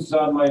questions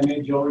on my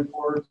May jail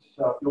report,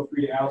 feel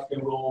free to ask,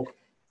 and we'll,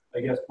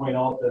 I guess, point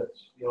out that,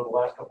 you know, the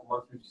last couple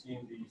months we've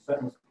seen the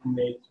sentenced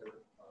inmates or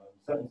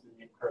sentenced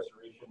inmate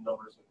incarceration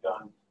numbers have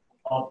gone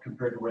up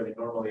compared to where they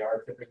normally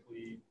are.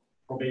 Typically,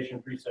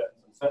 probation,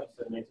 pre-sentence, and sentenced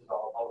inmates is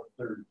all about a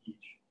third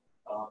each.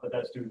 But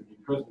that's due to the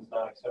prisons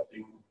not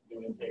accepting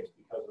new intakes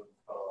because of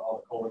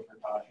all the COVID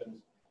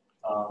precautions.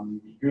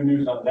 The good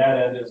news on that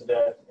end is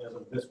that as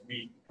of this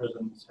week,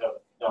 prisons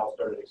have now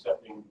started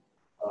accepting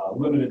a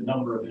limited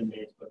number of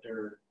inmates, but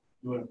they're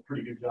doing a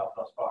pretty good job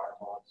thus far.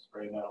 While it's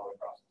spreading that all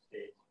across the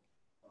state.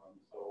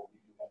 So we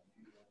do have a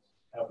few that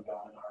haven't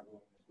gotten our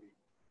going this week.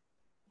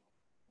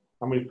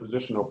 How many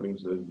position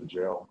openings is the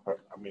jail?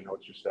 I mean,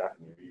 what's your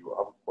staffing? Are you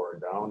up or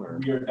down? Or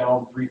we are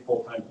down 3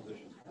 full-time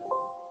positions.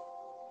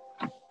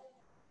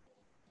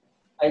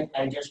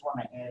 I just want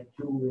to add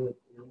too,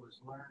 it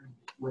was learned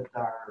with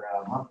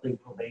our monthly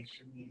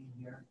probation meeting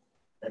here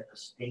that the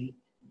state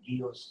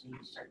DOC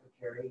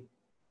secretary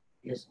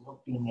is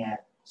looking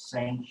at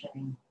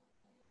sanctioning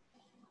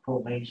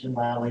probation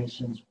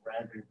violations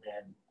rather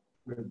than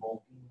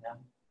revoking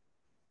them,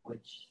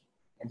 which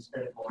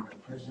instead of going to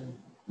prison,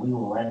 we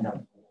will end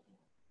up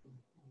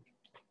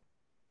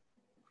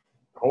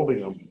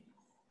holding them.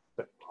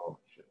 Oh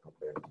shit!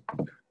 Okay.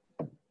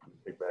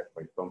 Take back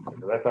my thumb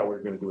because I thought we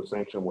were going to do a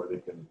sanction where they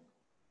can.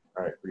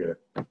 All right, forget it.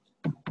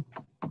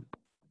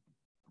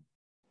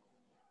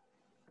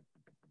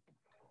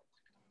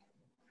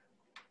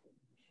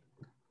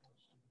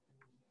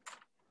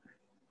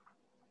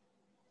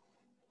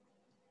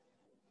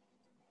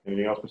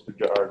 Anything else, Mr.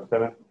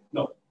 Lieutenant?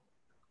 No.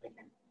 Thank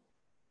you.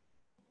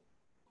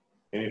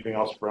 Anything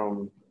else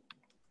from?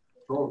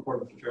 Patrol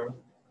report, Mr. Chairman.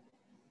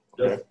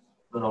 Okay. Just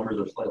the numbers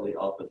are slightly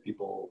up as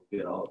people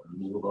get out and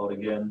move about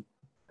again.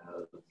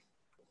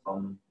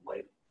 Some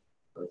light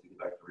starts to get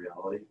back to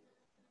reality.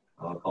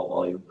 Call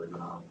volumes are going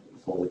to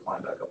slowly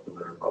climb back up to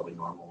their probably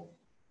normal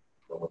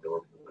than what they were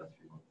for the past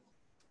few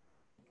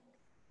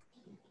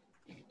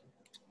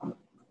months.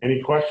 Any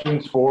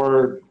questions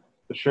for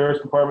the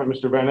Sheriff's Department,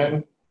 Mr. Van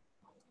Etten?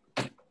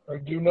 I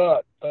do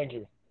not. Thank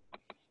you.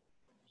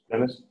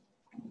 Dennis?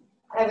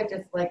 I would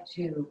just like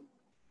to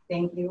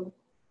thank you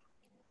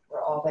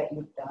for all that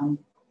you've done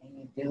and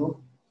you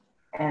do.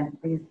 And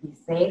please be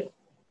safe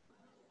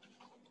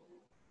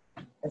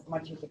as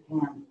much as you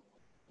can.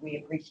 We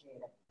appreciate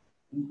it.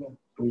 Thank you.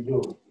 We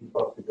do. Keep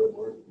up the good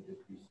work. We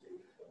just be safe.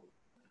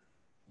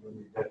 We're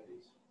your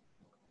deputies.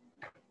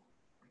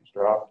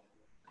 Mr. Hoff?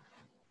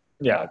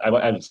 Yeah, I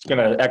was going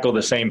to echo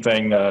the same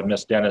thing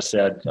Ms. Dennis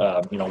said.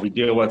 You know, we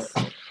deal with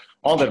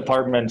all the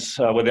departments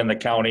within the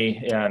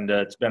county, and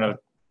it's been a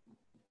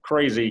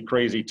crazy,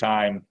 crazy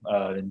time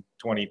in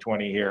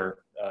 2020 here,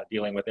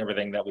 dealing with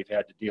everything that we've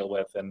had to deal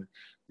with, and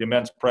the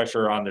immense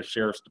pressure on the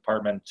Sheriff's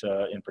Department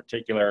in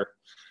particular.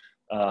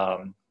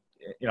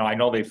 You know, I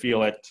know they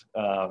feel it,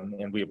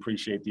 and we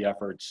appreciate the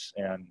efforts,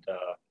 and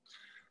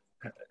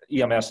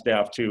EMS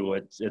staff too.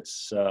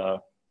 It's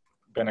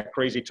been a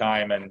crazy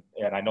time, and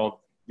I know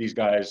these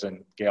guys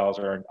and gals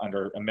are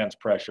under immense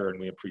pressure, and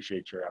we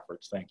appreciate your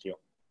efforts. Thank you.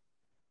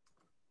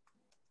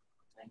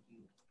 Thank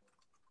you.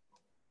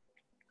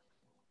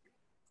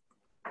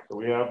 So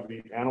we have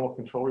the animal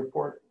control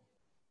report.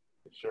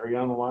 Is Sherry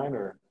on the line,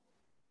 or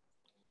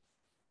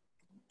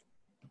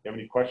do you have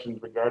any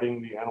questions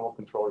regarding the animal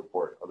control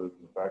report, other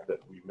than the fact that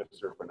we missed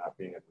her for not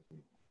being at this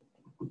meeting?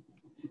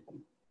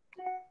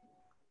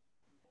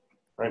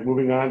 All right,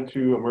 moving on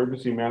to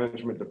Emergency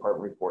Management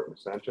Department report,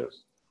 Ms.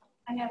 Sanchez.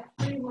 I have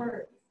 3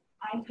 words.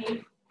 I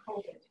hate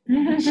COVID.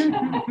 You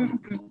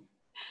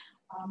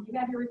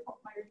have your report,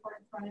 my report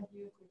in front of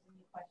you if there's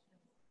any questions.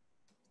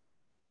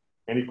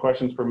 Any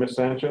questions for Ms.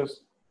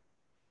 Sanchez?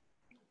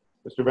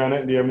 Mr.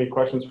 Bennett, do you have any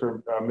questions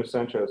for Ms.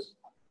 Sanchez?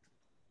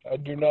 I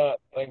do not.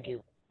 Thank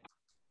you.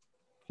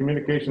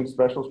 Communication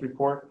Specialist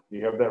report. Do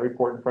you have that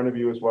report in front of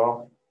you as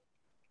well?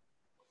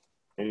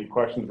 Any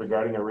questions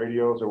regarding our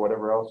radios or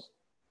whatever else?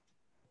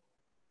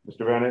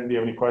 Mr. Bennett, do you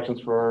have any questions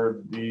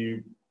for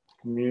the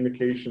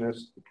Communication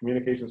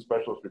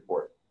Specialist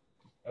report?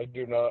 I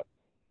do not.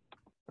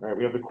 All right,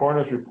 we have the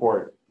coroner's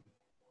report.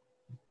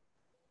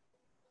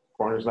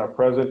 Coroner's not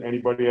present.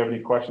 Anybody have any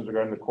questions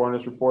regarding the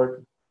coroner's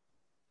report?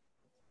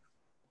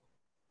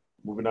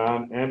 Moving moving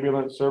on.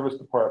 Ambulance Service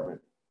Department.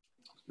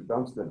 Mr.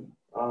 Dunstan.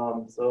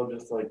 So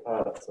just like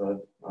Pat said,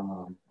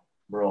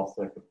 we're all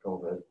sick of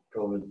COVID.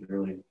 COVID's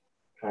really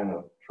kind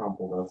of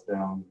trampled us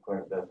down quite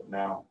a bit, but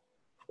now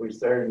we're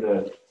starting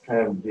to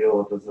kind of deal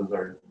with this as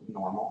our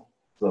normal.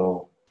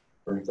 So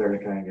we're starting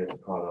to kind of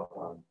get caught up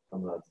on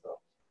some of that stuff.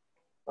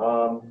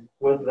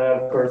 With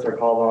that, of course, our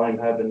call volume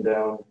had been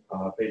down.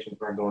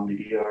 Patients aren't going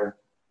to ER.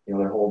 You know,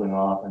 they're holding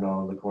off. I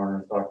know the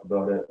coroners talked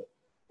about it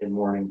in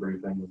morning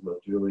briefings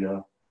with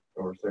Julia.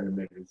 So we're starting to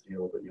make it see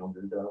a little bit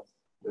younger deaths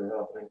that are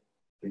happening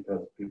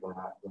because people are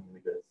not going to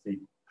get seek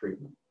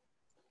treatment.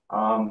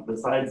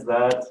 Besides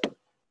that,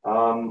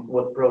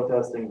 with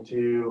protesting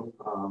too,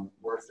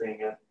 we're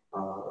seeing it.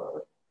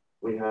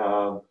 We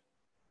have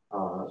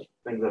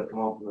things that have come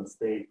out from the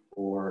state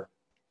for,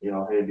 you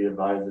know, hey, be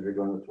advised if you're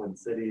going to the Twin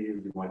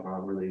Cities, you might want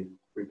to really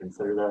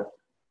reconsider that.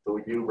 So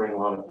we do bring a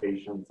lot of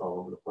patients all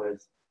over the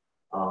place.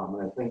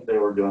 I think they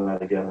were doing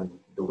that again in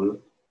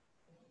Duluth.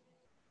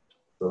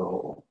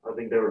 So I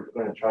think they were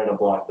going to try to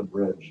block the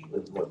bridge,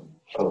 is what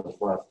I was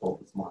last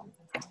told this morning.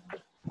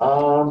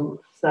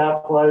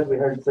 Staff-wise, we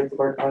hired 6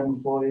 part-time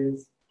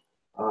employees,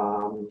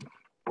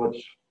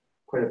 which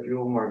quite a few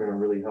of them are going to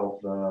really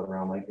help the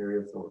Round Lake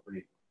area, so we're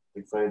pretty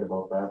excited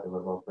about that. They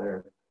live out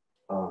there.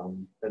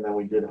 And then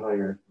we did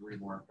hire 3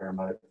 more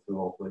paramedics who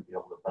will hopefully be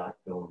able to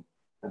backfill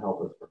and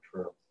help us for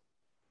trips.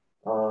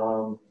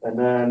 And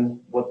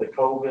then with the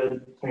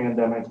COVID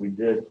pandemic, we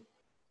did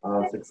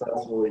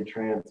successfully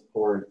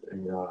transport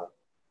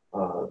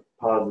a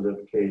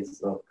positive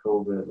case of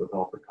COVID with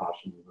all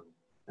precautions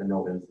and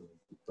no incidents.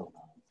 So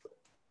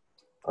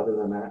other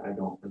than that, I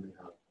don't really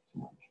have too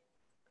much.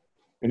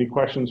 Any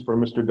questions for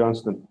Mr.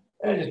 Dunstan?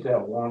 I just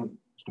have one.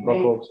 Mr.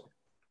 Buchholz.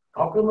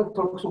 How come it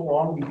took so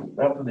long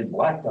after they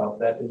blacked out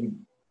that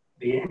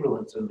the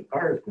ambulance and the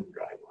cars couldn't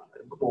drive on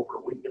it? It was over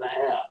a week and a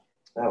half.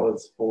 That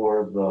was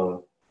for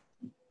the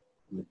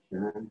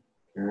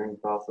curing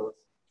process.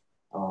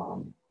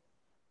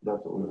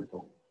 That's what we were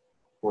told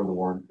for the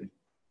warranty.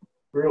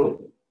 Really?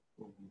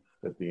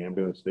 At the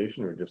ambulance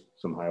station or just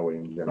some highway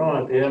in general?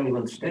 No, at the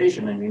ambulance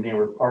station. I mean, they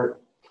were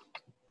parked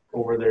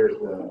over there at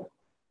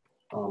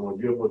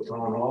Giblet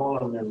Town Hall,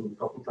 and then a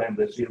couple times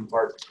I see them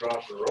parked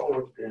across the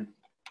road, and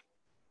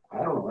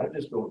I don't know, that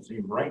just don't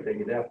seem right that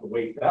you'd have to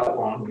wait that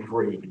long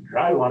before you can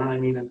drive on it. I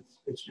mean,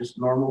 it's just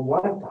normal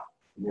blacktop.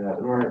 Yeah,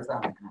 and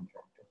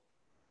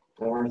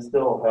we're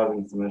still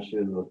having some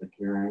issues with the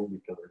curing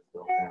because we're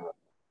still kind of,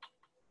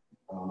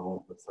 I don't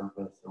know, the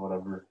surface or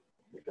whatever,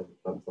 because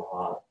it's been so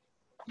hot.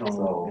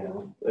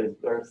 So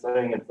they're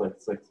saying it's like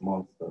 6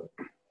 months to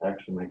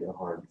actually make it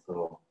hard.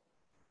 So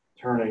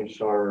turning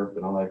sharp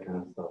and all that kind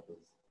of stuff is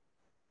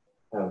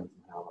having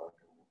some havoc.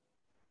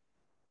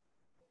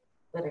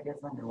 But it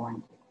is under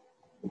warranty.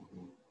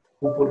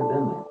 Who put it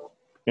in there?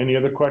 Any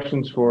other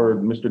questions for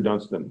Mr.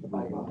 Dunstan?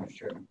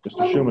 Sure.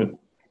 Mr. Schuman.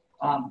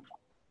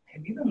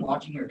 Have you been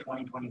watching your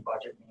 2020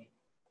 budget, Nate?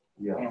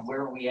 Yeah. And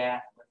where are we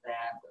at with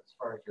that as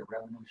far as your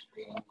revenue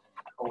streams and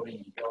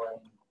coding and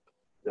billing?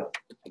 Yeah.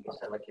 I guess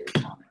I'd like your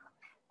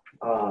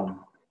comment.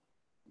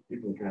 You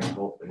can kind of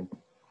help me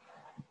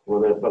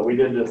with it, but we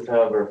did just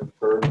have our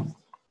first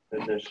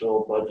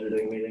initial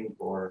budgeting meeting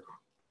for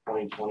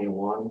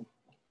 2021.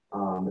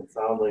 It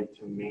sounds like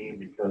to me,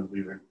 because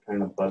we were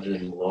kind of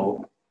budgeting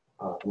low,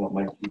 what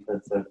Mike Keith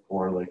had said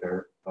for like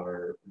our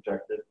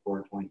projected for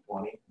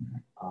 2020,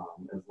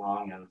 as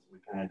long as we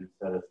kind of do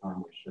set as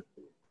normally should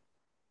be.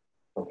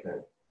 Okay,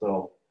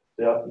 so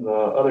the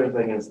other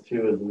thing is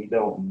too, is we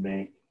don't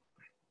make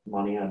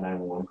money on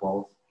 911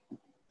 calls.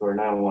 So our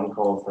 911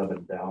 calls have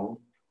been down.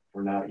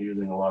 We're not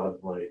using a lot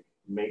of like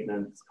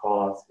maintenance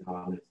costs, you know,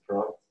 on these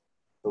trucks.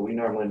 So we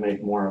normally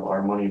make more of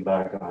our money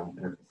back on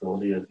our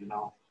facility, as you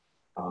know.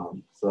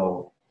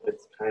 So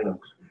it's kind of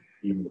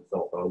evened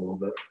itself out a little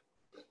bit.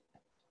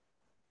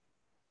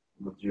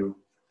 Would you?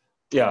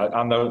 Yeah,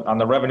 on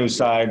the revenue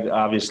side,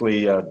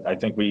 obviously, I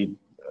think we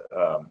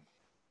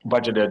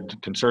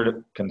budgeted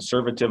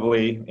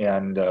conservatively,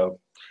 and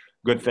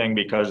good thing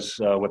because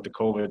with the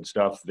COVID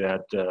stuff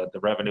that the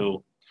revenue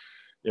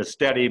is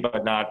steady,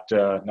 but not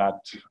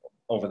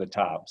over the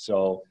top.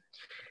 So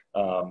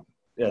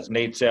as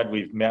Nate said,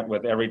 we've met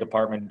with every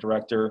department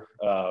director,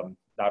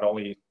 not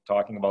only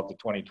talking about the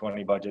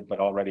 2020 budget, but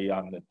already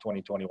on the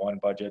 2021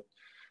 budget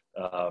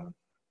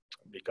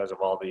because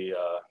of all the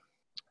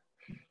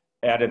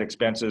added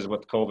expenses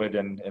with COVID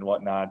and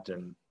whatnot.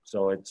 And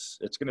so it's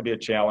going to be a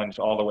challenge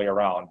all the way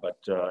around, but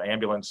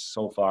ambulance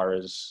so far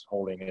is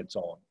holding its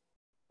own.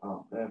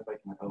 And if I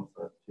can help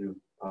that too.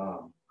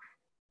 On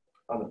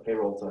the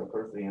payroll side, of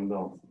course, the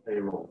ambulance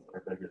payroll is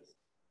our biggest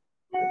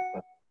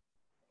expense.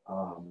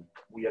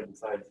 We have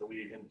decided, so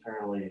we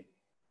internally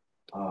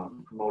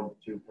promoted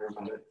 2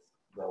 paramedics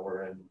that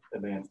were in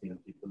advanced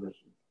EMT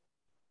positions.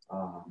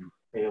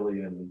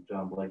 Haley and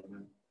John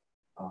Blakeman.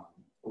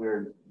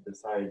 We're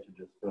decided to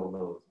just fill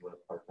those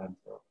with part-time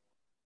stuff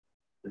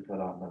to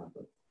cut out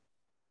benefits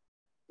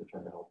to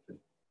try to help too.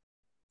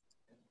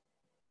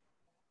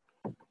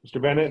 Mr.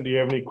 Bennett, do you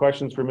have any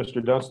questions for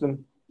Mr.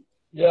 Dunstan?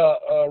 Yeah,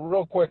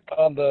 real quick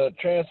on the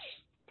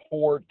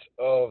transport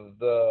of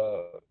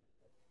the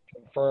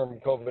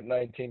confirmed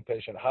COVID-19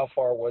 patient, how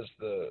far was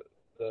the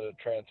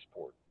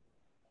transport?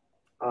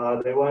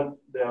 They went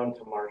down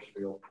to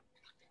Marshfield,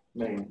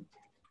 Maine.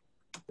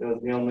 It was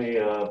the only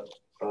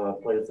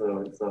place that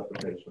would accept the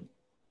patient.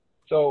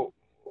 So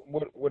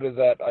what is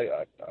that?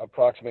 I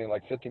approximately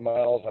like 50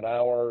 miles an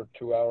hour,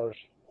 2 hours?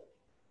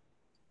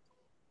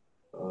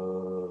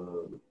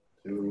 Around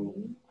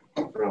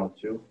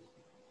 2.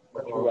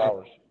 2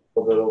 hours. A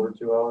little bit over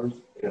 2 hours,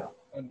 yeah.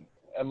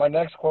 And my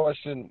next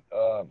question,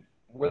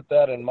 with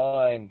that in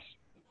mind,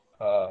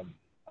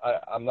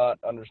 I'm not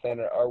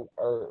understanding.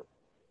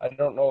 I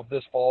don't know if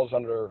this falls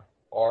under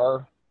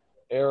our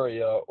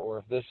area or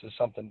if this is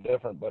something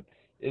different. But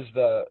is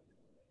the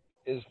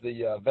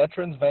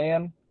veterans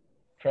van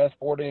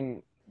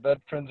transporting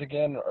veterans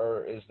again,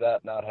 or is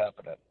that not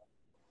happening?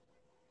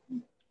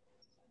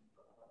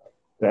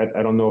 That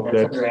I don't know if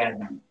that's under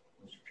admin.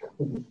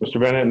 Mr.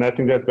 Bennett, and I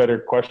think that's a better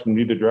question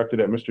either directed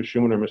at Mr.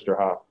 Schuman or Mr.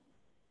 Hoff.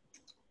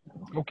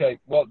 Okay,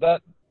 well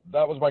that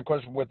was my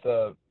question with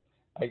the.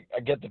 I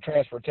get the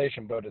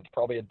transportation, but it's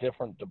probably a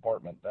different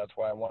department. That's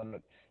why I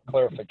wanted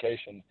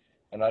clarification.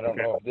 And I don't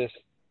know if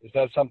is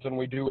that something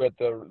we do at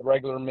the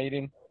regular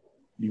meeting?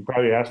 You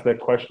probably asked that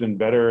question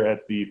better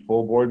at the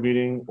full board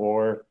meeting,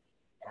 or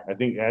I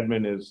think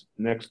admin is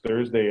next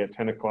Thursday at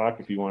 10 o'clock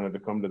if you wanted to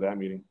come to that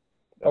meeting.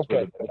 That's okay,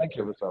 where the thank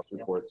you. service office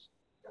reports.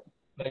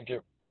 Thank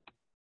you.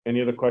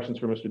 Any other questions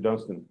for Mr.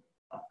 Dunstan?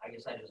 I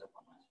guess I just have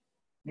one last.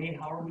 Nate,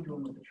 how are we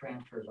doing with the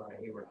transfers out of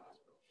Hayward Hospital?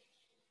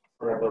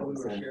 We're about We the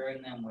were same.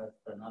 sharing them with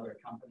another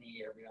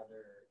company every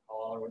other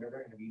call or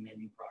whatever. Have you made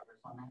any progress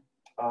on that?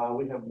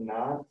 We have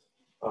not,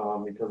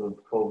 because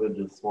of COVID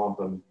just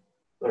swamping.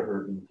 They're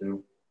hurting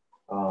too.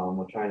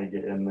 We're trying to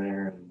get in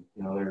there, and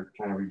they're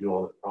trying to redo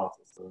all the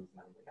processes and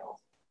everything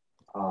else.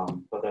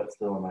 But that's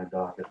still in my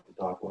docket to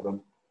talk with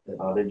them.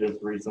 They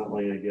just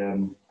recently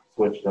again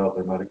switched out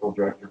their medical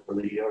director for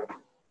the ER.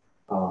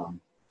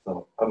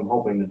 So I'm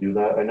hoping to do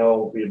that. I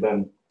know we've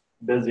been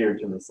busier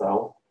to the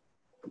south.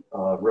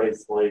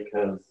 Rice Lake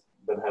has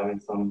been having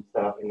some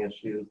staffing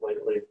issues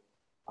lately.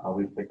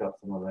 We've picked up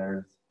some of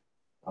theirs.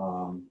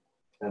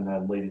 And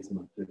then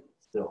Ladysmith too,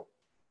 still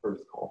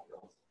first call for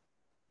us.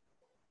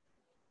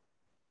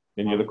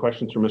 Any other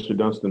questions for Mr.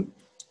 Dunstan?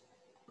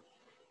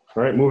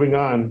 All right, moving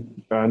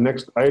on.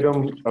 Next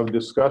item of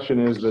discussion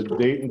is the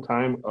date and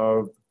time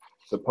of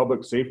the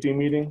public safety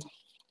meeting.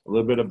 A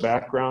little bit of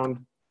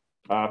background.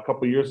 A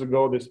couple years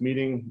ago, this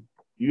meeting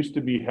used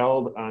to be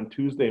held on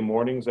Tuesday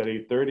mornings at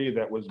 8:30.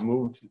 That was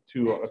moved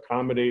to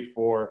accommodate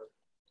for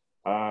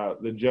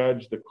the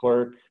judge, the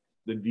clerk,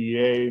 the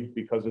DA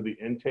because of the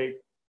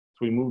intake.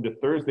 So we moved to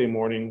Thursday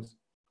mornings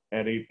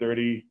at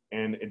 8:30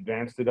 and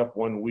advanced it up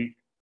 1 week.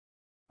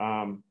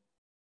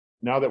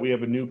 Now that we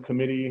have a new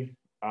committee,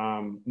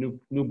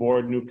 new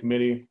board, new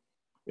committee,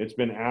 it's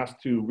been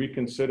asked to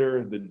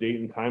reconsider the date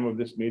and time of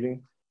this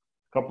meeting.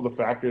 A couple of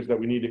factors that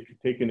we need to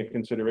take into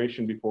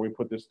consideration before we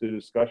put this to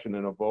discussion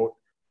and a vote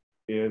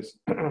is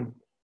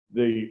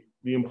the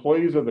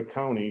employees of the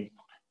county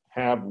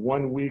have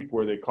 1 week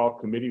where they call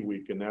committee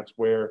week, and that's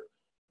where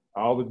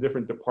all the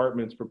different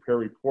departments prepare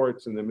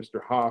reports, and then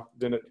Mr. Hoff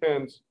then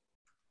attends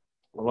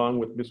along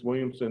with Ms.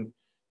 Williamson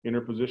in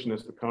her position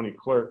as the county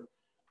clerk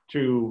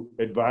to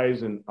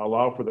advise and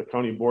allow for the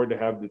county board to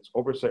have its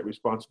oversight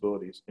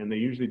responsibilities. And they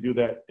usually do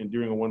that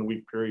during a 1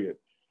 week period.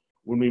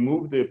 When we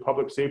moved the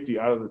public safety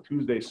out of the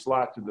Tuesday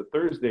slot to the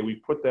Thursday, we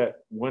put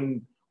that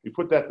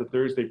the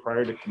Thursday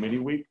prior to committee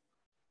week.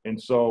 And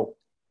so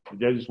I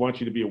just want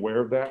you to be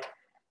aware of that.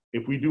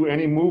 If we do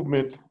any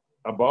movement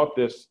about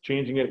this,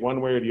 changing it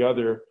one way or the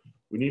other,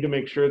 we need to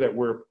make sure that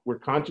we're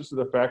conscious of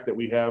the fact that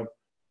we have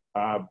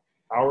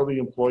hourly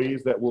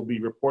employees that will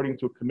be reporting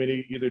to a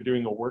committee either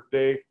during a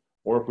workday,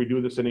 or if we do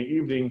this in the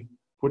evening,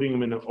 putting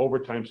them in an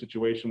overtime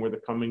situation where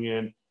they're coming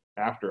in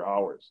after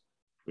hours.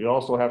 We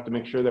also have to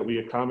make sure that we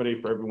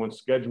accommodate for everyone's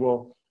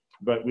schedule,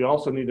 but we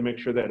also need to make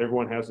sure that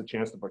everyone has a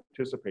chance to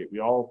participate.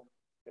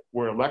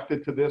 We're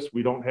elected to this.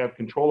 We don't have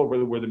control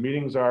over where the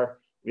meetings are.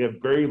 We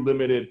have very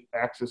limited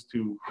access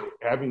to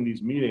having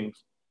these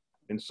meetings.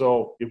 And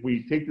so if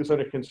we take this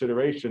under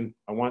consideration,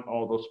 I want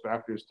all those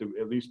factors to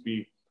at least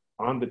be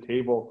on the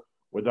table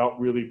without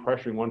really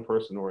pressuring one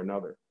person or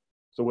another.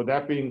 So with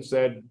that being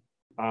said,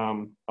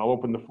 I'll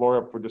open the floor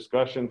up for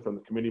discussion from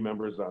the committee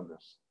members on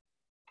this.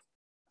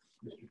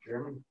 Mr.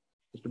 Chairman,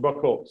 Mr.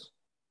 Buckholz.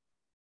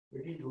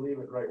 we need to leave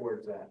it right where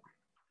it's at.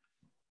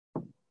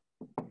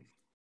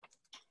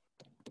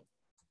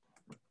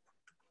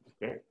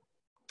 Okay.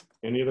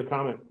 Any other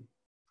comment?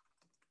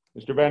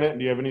 Mr. Bennett,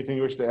 do you have anything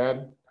you wish to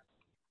add?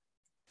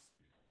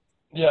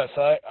 Yes,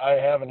 I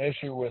have an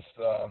issue with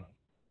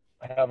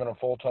having a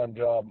full-time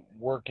job,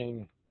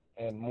 working,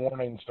 and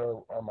mornings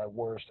are my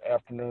worst.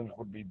 Afternoons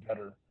would be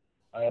better.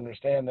 I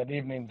understand that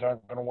evenings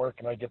aren't going to work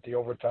and I get the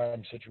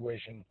overtime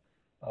situation,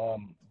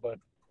 but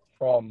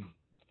from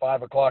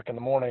 5 o'clock in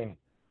the morning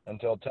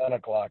until 10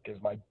 o'clock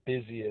is my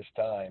busiest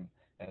time.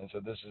 And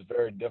so this is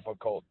very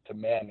difficult to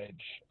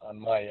manage on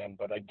my end,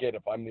 but I get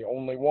if I'm the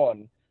only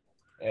one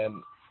and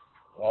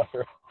well,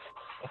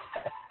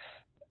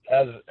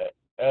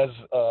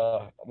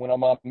 when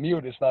I'm on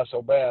mute, it's not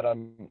so bad.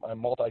 I'm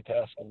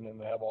multitasking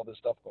and have all this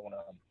stuff going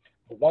on.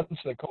 But once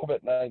the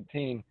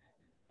COVID-19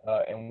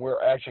 and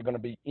we're actually going to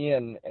be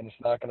in, and it's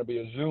not going to be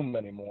a Zoom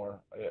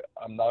anymore,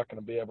 I'm not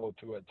going to be able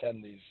to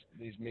attend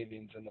these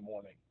meetings in the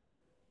morning.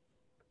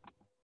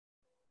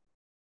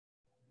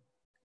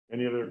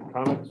 Any other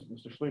comments,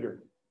 Mr. Schlueter?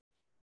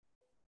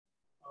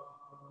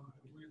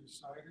 Have we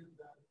decided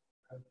that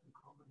after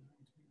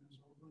COVID-19 is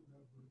over,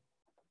 that we're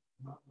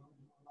not going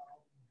to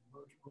allow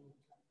virtual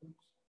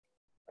attendance?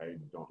 I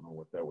don't know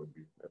what that would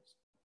be. That's.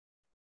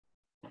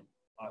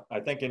 I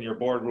think in your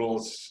board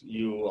rules,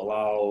 you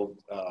allow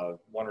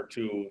 1 or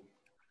 2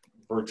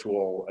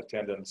 virtual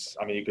attendance.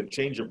 I mean, you can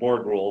change your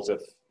board rules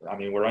if, I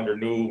mean, we're under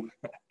new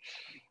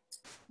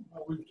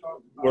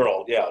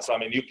world. Yeah. So, I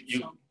mean, you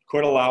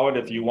could allow it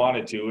if you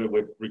wanted to. It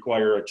would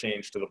require a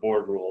change to the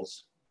board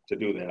rules to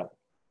do that.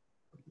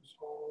 This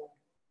whole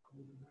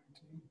COVID-19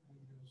 thing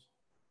has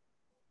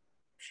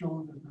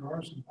shown that there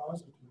are some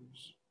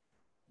positives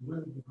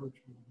with the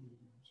virtual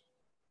meetings.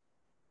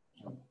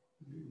 So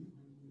we need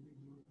to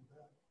look at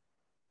that,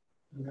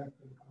 and that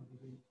could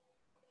accommodate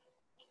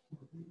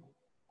more people.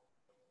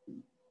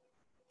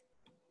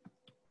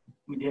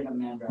 We did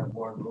amend our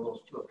board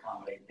rules to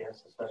accommodate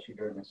this, especially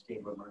during the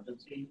state of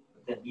emergency.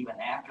 But then even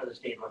after the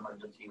state of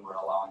emergency, we're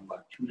allowing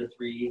about 2 to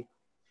 3.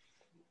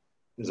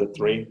 Is it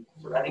 3?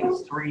 So I think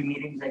it's 3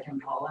 meetings I can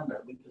call in,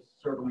 but we could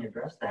certainly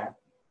address that,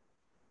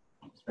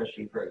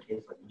 especially for a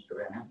case like Mr.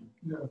 Van Etten.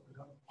 Yeah,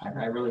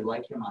 I really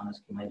like him on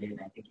this committee, and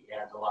I think he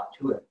adds a lot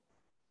to it.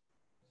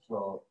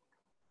 So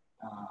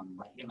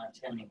by him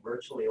attending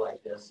virtually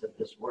like this, if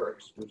this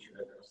works, we should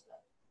address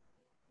that.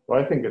 Well,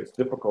 I think it's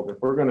difficult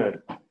if we're going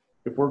to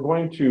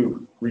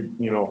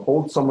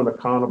hold someone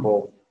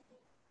accountable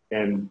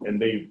and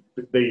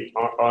they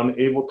are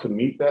unable to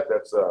meet that.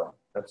 That's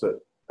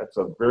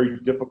a very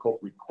difficult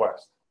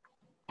request.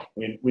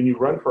 When you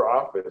run for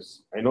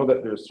office, I know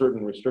that there's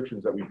certain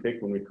restrictions that we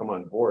take when we come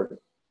on board,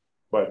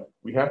 but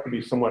we have to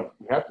be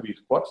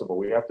flexible.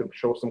 We have to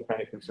show some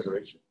kind of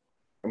consideration.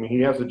 I mean,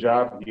 he has a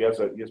job. He has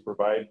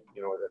provide.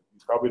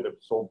 He's probably the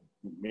sole,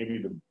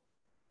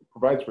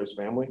 provides for his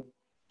family.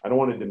 I don't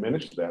want to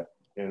diminish that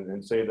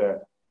and say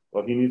that,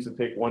 well, he needs to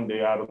take 1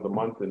 day out of the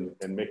month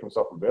and make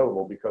himself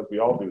available, because we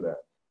all do that.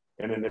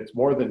 And then it's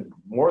more than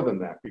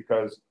that,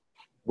 because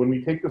when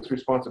we take this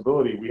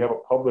responsibility, we have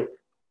a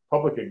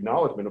public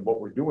acknowledgement of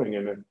what we're doing,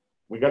 and then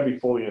we got to be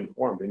fully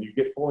informed. And you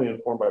get fully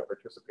informed by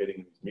participating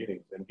in these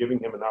meetings, and giving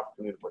him an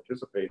opportunity to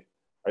participate,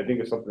 I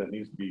think, is something that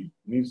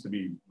needs to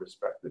be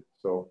respected.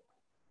 So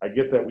I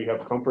get that we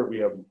have comfort, we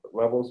have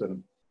levels,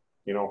 and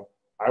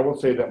I will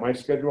say that my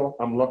schedule,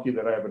 I'm lucky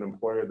that I have an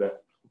employer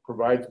that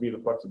provides me the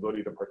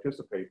flexibility to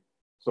participate.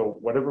 So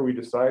whatever we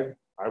decide,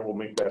 I will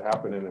make that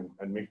happen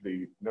and make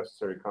the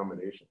necessary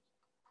accommodations.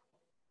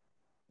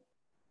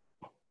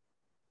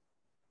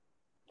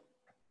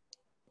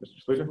 Mr.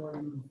 Schlueter?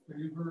 Are you in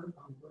favor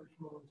of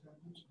virtual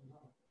attendance or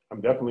not? I'm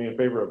definitely in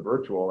favor of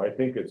virtual. I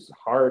think it's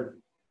hard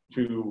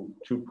to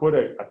put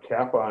a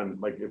cap on,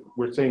 like, if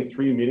we're saying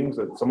 3 meetings,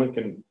 that someone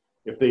can,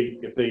 if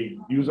they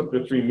use up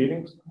their 3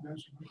 meetings.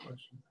 That's a good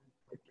question.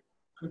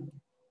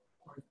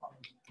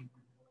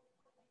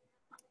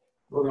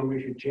 Well, then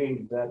we should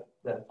change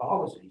that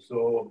policy,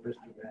 so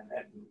Mr. Van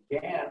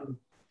Etten can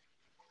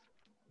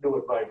do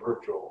it by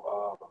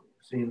virtual.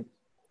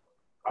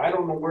 I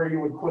don't know where you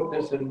would put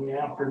this in the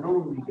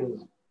afternoon,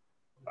 because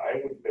I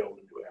wouldn't be able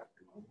to do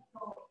afternoon.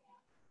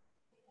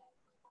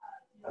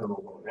 I don't know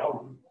what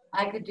else.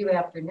 I could do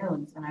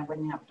afternoons and I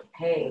wouldn't have to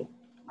pay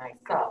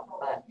myself,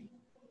 but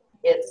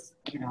it's,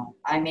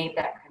 I made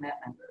that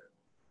commitment,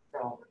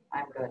 so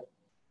I'm good.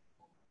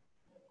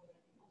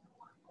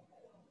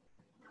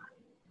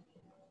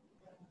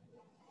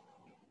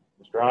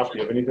 Mr. Haas, do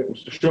you have anything?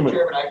 Mr. Schuman?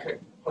 Chairman, I could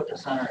put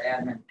this on our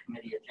admin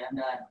committee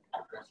agenda and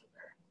address it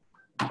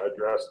there.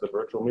 Address the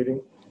virtual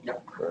meeting?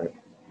 Yep. Right.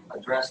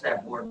 Address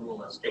that board rule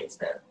that states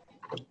that.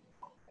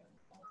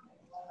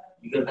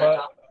 You good with that,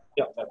 Tom?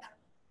 Yep.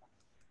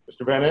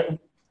 Mr. Van Etten?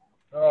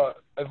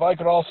 If I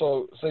could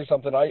also say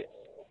something,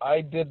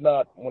 I did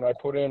not, when I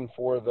put in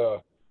for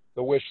the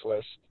wish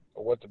list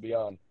or what to be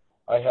on,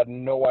 I had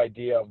no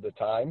idea of the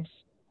times.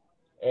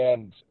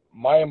 And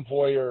my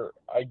employer,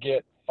 I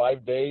get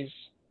 5 days,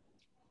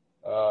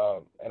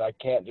 and I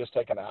can't just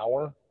take an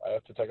hour. I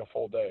have to take a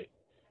full day.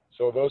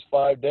 So those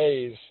 5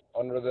 days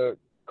under the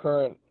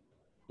current,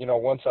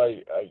 once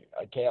I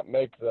can't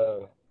make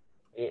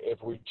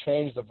if we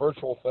change the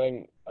virtual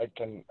thing, I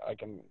can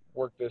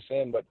work this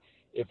in. But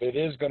if it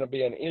is going to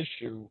be an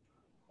issue,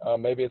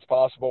 maybe it's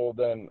possible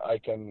then I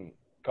can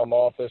come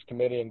off this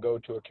committee and go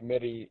to a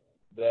committee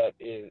that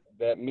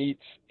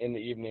meets in the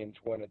evenings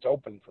when it's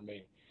open for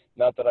me.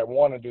 Not that I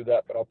want to do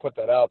that, but I'll put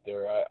that out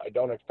there. I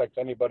don't expect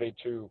anybody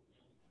to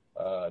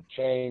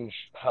change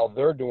how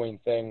they're doing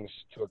things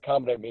to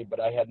accommodate me, but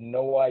I had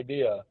no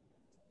idea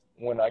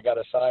when I got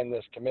assigned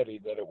this committee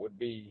that it would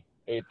be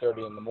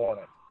 8:30 in the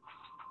morning.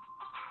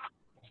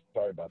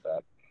 Sorry about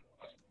that.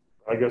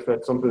 I guess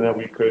that's something that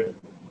we could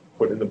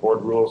put in the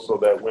board rules, so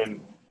that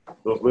when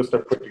those lists are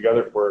put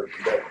together for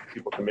that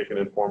people can make an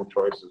informed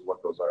choice as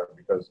what those are,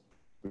 because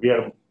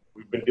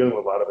we've been dealing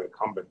with a lot of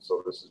incumbents,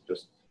 so this is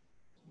just,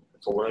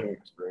 it's a learning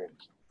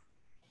experience.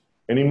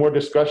 Any more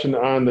discussion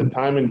on the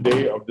time and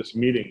day of this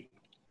meeting?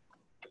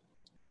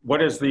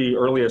 What is the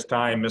earliest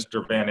time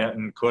Mr. Van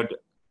Etten could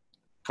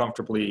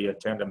comfortably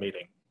attend a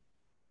meeting?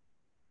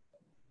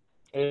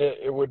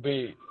 It would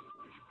be,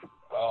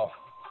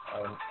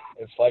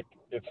 it's like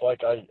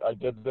I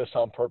did this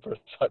on purpose.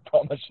 I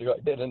promise you I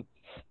didn't.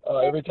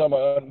 Every time I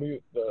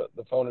unmute,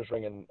 the phone is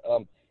ringing.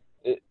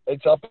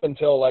 It's up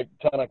until like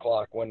 10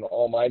 o'clock when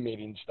all my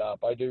meetings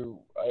stop. I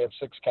have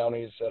 6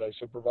 counties that I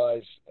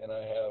supervise, and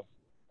I have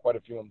quite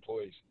a few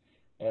employees.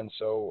 And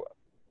so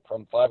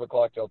from 5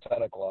 o'clock till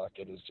 10 o'clock,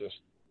 it is just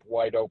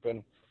wide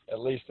open. At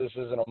least this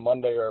isn't a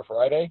Monday or a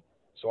Friday,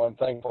 so I'm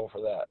thankful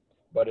for that.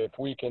 But if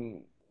we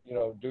can,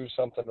 do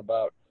something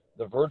about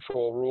the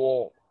virtual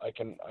rule, I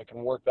can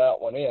work that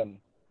one in.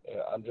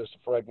 I'm just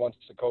afraid once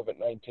the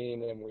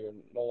COVID-19 and we're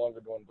no longer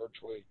doing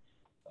virtually,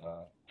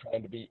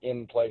 trying to be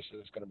in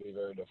places is going to be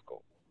very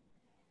difficult.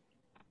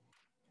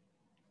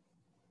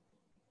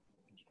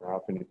 Mr.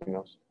 Hoff, anything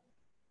else?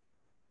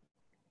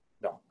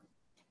 No.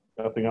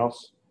 Nothing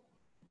else?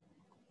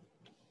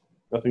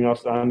 Nothing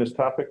else on this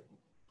topic?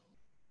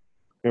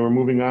 Okay, we're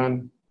moving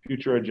on.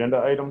 Future agenda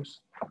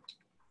items.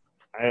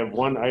 I have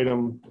one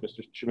item,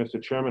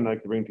 Mr. Chairman, I'd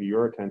like to bring to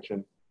your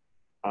attention,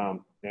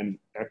 and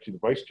actually the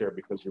Vice Chair,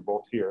 because you're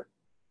both here.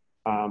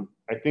 I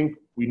think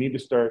we need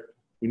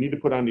to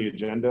put on the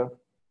agenda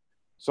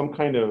some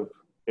kind of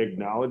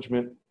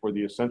acknowledgement for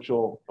the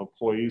essential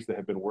employees that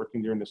have been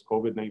working during this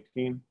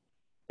COVID-19,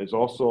 is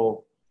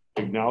also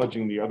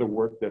acknowledging the other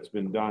work that's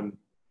been done.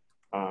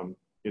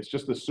 It's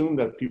just assumed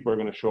that people are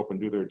going to show up and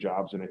do their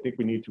jobs, and I think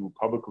we need to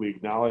publicly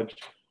acknowledge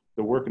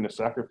the work and the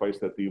sacrifice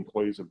that the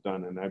employees have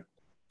done. And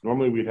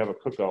normally we'd have a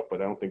cookout,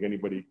 but I don't think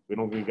we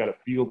don't think we got a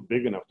field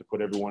big enough to put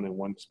everyone in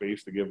one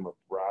space to give them a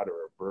brat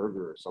or a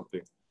burger or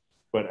something.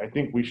 But I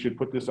think we should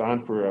put this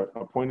on for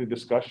a point of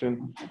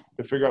discussion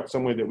to figure out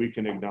some way that we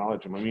can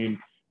acknowledge them. I mean,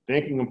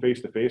 thanking them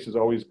face to face is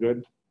always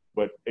good,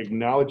 but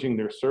acknowledging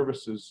their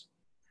services,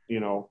 we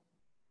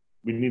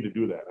need to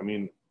do that. I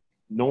mean,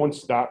 no one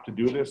stopped to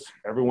do this.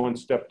 Everyone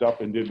stepped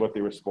up and did what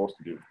they were supposed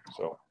to do.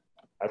 So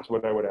that's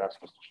what I would ask,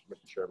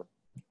 Mr. Chairman.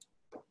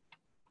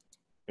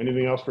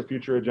 Anything else for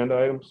future agenda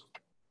items?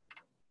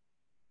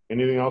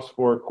 Anything else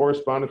for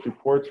correspondence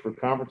reports for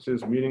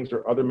conferences, meetings,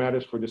 or other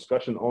matters for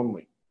discussion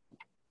only?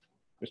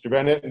 Mr.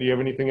 Van Etten, do you have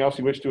anything else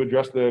you wish to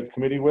address the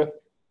committee with?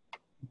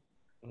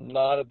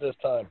 Not at this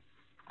time.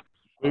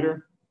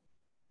 Leader?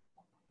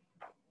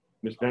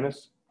 Ms.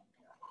 Dennis?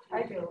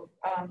 I do.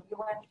 You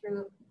went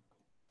through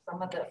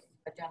some of the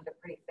agenda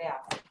pretty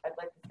fast. I'd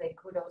like to say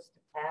kudos to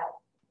Pat,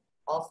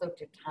 also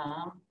to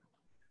Tom,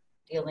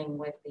 dealing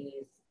with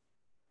these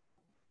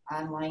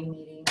online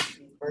meetings,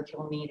 these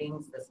virtual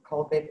meetings, this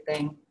COVID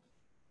thing.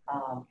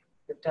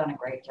 You've done a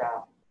great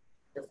job.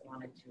 Just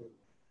wanted to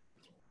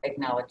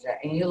acknowledge that.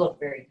 And you look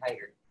very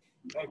tired.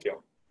 Thank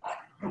you.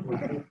 Well,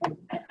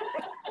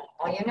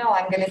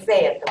 I'm going to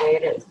say it the way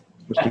it is.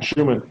 Mr.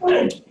 Schuman?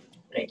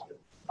 Thank you.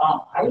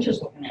 I was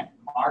just looking at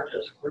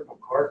Marge's critical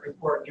court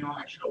report, and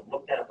I should have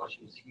looked at it while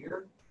she was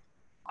here.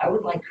 I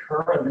would like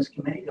her and this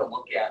committee to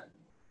look at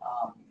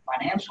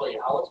financially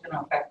how it's going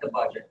to affect the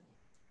budget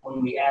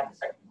when we add the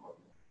second court.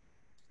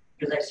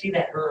 Because I see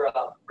that her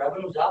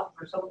revenue's up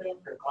or something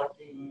for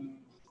collecting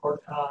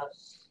court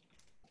costs.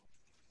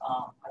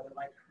 I would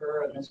like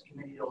her and this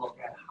committee to look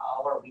at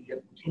how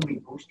can we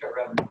boost our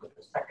revenue with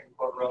the second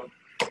courtroom,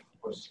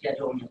 or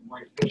scheduling it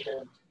more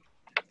efficient.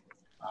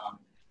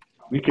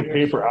 We could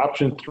pay for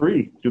option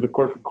 3, do the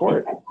court to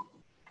court.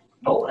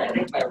 No, I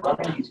think by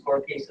running these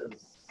court cases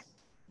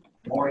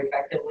more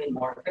effectively,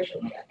 more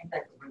efficiently, I think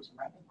that could bring some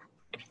revenue.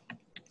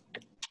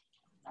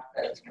 Not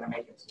that it's going to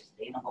make it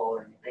sustainable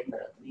or anything,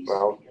 but at least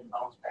we can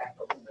bounce back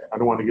a little bit. I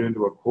don't want to get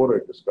into a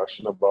quota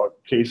discussion about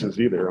cases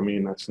either. I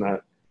mean, it's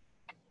not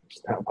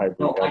why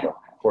we have a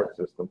court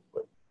system.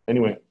 But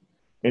anyway,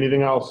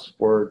 anything else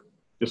for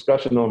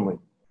discussion only?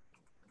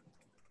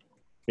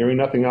 Hearing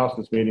nothing else,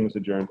 this meeting is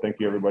adjourned. Thank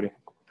you, everybody.